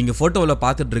சொன்னார், நீங்க போட்டோல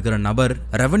பார்த்துட்டு இருக்கிற நபர்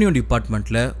ரெவென்யூ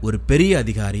டிபார்ட்மெண்ட்ல ஒரு பெரிய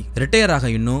அதிகாரி. ரிட்டையர்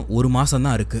ஆக இன்னும் 1 மாசம்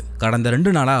தான் இருக்கு. கடந்த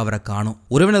 2 நாளா அவரை காணோம்.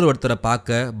 உறவினர் ஒருத்தரை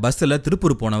பார்க்க பஸ்ல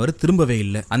திருப்பூர் போனவர் திரும்பவே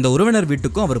இல்லை. அந்த உறவினர்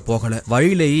வீட்டுக்கும் அவர் போகல.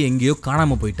 வழியிலேயே எங்கேயோ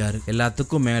காணாம போயிட்டாரு.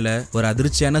 எல்லாத்துக்கும் மேல ஒரு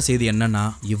அதிர்ச்சியான செய்தி என்னன்னா,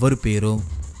 இவர் பேரும்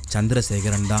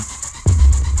சந்திரசேகரன் தான்.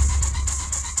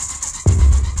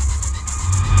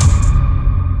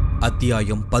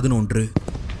 அத்தியாயம் 11.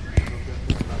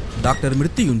 டாக்டர்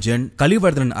மிருத்யுஞ்சன்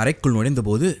கலிவர்தனன் அறைக்குள் நுழைந்த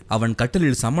போது அவன்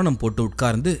கட்டிலில் சம்மணம் போட்டு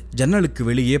உட்கார்ந்து ஜன்னலுக்கு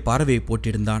வெளியே பார்வையை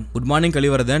போட்டிருந்தான். Good morning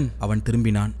Kalivardhan. அவன்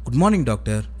திரும்பினான். குட் மார்னிங்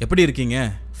டாக்டர், எப்படி இருக்கீங்க?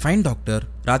 Fine doctor.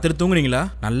 ராத்திரி தூங்குனீங்களா?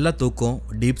 நல்லா தூக்கம்,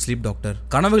 டீப் ஸ்லீப் டாக்டர்.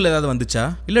 கனவுகள் ஏதாவது வந்துச்சா?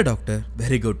 இல்ல டாக்டர்.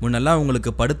 Very good. முன்னெல்லாம்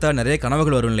உங்களுக்கு படுத்தா நிறைய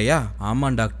கனவுகள் வரும் இல்லையா? ஆமா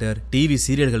டாக்டர். டிவி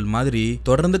சீரியல்கள் மாதிரி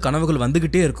தொடர்ந்து கனவுகள்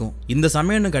வந்துகிட்டே இருக்கும். இந்த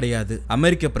சமயம்னு கிடையாது.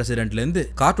 அமெரிக்க பிரசிடென்ட்ல இருந்து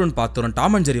கார்ட்டூன் பாத்திரம்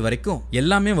டாம் அண்ட் ஜெரி வரைக்கும்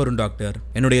எல்லாமே வரும் டாக்டர்.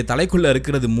 என்னுடைய தலைக்குள்ள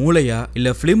இருக்கிறது மூளையா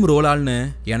இல்ல பிலிம் ரோலால்னு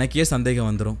எனக்கே சந்தேகம்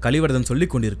வந்துடும். கலிவர்தன்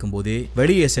சொல்லிக் கொண்டிருக்கும் போதே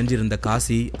வெளியே சென்றிருந்த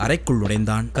காசி அறைக்குள்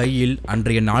நுழைந்தான். கையில்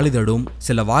அன்றைய நாளிதழும்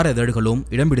சில வார இதழ்களும்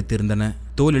இடம் பிடித்திருந்தன.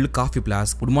 தோலில் coffee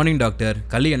flask. Good morning doctor.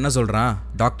 கலி என்ன சொல்றான்?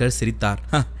 டாக்டர் சிரித்தார்.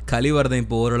 கலிவரதன்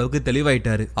இப்போ ஓரளவுக்கு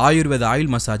தெளிவாயிட்டாரு. ஆயுர்வேத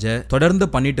ஆயில் மசாஜ தொடர்ந்து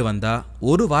பண்ணிட்டு வந்தா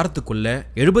ஒரு வாரத்துக்குள்ள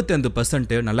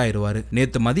 75% நல்லாயிருவாரு.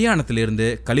 நேத்து மதியானத்துல இருந்து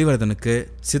கலிவரதனுக்கு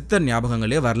சித்தர்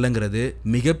ஞாபகங்களே வரலங்கிறது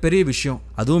மிகப்பெரிய விஷயம்.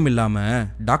 அதுவும் இல்லாம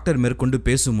டாக்டர் மேற்கொண்டு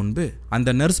பேசும் முன்பு அந்த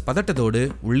நர்ஸ் பதட்டத்தோடு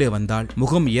உள்ளே வந்தாள்.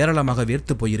 முகம் ஏராளமாக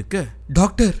வேர்த்து போயிருக்க,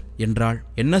 டாக்டர் என்றாள்.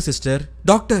 என்ன சிஸ்டர்?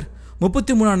 டாக்டர்,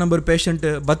 33ஆம் நம்பர் பேஷண்ட்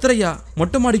பத்ரையா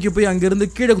மொட்டை மாடிக்கு போய் அங்கிருந்து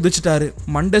கீழே குதிச்சிட்டாரு.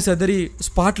 மண்டை செதறி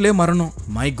ஸ்பாட்லே மரணம்.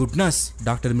 My goodness!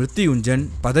 டாக்டர் மிருத்யுஞ்சன்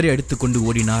பதறி அடித்துக்கொண்டு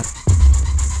ஓடினார்.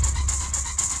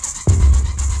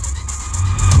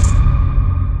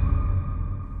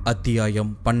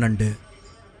 அத்தியாயம் 12.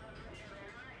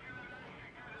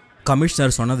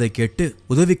 கமிஷனர் சொன்னதை கேட்டு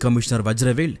உதவி கமிஷனர்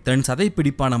வஜ்ரவேல் தன் சதை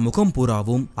பிடிப்பான முகம்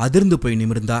பூராவும் அதிர்ந்து போய்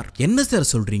நிமிர்ந்தார். என்ன சார்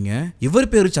சொல்றீங்க? இவர்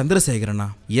பேரு சந்திரசேகரனா?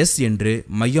 எஸ் என்று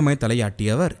மையமாய்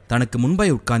தலையாட்டியவர் தனக்கு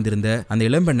முன்பாய் உட்கார்ந்திருந்த அந்த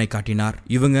இளம்பெண்ணை காட்டினார்.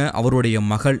 இவங்க அவருடைய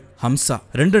மகள் ஹம்சா.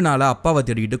 2 நாளா அப்பாவை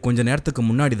தேடிட்டு கொஞ்ச நேரத்துக்கு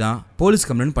முன்னாடி தான் போலீஸ்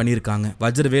கம்ப்ளைண்ட் பண்ணியிருக்காங்க.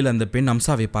 வஜ்ரவேல் அந்த பெண்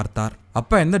ஹம்சாவை பார்த்தார்.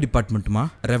 அப்பா எந்த டிபார்ட்மெண்ட்டுமா?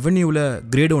 ரெவென்யூல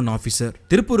கிரேட் 1 ஆபீசர்.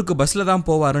 திருப்பூருக்கு பஸ்ல தான்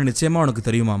போவாருன்னு நிச்சயமா உனக்கு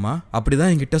தெரியுமாமா?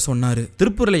 அப்படிதான் என்கிட்ட சொன்னாரு.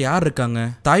 திருப்பூர்ல யார் இருக்காங்க?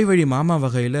 தாய் வழி மாமா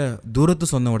வகையில தூரத்து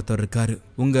சொந்த ஒருத்தர் இருக்காரு.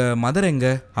 உங்க மதர் எங்க?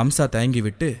 ஹம்சா தயங்கி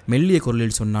விட்டு மெல்லிய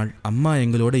குரலில் சொன்னாள். அம்மா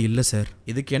எங்களோட இல்ல சார்.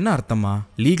 இதுக்கு என்ன அர்த்தமா?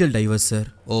 Legal divorce sir.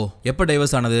 ஓ, எப்ப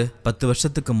டைவர்ஸ் ஆனது? 10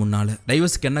 வருஷத்துக்கு முன்னால.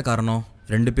 டைவர்ஸ்க்கு என்ன காரணம்?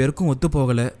 2 பேருக்கும் ஒத்து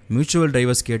போகல. மியூச்சுவல்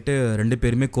டைவர்ஸ் கேட்டு 2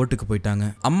 பேருமே கோர்ட்டுக்கு போயிட்டாங்க.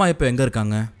 அம்மா இப்ப எங்க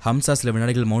இருக்காங்க? ஹம்சா சில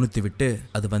வினாடிகள் மௌனித்து விட்டு,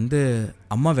 அது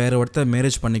அம்மா வேற ஒருத்தர்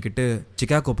மேரேஜ் பண்ணிக்கிட்டு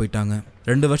சிகாகோ போயிட்டாங்க.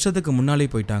 2 வருஷத்துக்கு முன்னாலே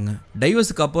போயிட்டாங்க.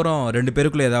 டைவர்ஸுக்கு அப்புறம் 2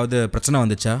 பேருக்குள்ள ஏதாவது பிரச்சனை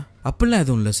வந்துச்சா? அப்படிலாம்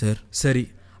எதுவும் இல்லை சார். சரி,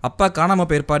 அப்பா காணாம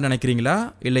போயிருப்பான்னு நினைக்கிறீங்களா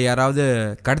இல்ல யாராவது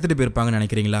கடத்திட்டு போயிருப்பாங்கன்னு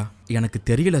நினைக்கிறீங்களா? எனக்கு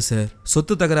தெரியல சார்.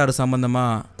 சொத்து தகராறு சம்பந்தமா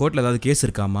கோர்ட்ல ஏதாவது கேஸ்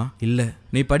இருக்காமா? இல்ல.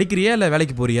 நீ படிக்கிறியா இல்ல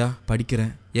வேலைக்கு போறியா?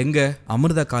 படிக்கிறேன். எங்க?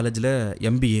 அமிர்தா காலேஜ்ல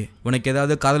MBA. உனக்கு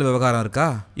ஏதாவது காதல் விவகாரம் இருக்கா?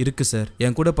 இருக்கு சார்.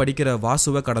 என் கூட படிக்கிற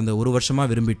வாசுவை கடந்த 1 வருஷமா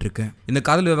விரும்பிட்டு இருக்கேன். இந்த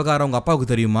காதல் விவகாரம் உங்க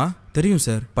அப்பாவுக்கு தெரியுமா? தெரியும்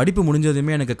சார். படிப்பு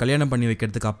முடிஞ்சதுமே எனக்கு கல்யாணம் பண்ணி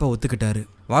வைக்கிறதுக்கு அப்பா ஒத்துக்கிட்டாரு.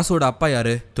 வாசுவோட அப்பா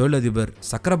யாரு? தொழிலதிபர்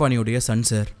சக்கரபாணியுடைய சன்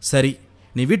சார். சரி,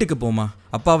 நீ வீட்டுக்கு போமா,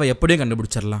 அப்பாவை எப்படியும்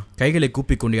கண்டுபிடிச்சிடலாம். கைகளை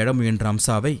கூப்பிக்கொண்டு இடம் முயன்ற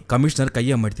ஹம்சாவை கமிஷனர்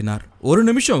கையமர்த்தினார். 1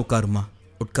 நிமிஷம் உட்காருமா.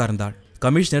 உட்கார்ந்தாள்.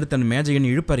 கமிஷனர் தன் மேஜையின்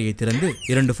இழுப்பறையை திறந்து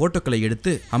 2 போட்டோக்களை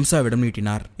எடுத்து ஹம்சாவிடம்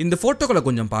நீட்டினார். இந்த போட்டோக்களை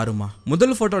கொஞ்சம் பாருமா.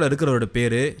 முதல் போட்டோல இருக்கிறவரோட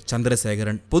பேரு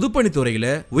சந்திரசேகரன். பொதுப்பணித்துறையில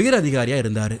உயர் அதிகாரியா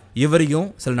இருந்தாரு.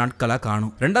 இவரையும் சில நாட்களா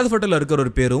காணும். 2வது போட்டோல இருக்கிற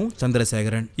ஒரு பேரும்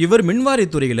சந்திரசேகரன். இவர்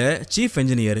மின்வாரித்துறையில சீஃப்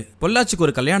என்ஜினியர். பொள்ளாச்சிக்கு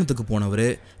ஒரு கல்யாணத்துக்கு போனவரு.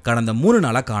 கடந்த 3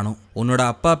 நாளா காணும். உன்னோட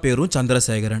அப்பா பேரும்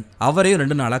சந்திரசேகரன். அவரையும்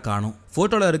 2 நாளா காணும்.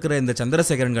 போட்டோல இருக்கிற இந்த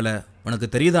சந்திரசேகரன்களை உனக்கு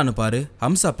தெரியுதான்னு பாரு.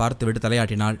 ஹம்சா பார்த்து விட்டு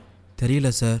தலையாட்டினாள். தெரியல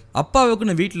சார்.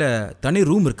 அப்பாவுக்குன்னு வீட்டுல தனி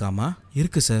ரூம் இருக்காமா?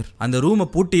 இருக்கு சார். அந்த ரூமை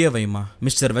பூட்டியே வைமா.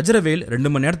 மிஸ்டர் வஜ்ரவேல் 2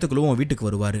 மணி நேரத்துக்குள்ள உன் வீட்டுக்கு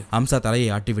வருவாரு. ஹம்சா தலையை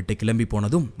ஆட்டி விட்டு கிளம்பி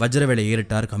போனதும் வஜ்ரவேலை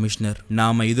ஏறிட்டார் கமிஷனர்.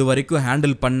 நாம இதுவரைக்கும்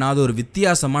ஹேண்டில் பண்ணாத ஒரு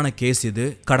வித்தியாசமான கேஸ் இது.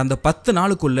 கடந்த 10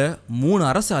 நாளுக்குள்ள 3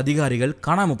 அரசு அதிகாரிகள்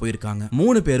காணாம போயிருக்காங்க.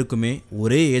 3 பேருக்குமே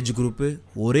ஒரே ஏஜ் குரூப்,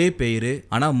 ஒரே பேரு.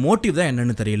 ஆனா மோட்டிவ் தான்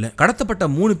என்னன்னு தெரியல. கடத்தப்பட்ட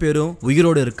 3 பேரும்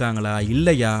உயிரோடு இருக்காங்களா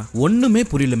இல்லையா ஒண்ணுமே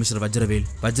புரியல மிஸ்டர் வஜ்ரவேல்.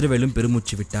 வஜ்ரவேலும்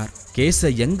பெருமூச்சு விட்டார்.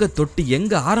 கேஸை எங்க தொட்டு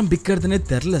எங்க ஆரம்பிக்கிறதுனே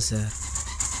தெரியல சார்.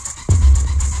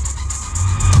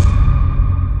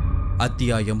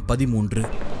 அத்தியாயம் 13.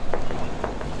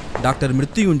 டாக்டர்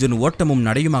மிருத்யுஞ்சன் ஓட்டமும்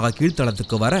நடையுமாக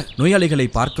கீழ்த்தளத்துக்கு வர நோயாளிகளை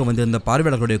பார்க்க வந்திருந்த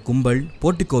பார்வையாளர்களுடைய கும்பல்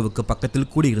போர்ட்டிகோவுக்கு பக்கத்தில்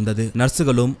கூடியிருந்தது.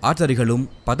 நர்சுகளும் ஆற்றரிகளும்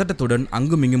பதட்டத்துடன்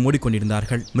அங்கும் இங்கும்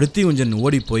ஓடிக்கொண்டிருந்தார்கள். மிருத்யுஞ்சன்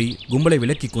ஓடிப்போய் கும்பலை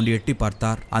விலக்கி கொண்டு எட்டி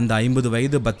பார்த்தார். அந்த 50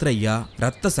 வயது பத்ரையா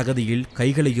ரத்த சகதியில்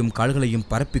கைகளையும் கால்களையும்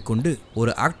பரப்பிக்கொண்டு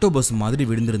ஒரு ஆக்டோபஸ் மாதிரி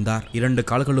விழுந்திருந்தார். 2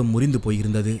 கால்களும் முறிந்து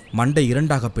போயிருந்தது. மண்டை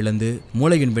 2ஆக பிளந்து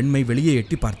மூளையின் வெண்மை வெளியே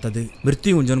எட்டி பார்த்தது.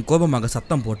 மிருத்யுஞ்சன் கோபமாக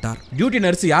சத்தம் போட்டார். டியூட்டி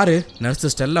நர்ஸ் யாரு?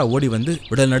 நர்ஸ் ஸ்டெல்லா ஓடி வந்து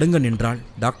உடல் நடுங்க நின்றாள்.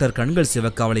 டாக்டர் கண்கள்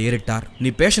சிவக்க அவளை ஏறிட்டார். நீ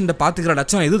பேஷண்ட பாத்துக்கிற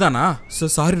லட்சணம் இதுதானா?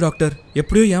 சாரி டாக்டர்,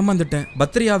 எப்படியோ ஏமாந்துட்டேன்.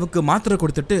 பத்ரியாவுக்கு மாத்திரை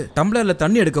கொடுத்துட்டு டம்ளர்ல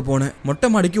தண்ணி எடுக்க போனேன். மொட்டை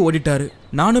மாடிக்கு ஓடிட்டாரு.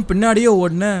 நானும் பின்னாடியே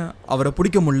ஓடினேன். அவரை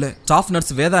பிடிக்க முடியல. ஸ்டாஃப்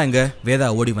நர்ஸ் வேதா எங்க? வேதா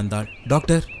ஓடி வந்தாள்.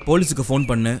 டாக்டர், போலீஸுக்கு ஃபோன்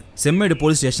பண்ணு. செம்மேடு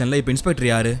போலீஸ் ஸ்டேஷன்ல இப்ப இன்ஸ்பெக்டர்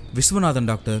யாரு? விஸ்வநாதன்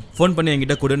டாக்டர். ஃபோன் பண்ணி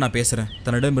என்கிட்ட கூட நான் பேசுறேன்.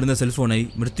 தன்னிடம் இருந்த செல்போனை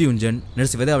மிருத்யுஞ்சன்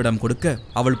நர்ஸ் வேதாவிடம் கொடுக்க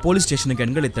அவள் போலீஸ் ஸ்டேஷனுக்கு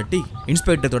எண்களை தட்டி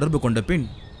இன்ஸ்பெக்டர் தொடர்பு கொண்ட பின்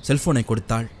செல்போனை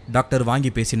கொடுத்தாள். டாக்டர் வாங்கி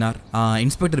பேசினார்.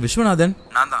 இன்ஸ்பெக்டர் விஸ்வநாதன்.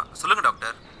 நான் தான். சொல்லுங்க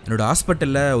டாக்டர். என்னோட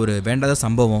ஹாஸ்பிட்டல்ல ஒரு வேண்டாத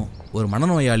சம்பவம். ஒரு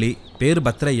மனநோயாளி பேரு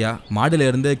பத்ரையா மாடில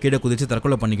இருந்து கீழே குதிச்சு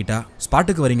தற்கொலை பண்ணிக்கிட்டா.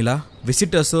 ஸ்பாட்டுக்கு வரீங்களா?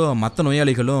 விசிட்டர்ஸும் மற்ற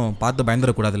நோயாளிகளும் பார்த்து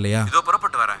பயந்துடக்கூடாது இல்லையா? இதோ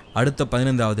புறப்பட்டு வரேன். அடுத்த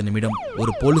 15வது நிமிடம்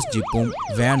ஒரு போலீஸ் ஜீப்பும்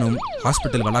வேனும்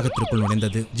ஹாஸ்பிட்டல் வளாகத்திற்குள்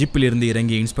நுழைந்தது. ஜீப்பில் இருந்து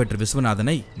இறங்கிய இன்ஸ்பெக்டர்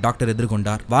விஸ்வநாதனை டாக்டர்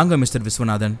எதிர்கொண்டார். வாங்க மிஸ்டர்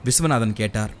விஸ்வநாதன். விஸ்வநாதன்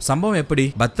கேட்டார். சம்பவம் எப்படி?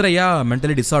 பத்ரையா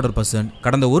மென்டலி டிசார்டர் பர்சன்.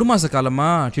 கடந்த 1 மாச காலமா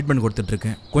ட்ரீட்மெண்ட் கொடுத்துட்டு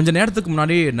இருக்கேன். கொஞ்ச நேரத்துக்கு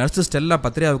முன்னாடி நர்ஸ் ஸ்டெல்லா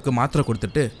பத்ரையாவுக்கு மாத்திரை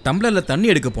கொடுத்துட்டு டம்ளர்ல தண்ணி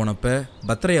எடுக்க போனப்ப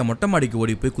பத்ரையா மொட்டை மாடிக்கு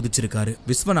ஓடி போய் குதிச்சிருக்காரு.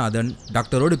 விஸ்வநாதன்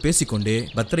டாக்டரோடு பேசிக்கொண்டே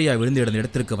பத்ரையா விழுந்து இடந்த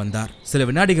இடத்திற்கு வந்தார். சில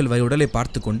வினாடிகள் வரை உடலை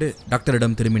பார்த்து கொண்டு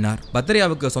டாக்டரிடம் திரும்பினார்.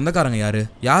 பத்ரையாவுக்கு சொந்தக்காரங்க யாரு?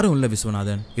 யாரும் இல்ல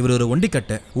விஸ்வநாதன். இவர் ஒரு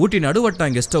ஒண்டிக்கட்டை. ஊட்டி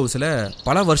நடுவட்டம் கெஸ்ட் ஹவுஸ்ல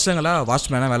பல வருஷங்களா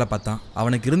வாட்ச்மேனா வேலை பார்த்தான்.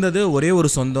 அவனுக்கு இருந்தது ஒரே ஒரு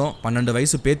சொந்தம், 12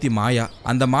 வயசு பேத்தி மாயா.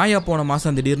 அந்த மாயா போன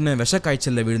மாசம் திடீர்னு விஷ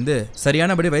காய்ச்சல்ல விழுந்து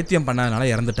சரியானபடி வைத்தியம் பண்ணாதனால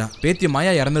இறந்துட்டா. பேத்தி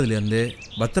மாயா இறந்ததுல இருந்து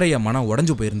பத்ரையா மனம்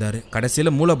உடைஞ்சு போயிருந்தாரு.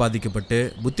 கடைசியில மூளை பாதிக்கப்பட்டு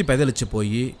புத்தி பெதலிச்சு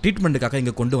போய் ட்ரீட்மெண்ட்டுக்காக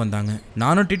இங்க கொண்டு வந்தாங்க.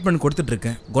 நானும் ட்ரீட்மெண்ட் கொடுத்துட்டு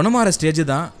இருக்கேன். குணமாற ஸ்டேஜ்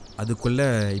தான். அதுக்குள்ள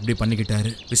இப்படி பண்ணிக்கிட்டாரு.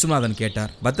 விஸ்வநாதன்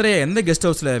கேட்டார். பத்ரையா எந்த கெஸ்ட்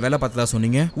ஹவுஸ்ல வேலை பார்த்ததா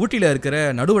சொன்னீங்க? ஊட்டியில இருக்கிற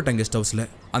நடுவட்டம் கெஸ்ட் ஹவுஸ்ல.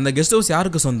 அந்த கெஸ்ட் ஹவுஸ்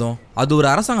யாருக்கு சொந்தம்? அது ஒரு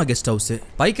அரசாங்க கெஸ்ட் ஹவுஸ்.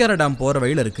 பைக்கார டேம் போற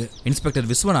வழியில இருக்கு. இன்ஸ்பெக்டர்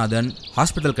விஸ்வநாதன்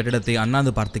ஹாஸ்பிட்டல் கட்டிடத்தை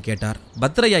அண்ணாந்து பார்த்து கேட்டார்.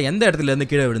 பத்ரையா எந்த இடத்துல இருந்து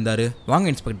கீழே விழுந்தாரு? வாங்க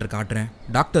இன்ஸ்பெக்டர் காட்டுறேன்.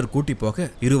 டாக்டர் கூட்டி போக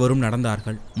இருவரும்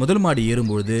நடந்தார்கள். முதல் மாடி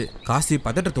ஏறும்போது காசி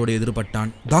பதட்டத்தோடு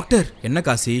எதிர்பட்டான். டாக்டர், என்ன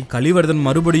காசி? கலிவர்தன்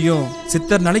மறுபடியும்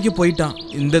சித்தர் நிலைக்கு போயிட்டான்.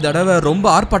 இந்த தடவை ரொம்ப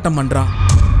ஆர்ப்பாட்டம் பண்றான்.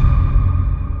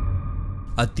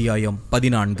 அத்தியாயம்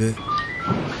 14.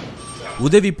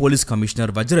 உதவி போலீஸ்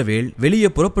கமிஷனர் வஜ்ரவேல் வெளியே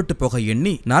புறப்பட்டு போக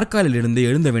எண்ணி நாற்காலிலிருந்து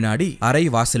எழுந்த வினாடி அறை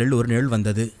வாசலில் ஒரு நிழல்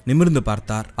வந்தது. நிமிர்ந்து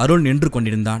பார்த்தார். அருள் நின்று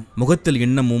கொண்டிருந்தான். முகத்தில்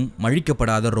இன்னமும்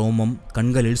மழிக்கப்படாத ரோமம்,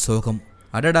 கண்களில் சோகம்.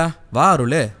 அடடா, வா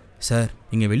அருளே. சார்,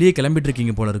 நீங்க வெளியே கிளம்பிட்டு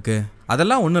இருக்கீங்க போல இருக்கு.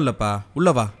 அதெல்லாம் ஒண்ணும் இல்லப்பா,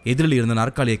 உள்ளவா. எதிரில் இருந்த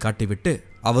நாற்காலியை காட்டிவிட்டு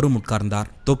அவரும் உட்கார்ந்தார்.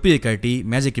 தொப்பியை கட்டி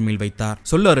மேஜைக்கு மேல் வைத்தார்.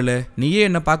 சொல்லு அருளே, நீயே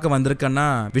என்ன பார்க்க வந்திருக்கன்னா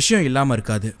விஷயம் இல்லாம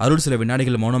இருக்காது. அருள் சில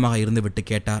வினாடிகள் மௌனமாக இருந்து விட்டு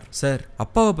கேட்டார். சார்,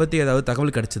 அப்பாவை பத்தி ஏதாவது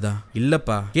தகவல் கிடைச்சதா?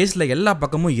 இல்லப்பா, கேஸ்ல எல்லா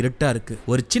பக்கமும் இருட்டா இருக்கு.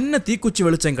 ஒரு சின்ன தீக்குச்சி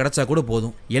வெளிச்சம் கிடைச்சா கூட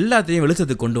போதும், எல்லாத்தையும்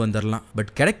வெளிச்சத்துக்கு கொண்டு வந்துடலாம்.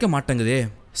 பட் கிடைக்க மாட்டேங்குதே.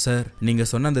 சார், நீங்க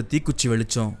சொன்ன அந்த தீக்குச்சி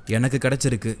வெளிச்சம் எனக்கு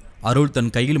கிடைச்சிருக்கு. அருள்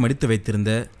தன் கையில் மடித்து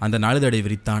வைத்திருந்த அந்த நாளிதழை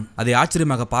விரித்தான். அதை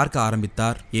ஆச்சரியமாக பார்க்க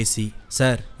ஆரம்பித்தார் ஏசி.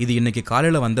 சார், இது இன்னைக்கு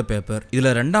காலையில வந்த பேப்பர்.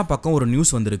 இதுல 2ஆம் பக்கம் ஒரு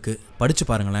நியூஸ் வந்திருக்கு. படிச்சு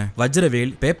பாருங்களேன்.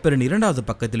 வஜ்ரவேல் பேப்பரின் 2வது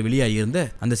பக்கத்தில் வெளியாகியிருந்த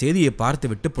அந்த செய்தியை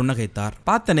பார்த்து விட்டு புன்னகைத்தார்.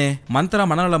 பார்த்தனே, மந்த்ரா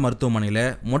மனநல மருத்துவமனையில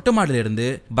மொட்டை மாடியில இருந்து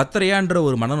பத்ரையான்ற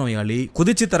ஒரு மனநோயாளி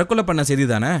குதிச்சு தற்கொலை பண்ண செய்தி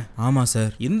தானே? ஆமா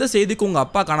சார். இந்த செய்திக்கு உங்க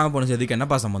அப்பா காணாம போன செய்திக்கு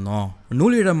என்னப்பா சம்பந்தம்?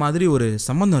 நூலிடம் மாதிரி ஒரு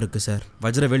சம்பந்தம் இருக்கு சார்.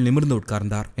 வஜ்ரவேல் நிமிர்ந்து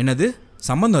உட்கார்ந்தார். என்னது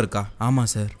சம்பந்தம் இருக்கா? ஆமா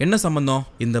சார். என்ன சம்பந்தம்?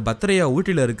 இந்த பத்ரையா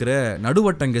ஊட்டில இருக்கிற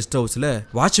நடுவட்டம் கெஸ்ட் ஹவுஸ்ல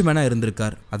வாட்ச்மேனா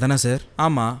இருந்திருக்கார். அதானே சார்?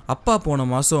 ஆமா. அப்பா போன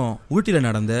மாசம் ஊட்டில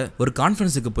நடந்த ஒரு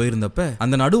கான்ஃபரன்ஸுக்கு போயிருந்தப்ப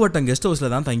அந்த நடுவட்டம் கெஸ்ட்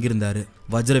ஹவுஸ்ல தான் தங்கியிருந்தாரு.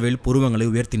 வஜ்ரவேல் புருவங்களை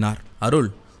உயர்த்தினார்.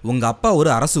 அருள், உங்க அப்பா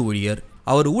ஒரு அரசு ஊழியர்.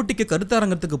 அவர் ஊட்டிக்கு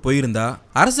கருத்தரங்கத்துக்கு போயிருந்தா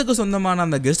அரசுக்கு சொந்தமான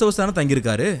அந்த கெஸ்ட் ஹவுஸ் தானே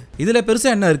தங்கியிருக்காரு. இதுல பெருசா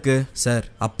என்ன இருக்கு? சார்,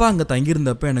 அப்பா அங்க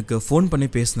தங்கியிருந்தப்ப எனக்கு போன் பண்ணி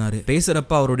பேசினாரு.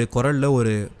 பேசுறப்ப அவருடைய குரல்ல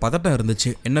ஒரு பதட்டம்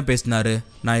இருந்துச்சு. என்ன பேசினாரு?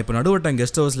 நான் இப்ப நடுவட்டம்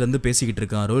கெஸ்ட் ஹவுஸ்ல இருந்து பேசிக்கிட்டு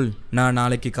இருக்கேன் அருள். நான்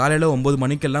நாளைக்கு காலையில 9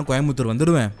 மணிக்கெல்லாம் கோயம்புத்தூர்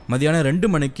வந்துடுவேன். மதியானம் 2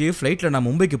 மணிக்கு ஃபிளைட்ல நான்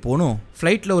மும்பைக்கு போகணும்.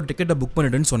 ஃபிளைட்ல ஒரு டிக்கெட்டை புக்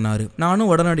பண்ணிடுன்னு சொன்னாரு.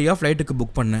 நானும் உடனடியா ஃபிளைட்டுக்கு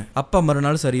புக் பண்ணேன். அப்பா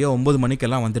மறுநாள் சரியா 9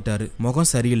 மணிக்கெல்லாம் வந்துட்டாரு.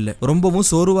 முகம் சரியில்லை, ரொம்பவும்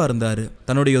சோர்வா இருந்தாரு.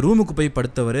 தன்னுடைய ரூமுக்கு போய்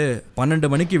படுத்தவரு 12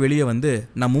 மணிக்கு வெளியே வந்து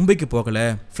நான் மும்பைக்கு போகல,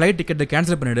 ஃபிளைட் டிக்கெட்டை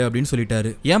கேன்சல் பண்ணிடு அப்படின்னு சொல்லிட்டாரு.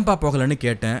 ஏன்பா போகலன்னு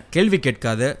கேட்டேன். கேள்வி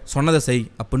கேட்காத, சொன்னதை செய்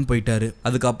அப்படின்னு போயிட்டாரு.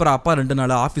 அதுக்கப்புறம் அப்பா 2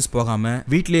 நாளா ஆபீஸ் போகாம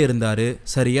வீட்லயே இருந்தாரு.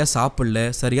 சரியா சாப்பிடல,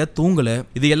 சரியா தூங்கல.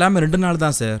 இது எல்லாமே 2 நாள்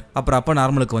தான் சார். அப்புறம் அப்பா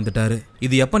நார்மலுக்கு வந்துட்டாரு.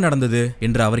 இது எப்ப நடந்தது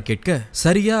என்று அவர் கேட்க,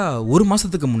 சரியா 1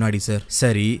 மாசத்துக்கு முன்னாடி சார்.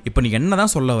 சரி, இப்ப நீ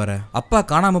என்னதான் சொல்ல வர? அப்பா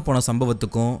காணாம போன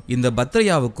சம்பவத்துக்கும் இந்த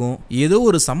பத்ரையாவுக்கும் ஏதோ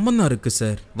ஒரு சம்பந்தம் இருக்கு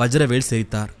சார். வஜ்ரவேல்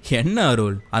சிரித்தார். என்ன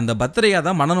அருள், அந்த பத்ரையா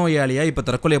தான் மனநோயாளியா இப்ப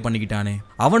தற்கொலை பண்ணிக்கிட்டானே,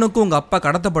 அவனுக்கும் உங்க அப்பா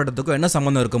கடத்தப்பட்டதுக்கும் என்ன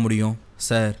சம்பந்தம் இருக்க முடியும்?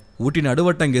 சார், ஊட்டி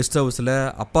நடுவட்டம் கெஸ்ட் ஹவுஸ்ல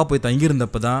அப்பா போய்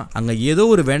தங்கியிருந்தப்பதான் அங்க ஏதோ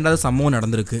ஒரு வேண்டாத சம்பவம்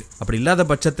நடந்திருக்கு. அப்படி இல்லாத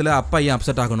பட்சத்துல அப்பா ஏன்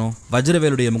அப்செட் ஆகணும்?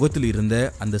 வஜ்ரவேலுடைய முகத்தில் இருந்த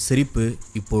அந்த சிரிப்பு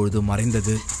இப்பொழுது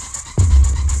மறைந்தது.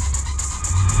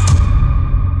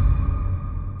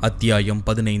 அத்தியாயம்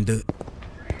 15.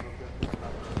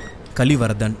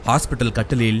 கலிவர்தன் ஹாஸ்பிட்டல்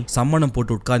கட்டிலில் சம்மணம்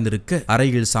போட்டு உட்கார்ந்திருக்க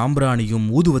அறையில் சாம்பிராணியும்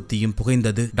ஊதுவத்தியும்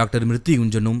புகைந்தது. டாக்டர்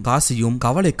மிருத்யுஞ்சனும் காசியும்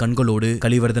கவலை கண்களோடு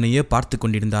கலிவர்தனையே பார்த்து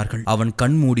கொண்டிருந்தார்கள். அவன்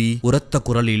கண்மூடி உரத்த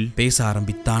குரலில் பேச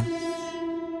ஆரம்பித்தான்.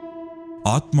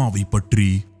 ஆத்மாவை பற்றி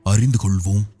அறிந்து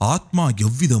கொள்வோம். ஆத்மா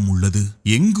எவ்விதம் உள்ளது,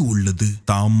 எங்கு உள்ளது?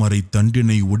 தாமரை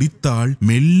தண்டினை ஒடித்தால்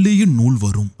மெல்லிய நூல்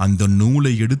வரும். அந்த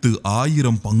நூலை எடுத்து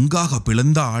 1000 பங்காக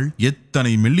பிளந்தால்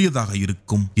எத்தனை மெல்லியதாக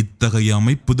இருக்கும். இத்தகைய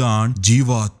அமைப்புதான்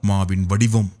ஜீவாத்மாவின்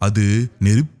வடிவம். அது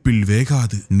நெருப்பில்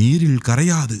வேகாது, நீரில்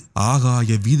கரையாது,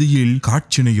 ஆகாய வீதியில்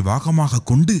காற்றினை வாகமாக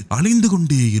கொண்டு அலைந்து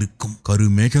கொண்டே இருக்கும்.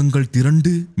 கருமேகங்கள்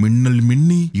திரண்டு மின்னல்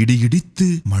மின்னி இடியிடித்து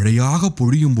மழையாக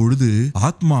பொழியும் பொழுது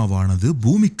ஆத்மாவானது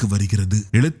பூமிக்கு வருகிறது.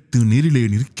 நிலத்து நீரிலே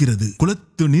நிற்கிறது,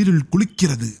 குளத்து நீரில்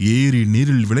குளிக்கிறது, ஏரி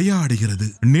நீரில் விளையாடுகிறது,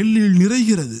 நெல்லில்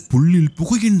நிறைகிறது, புல்லில்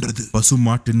புகுகின்றது,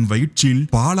 பசுமாட்டின் வயிற்றில்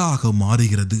பாலாக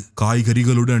மாறுகிறது,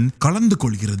 காய்கறிகளுடன் கலந்து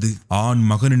கொள்கிறது, ஆண்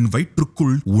மகனின்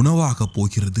வயிற்றுக்குள் உணவாக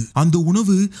போகிறது, அந்த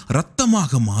உணவு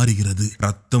இரத்தமாக மாறுகிறது,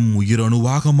 இரத்தம்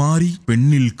உயிரணுவாக மாறி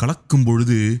பெண்ணில் கலக்கும்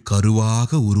பொழுது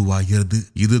கருவாக உருவாகிறது.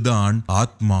 இதுதான்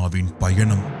ஆத்மாவின்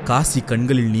பயணம். காசி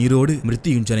கண்களில் நீரோடு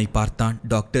மிருத்யுஞ்சனை பார்த்தான்.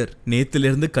 டாக்டர்,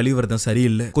 நேத்திலிருந்து கழிவரதம்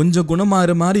சரியில்லை, கொஞ்சம்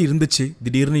குணமாறு மாதிரி இருந்துச்சு,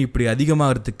 திடீர்னு இப்படி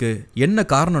அதிகமாகிறதுக்கு என்ன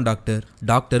காரணம் டாக்டர்?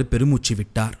 டாக்டர் பெருமூச்சு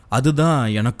விட்டார். அதுதான்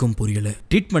எனக்கும் புரியல,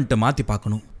 ட்ரீட்மெண்ட்டை மாத்தி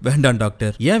பார்க்கணும். வேண்டாம்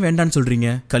டாக்டர். ஏன் வேண்டான்னு சொல்றீங்க?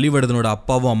 கழிவடதனோட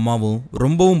அப்பாவும் அம்மாவும்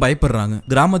ரொம்பவும் பயப்படுறாங்க.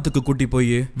 கிராமத்துக்கு கூட்டி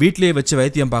போய் வீட்லயே வச்சு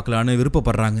வைத்தியம் பார்க்கலான்னு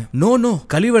விருப்பப்படுறாங்க. நோ,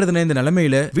 கழிவடதனை இந்த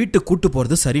நிலைமையில வீட்டுக்கு கூட்டு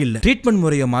போறது சரியில்லை. ட்ரீட்மெண்ட்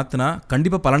முறையை மாத்தினா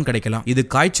கண்டிப்பா பலன் கிடைக்கலாம். இது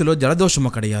காய்ச்சலோ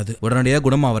ஜலதோஷமோ கிடையாது. உடனடியாக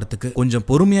குணமாவறதுக்கு கொஞ்சம்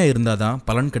பொறுமையா இருந்தாதான்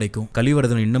பலன் கிடைக்கும்.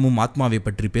 கழிவடதன் இன்னமும் ஆத்மாவை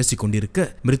பற்றி பேசிக் கொண்டிருக்க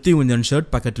மிருத்யுஞ்சன்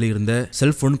ஷர்ட் பாக்கெட்ல இருந்த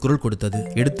செல்போன் குரல் கொடுத்தது.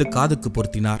 எடுத்து காதுக்கு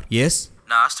பொருத்தினார். எஸ்,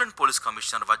 நான் அசிஸ்டன்ட் போலீஸ்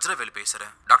கமிஷனர் வஜ்ரவேல்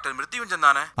பேசுறேன். டாக்டர் மிருத்யுஞ்சன்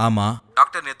தானே? ஆமா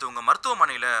டாக்டர். நேத்து உங்க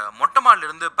மருத்துவமனையில மொட்டமாடில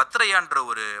இருந்து பத்ரையான்ற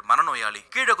ஒரு மனநோயாளி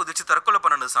கீழே குதிச்சு தற்கொலை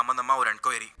பண்ணது சம்பந்தமா ஒரு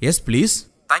enquiry. Yes please.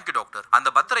 Thank you doctor.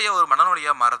 அந்த பத்ரையா ஒரு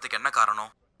மனநோயா மாறதுக்கு என்ன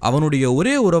காரணம்? அவனுடைய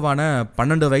ஒரே உறவான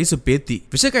 12 வயசு பேத்தி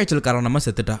விஷக்காய்ச்சல் காரணமா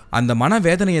செத்துட்டா. அந்த மன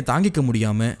வேதனையை தாங்கிக்க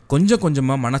முடியாம கொஞ்சம்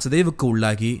கொஞ்சமா மனசிதைவுக்கு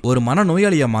உள்ளாகி ஒரு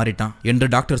மனநோயாளியா மாறிட்டான் என்று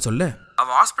டாக்டர் சொல்ல,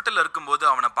 அவன் ஹாஸ்பிட்டல்ல இருக்கும்போது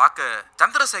அவனை பார்க்க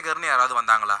சந்திரசேகர்னு யாராவது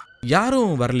வந்தாங்களா?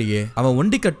 யாரும் வரலையே. அவன்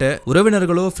ஒண்டிக்கட்ட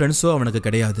உறவினர்களோ ஃப்ரெண்ட்ஸோ அவனுக்கு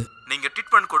கிடையாது. நீங்க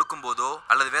ட்ரீட்மெண்ட் கொடுக்கும் போதோ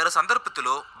அல்லது வேற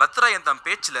சந்தர்ப்பத்திலோ பத்ரையன் தன்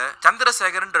பேச்சுல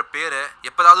சந்திரசேகர்ன்ற பேரை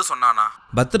எப்பதாவது சொன்னானா?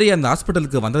 பத்ரையா அந்த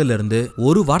ஹாஸ்பிட்டலுக்கு வந்ததுல இருந்து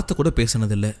ஒரு வார்த்தை கூட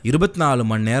பேசினதில்ல. 24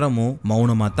 மணி நேரமும்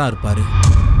மௌனமா தான் இருப்பாரு.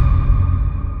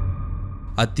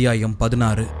 அத்தியாயம்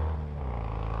 16.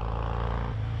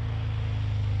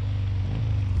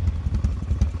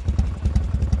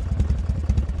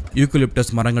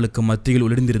 யூக்கலிப்டஸ் மரங்களுக்கு மத்தியில்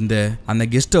ஒளிர்ந்திருந்த அந்த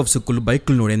கெஸ்ட் ஹவுஸுக்குள்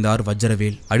பைக்கில் நுழைந்தார்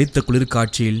வஜ்ரவேல். அடித்த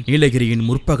குளிர்காட்சியில் நீலகிரியின்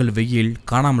முற்பகல் வெயில்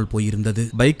காணாமல் போயிருந்தது.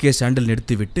 பைக்கை சாண்டில்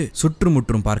நிறுத்திவிட்டு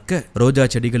சுற்றுமுற்றும் பார்க்க ரோஜா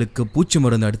செடிகளுக்கு பூச்சி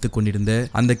மருந்து அடித்துக் கொண்டிருந்த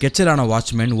அந்த கெச்சலான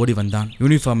வாட்ச்மேன் ஓடி வந்தான்.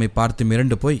 யூனிஃபார்மை பார்த்து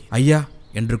மிரண்டு போய் ஐயா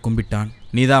என்று கும்பிட்டான்.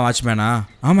 நீதான் வாட்ச்மேனா?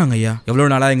 ஆமாங்க ஐயா.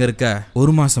 எவ்வளவு நாளா இங்க இருக்க?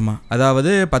 1 மாசமா.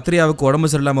 அதாவது பத்ரியாவுக்கு உடம்பு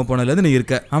சரியில்லாம போனதுல நீ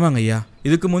இருக்க? ஆமாங்க ஐயா.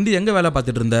 இதுக்கு முந்தி எங்க வேலை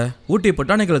பார்த்துட்டு இருந்த? ஊட்டி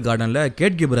பொட்டானிக்கல் கார்டன்ல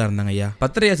கேட் கீப்பரா இருந்தாங்க ஐயா.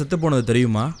 பத்ரியா செத்து போனது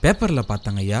தெரியுமா? பேப்பர்ல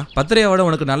பார்த்தாங்க ஐயா. பத்ரியாவோட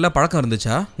உனக்கு நல்ல பழக்கம்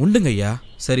இருந்துச்சா? உண்டுங்க ஐயா.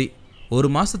 சரி, 1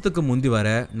 மாசத்துக்கு முந்தி வர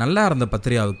நல்லா இருந்த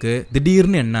பத்ரியாவுக்கு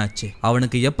திடீர்னு என்ன ஆச்சு?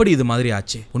 அவனுக்கு எப்படி இது மாதிரி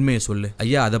ஆச்சு? உண்மையை சொல்லு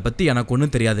ஐயா. அதை பத்தி எனக்கு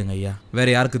ஒன்றும் தெரியாதுங்க ஐயா. வேற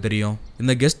யாருக்கு தெரியும்?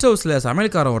 இந்த கெஸ்ட் ஹவுஸ்ல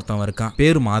சமையல்காரன் ஒருத்தன் இருக்கான்,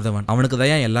 பேரு மாதவன். அவனுக்கு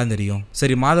தான் எல்லாம் தெரியும்.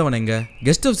 சரி, மாதவன் எங்க?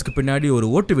 கெஸ்ட் ஹவுஸ்க்கு பின்னாடி ஒரு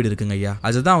ஓட்டு வீடு இருக்குங்க ஐயா,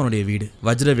 அதுதான் அவனுடைய வீடு.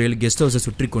 வஜ்ரவேல் கெஸ்ட் ஹவுஸை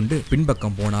சுற்றி கொண்டு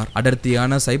பின்பக்கம் போனார்.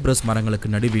 அடர்த்தியான சைப்ரஸ் மரங்களுக்கு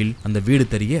நடுவில் அந்த வீடு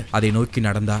தெரிய அதை நோக்கி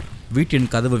நடந்தார். வீட்டின்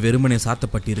கதவு வெறுமனே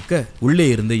சாத்தப்பட்டிருக்க உள்ளே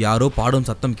இருந்து யாரோ பாடும்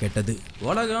சத்தம் கேட்டது.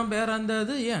 உலகம்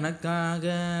பிறந்தது எனக்காக,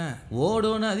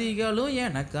 ஓடும் நதிகளும்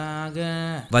எனக்காக.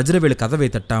 வஜ்ரவேல் கதவை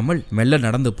தட்டாமல் மெல்ல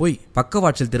நடந்து போய்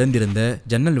பக்கவாட்டில் திறந்திருந்த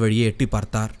ஜன்னல் வழியே எட்டி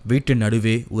பார்த்தார். வீட்டின்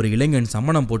நடுவே ஒரு இளைஞன்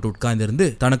சம்மணம் போட்டு உட்கார்ந்திருந்து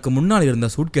தனக்கு முன்னால் இருந்த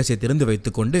சூட்கேஸை திறந்து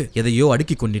வைத்துக் கொண்டு எதையோ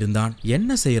அடுக்கிக் கொண்டிருந்தான்.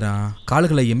 என்ன செய்யறான்?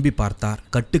 கால்களை எம்பி பார்த்தார்.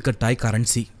 கட்டுக்கட்டாய்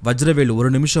கரன்சி. வஜ்ரவேல்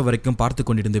 1 நிமிஷம் வரைக்கும் பார்த்து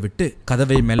கொண்டிருந்து விட்டு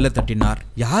கதவை மெல்ல தட்டினார்.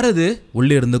 யாரது?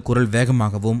 உள்ளே இருந்து குரல்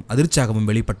வேகமாகவும் அதிர்ச்சியாகவும்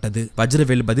வெளிப்பட்டது.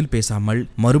 வஜ்ரவேல் பதில் பேசாமல்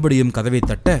மறுபடியும் கதவை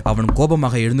தட்ட அவன்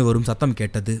கோபமாக எழுந்து வரும் சத்தம்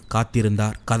கேட்டது.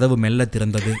 காத்திருந்தார். கதவு மெல்ல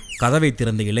திறந்தது. கதவை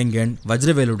திறந்த இளைஞன்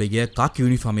வஜ்ரவேலுடைய காக்கி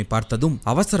யூனிஃபார்மை பார்த்ததும்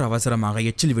அவசரமாக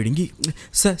எச்சில் விழுங்கி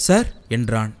சார்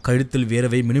என்றான். கழுத்தில்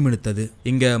வேர்வை மினுமினுத்தது.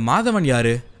 இங்க மாதவன்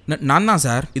யாரு? நான் தான்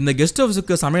சார். இந்த கெஸ்ட்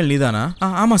ஹவுஸுக்கு சமையல் நீதானா?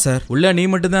 ஆமா சார். உள்ள நீ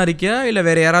மட்டும் தான் இருக்கியா இல்ல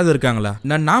வேற யாராவது இருக்காங்களா?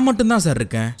 நான் மட்டும் தான் சார்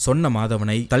இருக்கேன் சொன்ன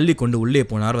மாதவனை தள்ளி கொண்டு உள்ளே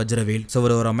போனார் வஜ்ரவேல்.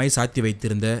 சுவரோரமாய் சாத்தி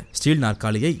வைத்திருந்த ஸ்டீல்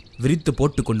நாற்காலியை விரித்து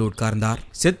போட்டு கொண்டு உட்கார்ந்தார்.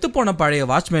 செத்து போன பழைய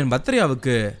வாட்ச்மேன்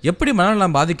பத்ரியாவுக்கு எப்படி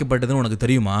மனநலம் பாதிக்கப்பட்டதுன்னு உனக்கு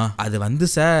தெரியுமா? அது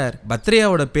சார்,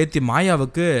 பத்ரியாவோட பேத்தி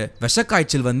மாயாவுக்கு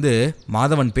விஷக்காய்ச்சல்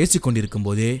மாதவன் பேசிக் கொண்டிருக்கும்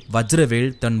போதே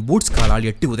வஜ்ரவேல் தன் பூட்ஸ் காலால்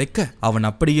எட்டி உதைக்க அவன்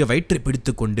அப்படியே வயிற்றை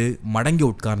பிடித்துக் கொண்டு மடங்கி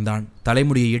உட்கார்ந்தான்.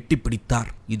 தலைமுடியை எட்டி பிடித்தார்.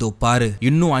 இதோ பாரு,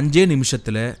 இன்னும் 5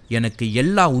 நிமிஷத்துல எனக்கு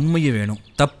எல்லா உண்மையும் வேணும்.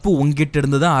 தப்பு உங்ககிட்ட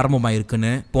இருந்து தான்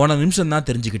ஆரம்பமாயிருக்குன்னு போன நிமிஷம் தான்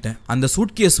தெரிஞ்சுக்கிட்டேன். அந்த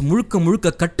சூட்கேஸ்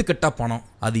முழுக்க கட்டுக்கட்டா பணம்.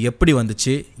 அது எப்படி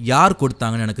வந்துச்சு, யார்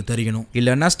கொடுத்தாங்கன்னு எனக்கு தெரியணும்.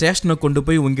 இல்லைன்னா ஸ்டேஷனை கொண்டு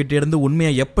போய் உங்ககிட்ட இருந்து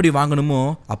உண்மையை எப்படி வாங்கணுமோ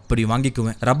அப்படி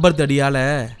வாங்கிக்குவேன். ரப்பர் தடியால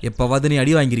எப்பவாவது நீ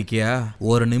அடி வாங்கிருக்கியா?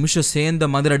 1 நிமிஷம் சேர்ந்த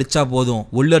மாதிரி அடிச்சா போதும்,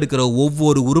 உள்ள இருக்கிற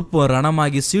ஒவ்வொரு உறுப்பும்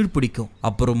ரணமாகி சீழ் பிடிக்கும்.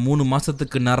 அப்புறம் 3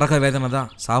 மாசத்துக்கு நரக வேதனை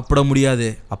தான். சாப்பிட முடியாது.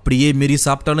 அப்படியே மீறி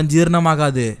சாப்பிட்டாலும்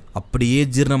ஜீரணமாகாது. இறங்காது, அப்படியே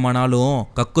ஜீரணமானாலும்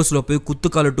கக்கோஸ்ல போய்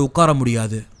குத்துக்காலிட்டு உட்கார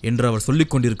முடியாது என்று அவர்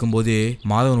சொல்லிக் கொண்டிருக்கும் போதே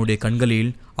மாதவனுடைய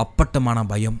கண்களில் அப்பட்டமான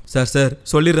பயம். சார் சார்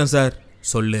சொல்லிடுறேன் சார்.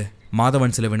 சொல்லு.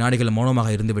 மாதவன் சில வினாடிகள்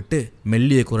மௌனமாக இருந்துவிட்டு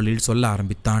மெல்லிய குரலில் சொல்ல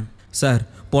ஆரம்பித்தான். சார்,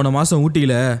 போன மாசம்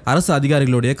ஊட்டியில அரசு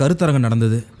அதிகாரிகளுடைய கருத்தரங்கம்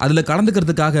நடந்தது. அதுல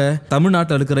கலந்துக்கிறதுக்காக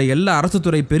தமிழ்நாட்டில் இருக்கிற எல்லா அரசு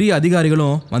துறை பெரிய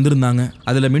அதிகாரிகளும் வந்திருந்தாங்க.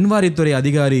 அதுல மின்வாரியத்துறை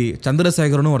அதிகாரி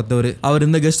சந்திரசேகரனும் ஒருத்தவர். அவர்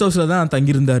இந்த கெஸ்ட் ஹவுஸ்ல தான்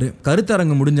தங்கியிருந்தாரு.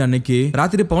 கருத்தரங்கம் முடிஞ்ச அன்னைக்கு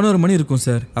ராத்திரி 11 மணி இருக்கும்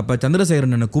சார். அப்ப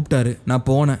சந்திரசேகரன் என்ன கூப்பிட்டாரு. நான்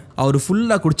போனேன். அவர்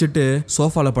ஃபுல்லா குடிச்சிட்டு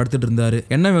சோஃபால படுத்துட்டு இருந்தாரு.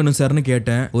 என்ன வேணும் சார்னு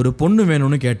கேட்டேன். ஒரு பொண்ணு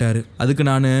வேணும்னு கேட்டாரு. அதுக்கு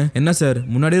நானு என்ன சார்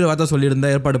முன்னாடியே வார்த்தை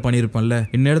சொல்லியிருந்தா ஏற்பாடு பண்ணிருப்பேன்ல,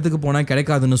 இந்நேரத்துக்கு போனா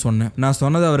கிடைக்காதுன்னு சொன்னேன். நான்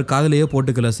சொன்னதை அவர் காதலையே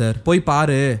போட்டுக்கல சார். போய்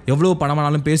பாரு, எவ்வளவு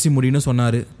பணமானாலும் பேசி முடியும்னு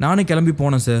சொன்னாரு. நானும் கிளம்பி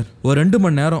போனேன் சார். ஒரு 2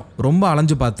 மணி நேரம் ரொம்ப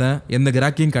அலைஞ்சு பார்த்தேன். எந்த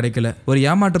கிராக்கியும் கிடைக்கல. ஒரு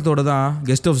ஏமாற்றத்தோட தான்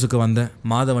கெஸ்ட் ஹவுஸுக்கு வந்தேன்.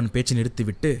 மாதவன் பேச்சு நிறுத்தி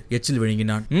விட்டு எச்சில்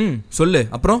விழுங்கினான். சொல்லு.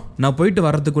 அப்புறம் நான் போயிட்டு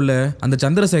வர்றதுக்குள்ள அந்த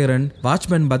சந்திரசேகரன்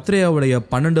வாட்ச்மேன் பத்ரேயாவுடைய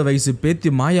 12 வயசு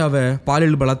பேத்தி மாயாவை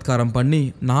பாலியல் பலாத்காரம் பண்ணி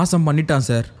நாசம் பண்ணிட்டான்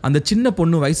சார். அந்த சின்ன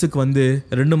பொண்ணு வயசுக்கு வந்து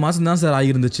 2 மாசம் தான் சார்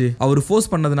ஆகியிருந்துச்சு. அவர்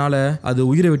ஃபோர்ஸ் பண்ணதுனால அது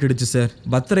உயிரை விட்டுடுச்சு சார்.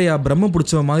 பத்ரேயா பிரம்ம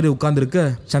பிடிச்ச மாதிரி உட்கார்ந்துருக்க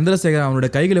சந்திரசேகரன் அவனோட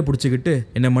கைகளை பிடிச்சிக்கிட்டு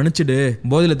என்ன மன்னிச்சிடு,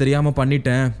 போதையில தெரியாம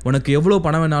பண்ணிட்டேன், உனக்கு எவ்வளவு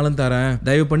பணம் வேணாலும் தரேன்,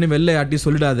 தயவு பண்ணி வெள்ளை ஆட்டி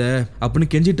சொல்லிடாத அப்படின்னு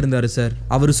கெஞ்சிட்டு இருந்தாரு சார்.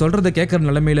 அவர் சொல்றத கேட்கற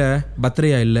நிலைமையில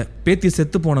பத்ரேயா இல்ல. பேத்தி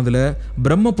செத்து போனதுல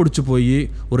பிரம்ம பிடிச்சு போய்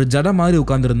ஒரு ஜட மாதிரி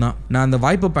உட்கார்ந்துருந்தான். நான் அந்த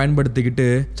வாய்ப்பை பயன்படுத்திக்கிட்டு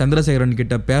சந்திரசேகரன்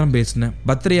கிட்ட பேரம் பேசினேன்.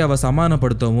 பத்ரேயாவை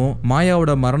சமாதானப்படுத்தவும்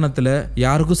மாயாவோட மரணத்துல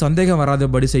யாருக்கும் சந்தேகம்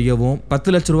வராதபடி செய்யவும்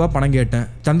 10 லட்சம் ரூபாய் பணம் கேட்டேன்.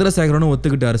 சந்திரசேகரனும்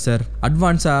ஒத்துக்கிட்டாரு சார்.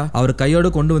 அட்வான்ஸா அவர்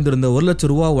கையோடு கொண்டு வந்திருந்த 1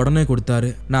 லட்சம் ரூபாய் உடனே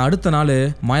கொடுத்தாரு. நான் அடுத்த நாள்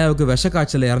மாயாவுக்கு விஷ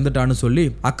காய்ச்சல இறந்துட்டான்னு சொல்லி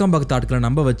அக்கம் பக்கத்து ஆட்களை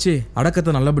நம்ப வச்சு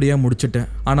அடக்கத்தை நல்லபடியா முடிச்சிட்டேன்.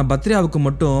 ஆனா பத்ரியாவுக்கு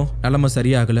மட்டும் நிலைமை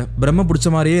சரியாகல. பிரம்ம பிடிச்ச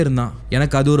மாதிரியே இருந்தான்.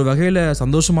 எனக்கு அது ஒரு வகையில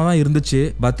சந்தோஷமா தான் இருந்துச்சு.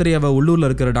 பத்ரியாவை உள்ளூர்ல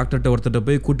இருக்கிற டாக்டர்கிட்ட ஒருத்தர்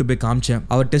போய் கூட்டு போய் காமிச்சேன்.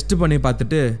 அவர் டெஸ்ட் பண்ணி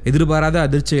பார்த்துட்டு எதிர்பாராத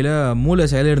அதிர்ச்சியில மூளை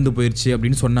செயலிழந்து போயிருச்சு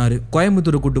அப்படின்னு சொன்னாரு.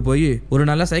 கோயம்புத்தூர் கூட்டு போய் ஒரு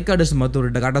நல்ல சைக்காட்ரிஸ்ட்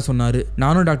மருத்துவர்கிட்ட காட்ட சொன்னாரு.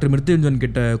 நானும் டாக்டர் மிருத்யுஞ்சன்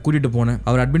கிட்ட கூட்டிட்டு போனேன்.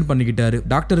 அவர் அட்மிட் பண்ணிக்கிட்டாரு.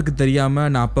 டாக்டருக்கு தெரியாம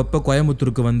நான் அப்பப்ப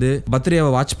கோயம்புத்தூருக்கு வந்து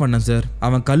பத்ரியாவை வாட்ச் பண்ணேன் சார்.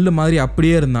 அவன் கல்லு மாதிரி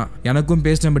அப்படியே இருந்தான். எனக்கும்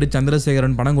பேசினபடி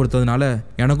சந்திரசேகரன் பணம் கொடுத்ததுனால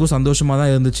எனக்கும் சந்தோஷமா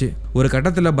தான் இருந்துச்சு. ஒரு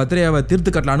கட்டத்தில் பத்ரேயாவை தீர்த்து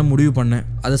கட்டலான்னு முடிவு பண்ணேன்.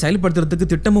 அதை செயல்படுத்துறதுக்கு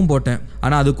திட்டமும் போட்டேன்.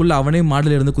 ஆனா அதுக்குள்ள அவனே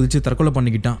மாடல இருந்து குதிச்சு தற்கொலை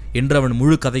பண்ணிக்கிட்டான் என்று அவன்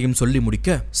முழு கதையும் சொல்லி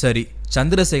முடிக்க, சரி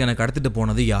சந்திரசேகரனை கடத்திட்டு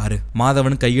போனது யாரு?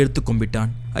 மாதவன் கையெழுத்து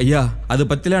கும்பிட்டான். ஐயா, அது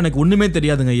பத்தில எனக்கு ஒண்ணுமே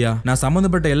தெரியாதுங்க ஐயா. நான்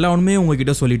சம்பந்தப்பட்ட எல்லா ஒண்ணுமே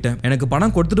உங்ககிட்ட சொல்லிட்டேன். எனக்கு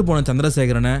பணம் கொடுத்துட்டு போன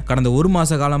சந்திரசேகரனை கடந்த 1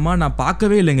 மாச காலமா நான்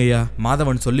பார்க்கவே இல்லைங்க ஐயா.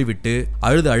 மாதவன் சொல்லிவிட்டு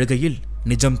அழுத அழுகையில்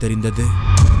நிஜம் தெரிந்தது.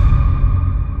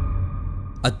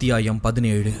 அத்தியாயம்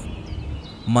 17.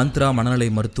 மந்த்ரா மனநலை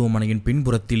மருத்துவமனையின்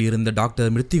பின்புறத்தில் இருந்த டாக்டர்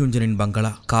மிருத்யுஞ்சனின்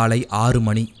பங்களா. காலை 6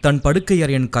 மணி. தன் படுக்கை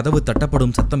அறையின் கதவு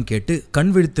தட்டப்படும் சத்தம் கேட்டு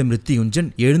கண் விழித்த மிருத்யுஞ்சன்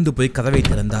எழுந்து போய் கதவை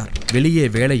திறந்தார். வெளியே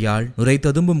வேலையாள் நுரை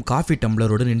ததும்பும் காஃபி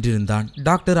டம்ளருடன் நின்றிருந்தான்.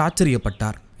 டாக்டர்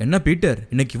ஆச்சரியப்பட்டார். என்ன பீட்டர்,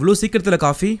 இன்னைக்கு இவ்வளவு சீக்கிரத்துல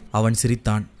காஃபி? அவன்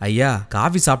சிரித்தான். ஐயா,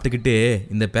 காஃபி சாப்பிட்டுக்கிட்டு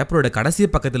இந்த பேப்பரோட கடைசி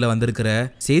பக்கத்துல வந்திருக்கிற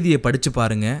செய்தியை படிச்சு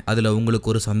பாருங்க. அதுல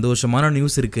உங்களுக்கு ஒரு சந்தோஷமான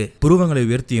நியூஸ் இருக்கு. புருவங்களை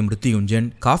உயர்த்திய மிருத்யுஞ்சன்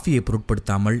காஃபியை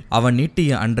பொருட்படுத்தாமல் அவன்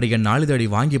நீட்டிய அன்றைய நாளிதழை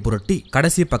வாங்கி புரட்டி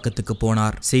கடைசி பக்கத்துக்கு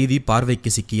போனார். செய்தி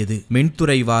பார்வைக்கு சிக்கியது.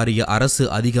 மின்துறை வாரிய அரசு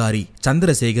அதிகாரி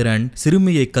சந்திரசேகரன்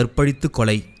சிறுமியை கற்பழித்து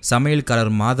கொலை.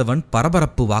 சமையல்காரர் மாதவன்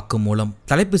பரபரப்பு வாக்குமூலம்.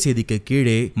 தலைப்பு செய்திக்கு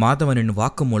கீழே மாதவனின்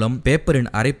வாக்குமூலம் பேப்பரின்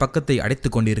அரை பக்கத்தை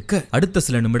அடைத்துக் கொண்டிருக்க அடுத்த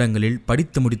சில நிமிடங்களில்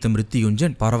படித்து முடித்த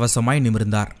மிருத்யுஞ்சன் பரவசமாய்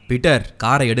நிமிர்ந்தார். பீட்டர்,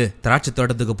 காரை எடு, திராட்சை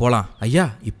தோட்டத்துக்கு போலாம். ஐயா,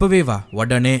 இப்பவே வா.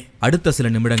 உடனே. அடுத்த சில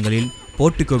நிமிடங்களில்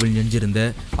போர்ட்டிகோவில் நெஞ்சிருந்த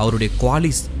அவருடைய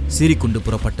குவாலிஸ் சீறிக்கொண்டு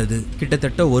புறப்பட்டது.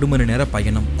 கிட்டத்தட்ட 1 மணி நேர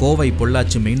பயணம். கோவை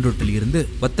பொள்ளாச்சி மெயின் ரோட்டில் இருந்து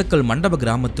வத்தக்கல் மண்டப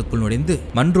கிராமத்துக்குள் நுழைந்து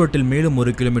மண் ரோட்டில் மேலும்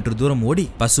 1 கிலோமீட்டர் தூரம் ஓடி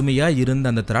பசுமையாய்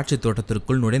இருந்த அந்த திராட்சை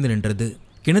தோட்டத்திற்குள் நுழைந்து நின்றது.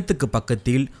 கிணத்துக்கு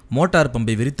பக்கத்தில் மோட்டார்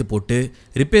பம்பை விரித்து போட்டு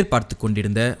ரிப்பேர் பார்த்து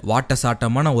கொண்டிருந்த வாட்ட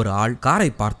சாட்டமான ஒரு ஆள் காரை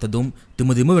பார்த்ததும்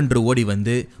திமுதிமுவென்று ஓடி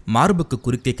வந்து மார்புக்கு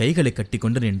குறுக்கே கைகளை கட்டி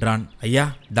கொண்டு நின்றான். ஐயா,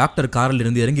 டாக்டர் காரில்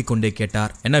இருந்து இறங்கிக் கொண்டே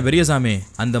கேட்டார். என்ன பெரியசாமி,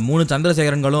 அந்த 3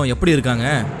 சந்திரசேகரன்களும் எப்படி இருக்காங்க?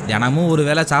 தினமும் ஒரு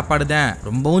வேளை சாப்பாடு தான்,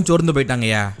 ரொம்பவும் சோர்ந்து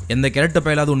போயிட்டாங்கய்யா. எந்த கிழட்டு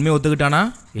பயிலாவது உண்மையை ஒத்துக்கிட்டானா?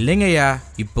 இல்லைங்க ஐயா,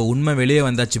 இப்போ உண்மை வெளியே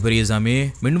வந்தாச்சு பெரியசாமி.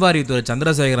 மின்வாரியத்துறை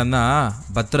சந்திரசேகரன் தான்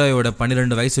பத்ராயோட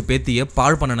 12 வயசு பேத்தியை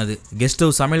பாழ் பண்ணனது. கெஸ்ட்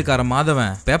ஹவுஸ் சமையல்கார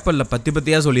மாதவன் பேப்பர்ல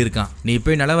பத்தியா சொல்லியிருக்கான். நீ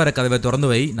போய் நிலவர கதவை திறந்து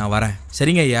வை, நான் வரேன்.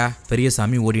 சரிங்க ஐயா.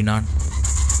 பெரியசாமி ஓடினான்.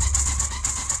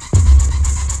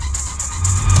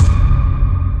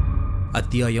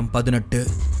 அத்தியாயம் 18.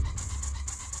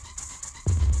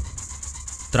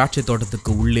 திராட்சை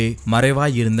தோட்டத்துக்கு உள்ளே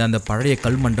மறைவாய் இருந்த அந்த பழைய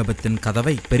கல் மண்டபத்தின்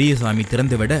கதவை பெரியசாமி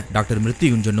திறந்துவிட டாக்டர்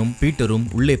மிருத்யுஞ்சனும் பீட்டரும்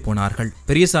உள்ளே போனார்கள்.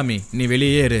 பெரியசாமி, நீ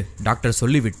வெளியே இரு, டாக்டர்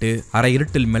சொல்லிவிட்டு அரை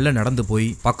இருட்டில் மெல்ல நடந்து போய்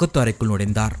பக்கத்து அறைக்குள்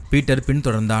நுழைந்தார். பீட்டர்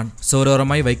பின்தொடர்ந்தான்.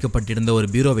 சோரோரமாய் வைக்கப்பட்டிருந்த ஒரு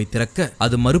பீரோவை திறக்க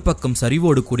அது மறுபக்கம்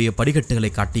சரிவோடு கூடிய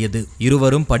படிக்கட்டுகளை காட்டியது.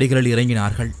 இருவரும் படிகளில்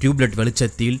இறங்கினார்கள். டியூப்லைட்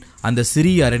வெளிச்சத்தில் அந்த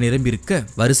சிறிய அறை நிரம்பியிருக்க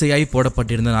வரிசையாய்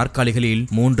போடப்பட்டிருந்த நாற்காலிகளில்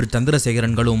 3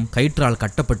 சந்திரசேகரன்களும் கயிற்றால்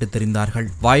கட்டப்பட்டு தெரிந்தார்கள்.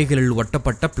 வாய்களில்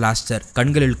ஒட்டப்பட்ட பிளாஸ்டர்,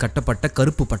 கண்களில் கட்டப்பட்ட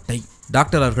கருப்பு பட்டை.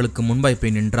 டாக்டர் அவர்களுக்கு முன்பாய்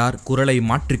போய் நின்றார். குரலை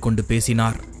மாற்றிக்கொண்டு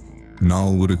பேசினார்.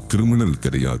 நான் ஒரு கிரிமினல்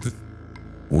கிடையாது,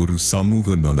 ஒரு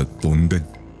சமூக நல தொண்டன்.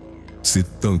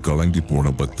 சித்தம் கலங்கி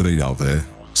போன பத்ரையாவை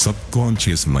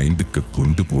சப்கான்சியஸ் மைண்டுக்கு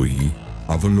கொண்டு போய்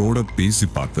அவளோட பேசி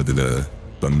பார்த்ததுல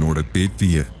தன்னோட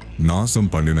பேத்திய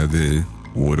நாசம் பண்ணினது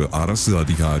ஒரு அரசு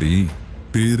அதிகாரி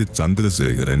பேரு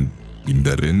சந்திரசேகரன்.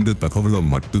 இந்த 2 தகவலை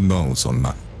மட்டும்தான் அவன்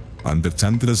சொன்னான். அந்த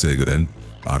சந்திரசேகரன்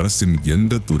அரசின்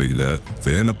எந்த துறையில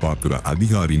வேலை பார்க்கிற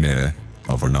அதிகாரின்னு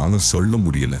அவனால சொல்ல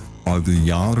முடியல. அது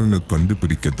யாருன்னு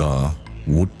கண்டுபிடிக்கதா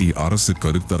ஓட்டி அரசு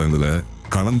கருத்தரங்குல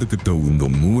கலந்துகிட்ட உங்க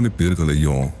 3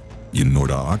 பேர்களையும்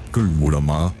என்னோட ஆட்கள்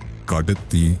மூலமா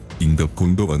கடத்தி இங்க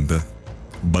கொண்டு வந்த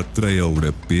பத்ரையாவோட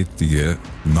பேத்திய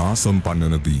நாசம்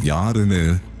பண்ணினது யாருன்னு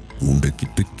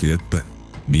உங்ககிட்ட கேட்ட.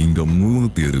 நீங்க 3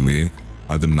 பேருமே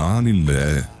அது நான் இல்ல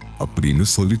அப்படின்னு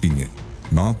சொல்லிட்டீங்க.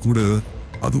 நான் கூட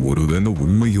அது ஒருவேளை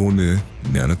உண்மையோன்னு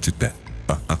நினைச்சிட்டேன்.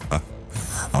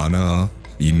 ஆனா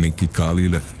இன்னைக்கு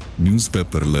காலையில நியூஸ்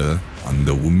பேப்பர்ல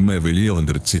அந்த உண்மை வெளியே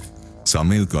வந்துருச்சு.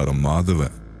 சமையல்காரன்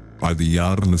மாதவன் அது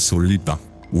யாருன்னு சொல்லிட்டான்.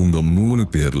 உங்க 3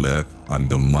 பேர்ல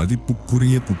அந்த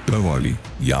மதிப்புக்குரிய குற்றவாளி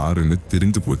யாருன்னு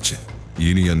தெரிஞ்சு போச்சு.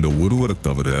 இனி அந்த ஒருவரை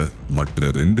தவிர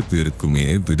மற்ற 2 பேருக்குமே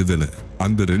விடுதலை.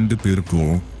 அந்த 2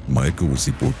 பேருக்கும் மயக்க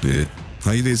ஊசி போட்டு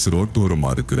கைலேஸ் ரோட்டோரமா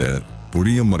இருக்கிற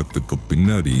புளிய மரத்துக்கு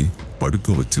பின்னாடி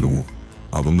படுக்க வச்சிருவோம்.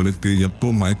 அவங்களுக்கு எப்போ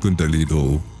மயக்கம் தெளியுதோ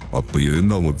அப்ப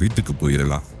இருந்து அவங்க வீட்டுக்கு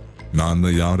போயிடலாம். நான்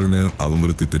யாருன்னு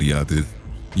அவங்களுக்கு தெரியாது.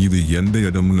 இது எந்த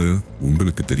இடம்னு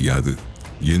உங்களுக்கு தெரியாது.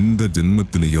 எந்த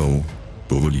ஜென்மத்திலையும்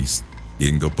போலீஸ்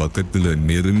எங்க பக்கத்துல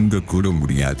நெருங்க கூட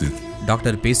முடியாது.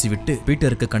 டாக்டர் பேசிவிட்டு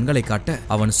பீட்டருக்கு கண்களை காட்ட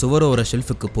அவன் சுவரோர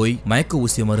ஷெல்ஃபுக்கு போய் மயக்க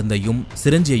ஊசி மருந்தையும்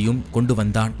சிரஞ்சியையும் கொண்டு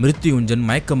வந்தான். மிருத்யுஞ்சன்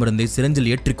மயக்க மருந்தை சிரஞ்சில்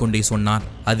ஏற்றிக்கொண்டே சொன்னார்.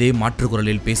 அதே மாற்று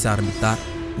குரலில் பேச ஆரம்பித்தார்.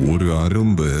 ஒரு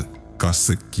அரும்பு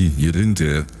கசக்கி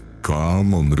எரிஞ்ச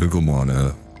காம மிருகமான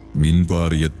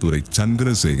மின்வாரியத்துறை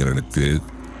சந்திரசேகரனுக்கு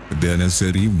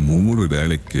தினசரி 3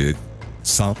 வேளைக்கு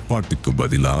சாப்பாட்டுக்கு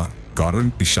பதிலா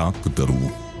கரண்ட் ஷாக்கு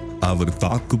தருவோம். அவர்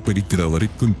தாக்கு பிடிக்கிற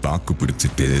வரைக்கும் தாக்கு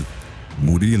பிடிச்சிட்டு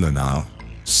முடியலனா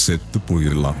செத்து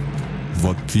போயிடலாம்.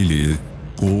 வக்கீலு,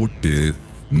 கோர்ட்டு,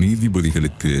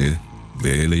 நீதிபதிகளுக்கு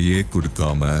வேலையே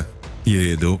கொடுக்காம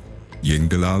ஏதோ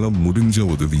எங்களால முடிஞ்ச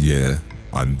உதவிய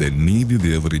அந்த நீதி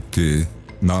தேவருக்கு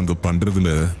நாங்க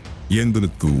பண்றதுல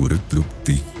எங்களுக்கு ஒரு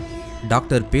திருப்தி.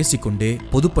 டாக்டர் பேசிக்கொண்டே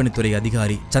பொதுப்பணித்துறை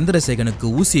அதிகாரி சந்திரசேகரனுக்கு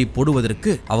ஊசியை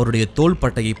போடுவதற்கு அவருடைய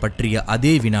தோள்பட்டையை பற்றிய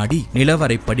அதே வினாடி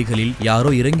நிலவரை படிகளில்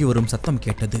யாரோ இறங்கி வரும் சத்தம்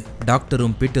கேட்டது.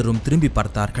 டாக்டரும் பீட்டரும் திரும்பி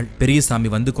பார்த்தார்கள்.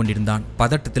 பெரியசாமி வந்து கொண்டிருந்தான்.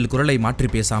 பதட்டத்தில் குரலை மாற்றி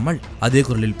பேசாமல் அதே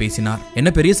குரலில் பேசினார்.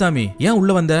 என்ன பெரியசாமி, ஏன்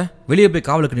உள்ள வந்த? வெளியே போய்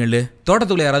காவலுக்கு நில்லு,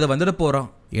 தோட்டத்துக்குள்ள யாராவது வந்துட போறோம்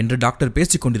என்று டாக்டர்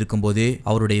பேசிக் கொண்டிருக்கும் போதே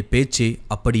அவருடைய பேச்சு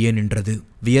அப்படியே நின்றது.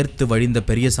 வியர்த்து வழிந்த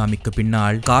பெரியசாமிக்கு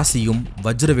பின்னால் காசியும்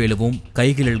வஜ்ரவேலுவும்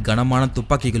கைகளில் கனமான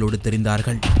துப்பாக்கிகளோடு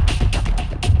தெரிந்தார்கள்.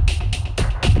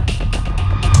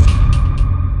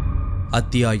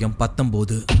 அத்தியாயம்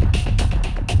 19.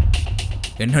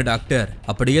 என்ன டாக்டர்,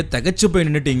 அப்படியே தகச்சு போய்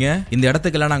நின்னுட்டீங்க? இந்த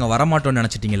இடத்துக்கெல்லாம் நாங்க வரமாட்டோம்னு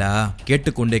நினைச்சிட்டீங்களா?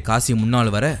 கேட்டுக்கொண்டே காசி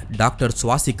முன்னால் வர டாக்டர்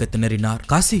சுவாசிக்க திணறினார்.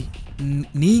 காசி,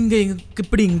 நீங்க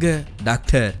இப்படி இங்க?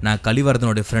 டாக்டர், நான்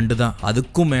கலிவர்தனோட ஃப்ரெண்டு தான்.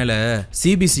 அதுக்கும் மேல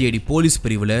சிபிசிஐடி போலீஸ்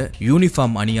பிரிவுல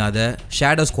யூனிஃபார்ம் அணியாத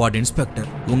ஷேடோ ஸ்குவாட் இன்ஸ்பெக்டர்.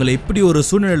 உங்களை இப்படி ஒரு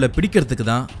சூழ்நிலையில பிடிக்கிறதுக்கு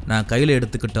தான் நான் கையில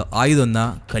எடுத்துக்கிட்ட ஆயுதம்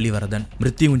தான் கலிவர்தன்.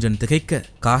 மிருத்யுஞ்சன் திகைக்க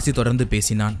காசி தொடர்ந்து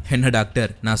பேசினான். என்ன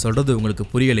டாக்டர், நான் சொல்றது உங்களுக்கு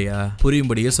புரியலையா?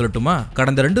 புரியும்படியே சொல்லட்டுமா?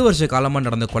 கடந்த 2 வருஷ காலமா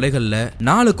நடந்த கொலைகள்ல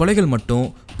 4 கொலைகள் மட்டும்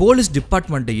போலீஸ்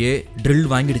டிபார்ட்மெண்ட்டையே ட்ரில்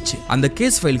வாங்கிடுச்சு. அந்த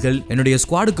கேஸ் ஃபைல்கள் என்னுடைய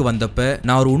ஸ்குவாடுக்கு வந்தப்ப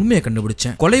நான் ஒரு உண்மையை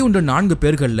கண்டுபிடிச்சேன். கொலை உண்ட 4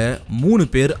 பேர்கள்ல 3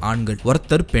 பேர் ஆண்கள்,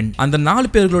 ஒருத்தர் பெண். அந்த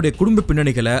 4 பேர்களுடைய குடும்ப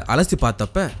பின்னணிகளை அலசி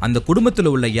பார்த்தப்ப அந்த குடும்பத்தில்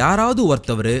உள்ள யாராவது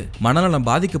ஒருத்தவர் மனநலம்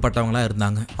பாதிக்கப்பட்டவங்களா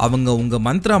இருந்தாங்க. அவங்க உங்க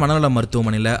மந்த்ரா மனநல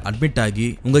மருத்துவமனையில அட்மிட் ஆகி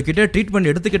உங்ககிட்ட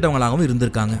ட்ரீட்மெண்ட் எடுத்துக்கிட்டவங்களாகவும்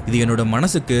இருந்திருக்காங்க. இது என்னோட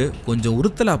மனசுக்கு கொஞ்சம்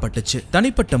உறுத்தலா பட்டுச்சு.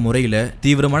 தனிப்பட்ட முறையில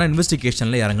தீவிரமான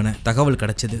இன்வெஸ்டிகேஷன்ல இறங்கின. தகவல்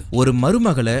கிடைச்சது. ஒரு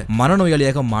மருமகளை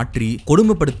மனநோயாளியாக மாற்றி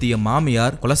கொடுமை கொடுமைப்படுத்திய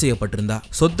மாமியார் கொலை செய்யப்பட்டிருந்தா.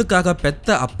 சொத்துக்காக பெத்த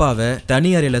அப்பாவை தனி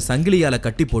அறையில சங்கிலியால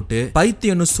கட்டி போட்டு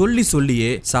பைத்தியம்னு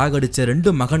சொல்லியே சாகடிச்ச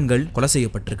 2 மகன்கள் கொலை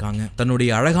செய்யப்பட்டிருக்காங்க. தன்னுடைய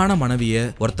அழகான மனைவிய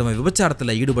ஒருத்தவன்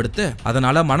விபச்சாரத்துல ஈடுபடுத்த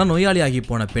அதனால மனநோயாளியாகி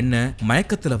போன பெண்ணை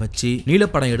மயக்கத்துல வச்சு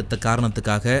நீலப்படம் எடுத்த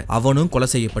காரணத்துக்காக அவனும் கொலை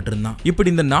செய்யப்பட்டிருந்தான்.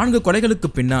 இப்படி இந்த 4 கொலைகளுக்கு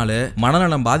பின்னால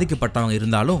மனநலம் பாதிக்கப்பட்டவங்க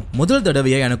இருந்தாலும் முதல்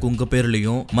தடவையா எனக்கு உங்க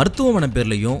பேர்லயும் மருத்துவமனை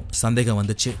பேர்லயும் சந்தேகம்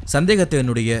வந்துச்சு. சந்தேகத்தை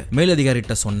என்னுடைய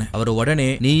மேலதிகாரிட்ட சொன்னேன். அவர் உடனே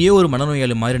நீயே ஒரு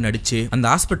மனநோயாளி மாதிரி நடிச்சு அந்த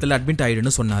ஹாஸ்பிட்டல் அட்மிட்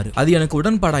ஆயிடுன்னு சொன்னாரு. அது எனக்கு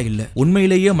உடன்பாடா இல்ல.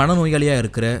 உண்மையிலேயே மனநோயாளியா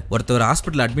இருக்கிற ஒருத்தவர்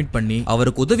ஹாஸ்பிட்டல் அட்மிட் பண்ணி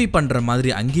அவருக்கு உதவி பண்ற மாதிரி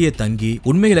அங்கேயே தங்கி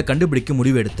உண்மைகளை கண்டுபிடிக்க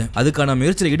முடிவு எடுத்தேன். அதுக்கான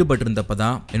முயற்சியில் ஈடுபட்டு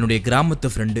இருந்தப்பதான் என்னுடைய கிராமத்து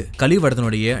ஃப்ரெண்டு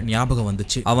கலிவர்தனுடைய ஞாபகம்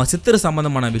வந்துச்சு. அவன் சித்திர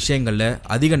சம்பந்தமான விஷயங்கள்ல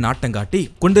அதிக நாட்டம் காட்டி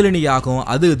குண்டலினி யாகம்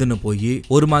அது இதுன்னு போய்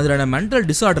ஒரு மாதிரியான மென்டல்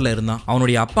டிசார்டர்ல இருந்தான்.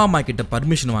 அவனுடைய அப்பா அம்மா கிட்ட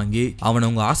பர்மிஷன் வாங்கி அவனை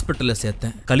உங்க ஹாஸ்பிட்டல்ல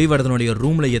சேர்த்தேன். கலிவர்தனுடைய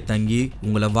ரூம்லயே தங்கி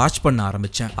உங்களை வாட்ச் பண்ண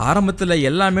ஆரம்பிச்சேன். ஆரம்பத்துல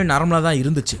எல்லாமே நார்மலா தான்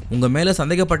இருந்துச்சு. உங்க மேல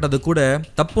சந்தேகப்பட்டது கூட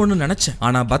தப்புன்னு நினைச்சேன்.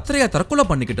 ஆனா பத்ரையா தற்கொலை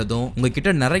பண்ணிக்கிட்டதும் உங்ககிட்ட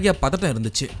நிறைய பதட்டம்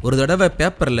இருந்துச்சு. ஒரு தடவை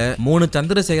பேப்பர்ல 3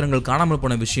 சந்திரசேகரங்கள் காணாமல்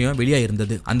போன விஷயம் வெளியா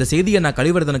இருந்தது. அந்த செய்தியை நான்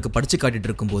கலிவர்தனுக்கு படிச்சு காட்டிட்டு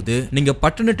இருக்கும்போது நீங்க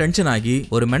பட்டுன்னு டென்ஷன் ஆகி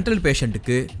ஒரு மென்டல்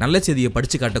பேஷண்ட்டுக்கு நல்ல செய்தியை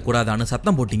படிச்சு காட்ட கூடாதான்னு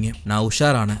சத்தம் போட்டீங்க. நான்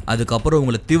உஷாரான. அதுக்கப்புறம்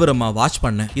உங்களை தீவிரமா வாட்ச்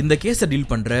பண்ணேன். இந்த கேஸை டீல்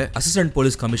பண்ற அசிஸ்டன்ட்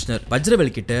போலீஸ் கமிஷனர்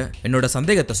வஜ்ரவேல் கிட்ட என்னோட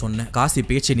சந்தேகத்தை சொன்னேன். காசி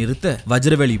பேச்சை நிறுத்த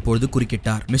வஜ்ரவேல் இப்பொழுது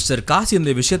குறுக்கிட்டார். மிஸ்டர் காசி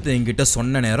இந்த விஷயத்தை என்கிட்ட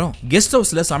சொன்ன நேரம் கெஸ்ட்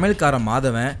ஹவுஸ்ல சமையல்கார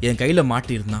மாதவன் என் கையில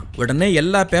மாட்டி இருந்தான். உடனே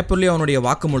எல்லா பேப்பர்லயும் அவனுடைய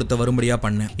வாக்குமூலத்தை வரும்படியா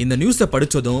பண்ணேன். இந்த நியூஸை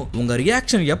படிச்சதும் உங்க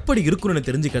ரியாக்ஷன் எப்படி இருக்குன்னு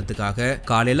தெரிஞ்சுக்கிறதுக்காக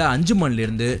காலையில 5 மணில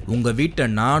இருந்து உங்க வீட்டை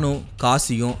நானும்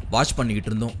காசியும் வாட்ச் பண்ணிக்கிட்டு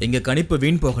இருந்தோம். எங்க கணிப்பு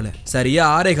வீண் போகல. சரியா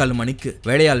 6:15 மணிக்கு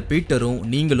வேலையாள் பீட்டரும்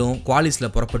நீங்களும் குவாலிஸ்ல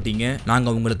புறப்பட்டீங்க.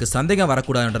 நாங்க உங்களுக்கு சந்தேகம்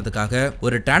வரக்கூடாதுன்றதுக்காக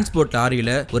ஒரு டிரான்ஸ்போர்ட்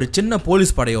லாரியில ஒரு சின்ன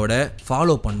போலீஸ் படையோட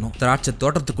ஃபாலோ பண்ணோம். திராட்சை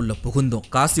தோட்டத்துக்குள்ள புகுந்தோம்.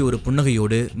 காசி ஒரு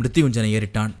புன்னகையோடு மிருத்யுஞ்சனை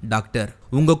ஏறிட்டான். டாக்டர்,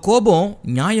 உங்க கோபம்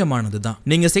நியாயமானதுதான்.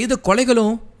 நீங்க செய்த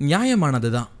கொலைகளும்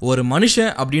நியாயமானதுதான். ஒரு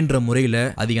மனுஷன் அப்படின்ற முறையில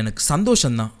அது எனக்கு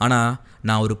சந்தோஷம் தான். ஆனா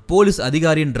நான் ஒரு போலீஸ்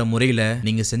அதிகாரின்ற முறையில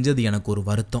நீங்க செஞ்சது எனக்கு ஒரு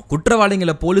வருத்தம்.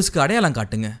 குற்றவாளிகளை போலீஸ்க்கு அடையாளம்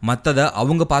காட்டுங்க, மத்தத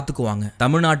அவங்க பாத்துக்குவாங்க.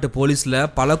 தமிழ்நாட்டு போலீஸ்ல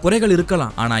பல குறைகள்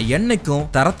இருக்கலாம், ஆனா என்னைக்கும்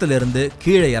தரத்துல இருந்து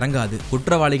கீழே இறங்காது,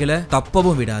 குற்றவாளிகளை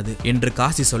தப்பவும் விடாது என்று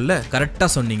காசி சொல்ல கரெக்டா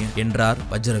சொன்னீங்க என்றார்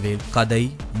வஜ்ரவேல். கதை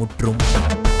முற்றும்.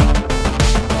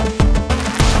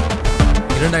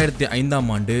 2005ஆம்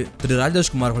ஆண்டு திரு ராஜேஷ்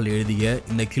குமார் அவர்கள் எழுதிய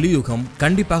இந்த கிளியுகம்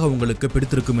கண்டிப்பாக உங்களுக்கு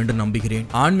பிடித்திருக்கும் என்று நம்புகிறேன்.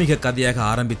 ஆன்மீக கதையாக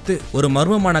ஆரம்பித்து ஒரு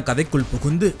மர்மமான கதைக்குள்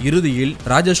புகுந்து இறுதியில்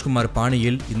ராஜேஷ்குமார்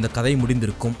பாணியில் இந்த கதை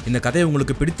முடிந்திருக்கும். இந்த கதை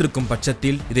உங்களுக்கு பிடித்திருக்கும்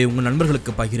பட்சத்தில் இதை உங்கள்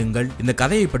நண்பர்களுக்கு பகிருங்கள். இந்த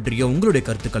கதையை பற்றிய உங்களுடைய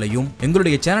கருத்துக்களையும்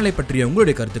எங்களுடைய சேனலை பற்றிய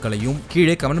உங்களுடைய கருத்துக்களையும்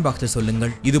கீழே கமெண்ட் பாக்ஸில்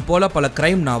சொல்லுங்கள். இது போல பல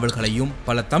கிரைம் நாவல்களையும்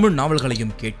பல தமிழ்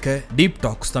நாவல்களையும் கேட்க deep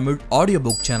tax Tamil audio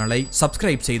book சேனலை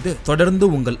சப்ஸ்கிரைப் செய்து தொடர்ந்து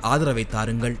உங்கள் ஆதரவை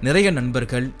தாருங்கள். நிறைய நண்பர்கள்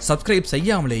சப்ஸ்கிரைப்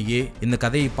செய்யாமலேயே இந்த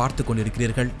கதையை பார்த்து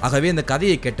கொண்டிருக்கிறீர்கள். ஆகவே இந்த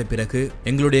கதையை கேட்ட பிறகு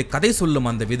எங்களுடைய கதை சொல்லும்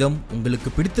அந்த விதம் உங்களுக்கு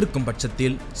பிடித்திருக்கும்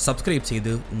பட்சத்தில் சப்ஸ்கிரைப்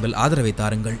செய்து உங்கள் ஆதரவை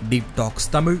தாருங்கள். டீப் டாக்ஸ்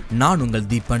தமிழ், நான் உங்கள்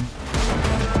தீபன்.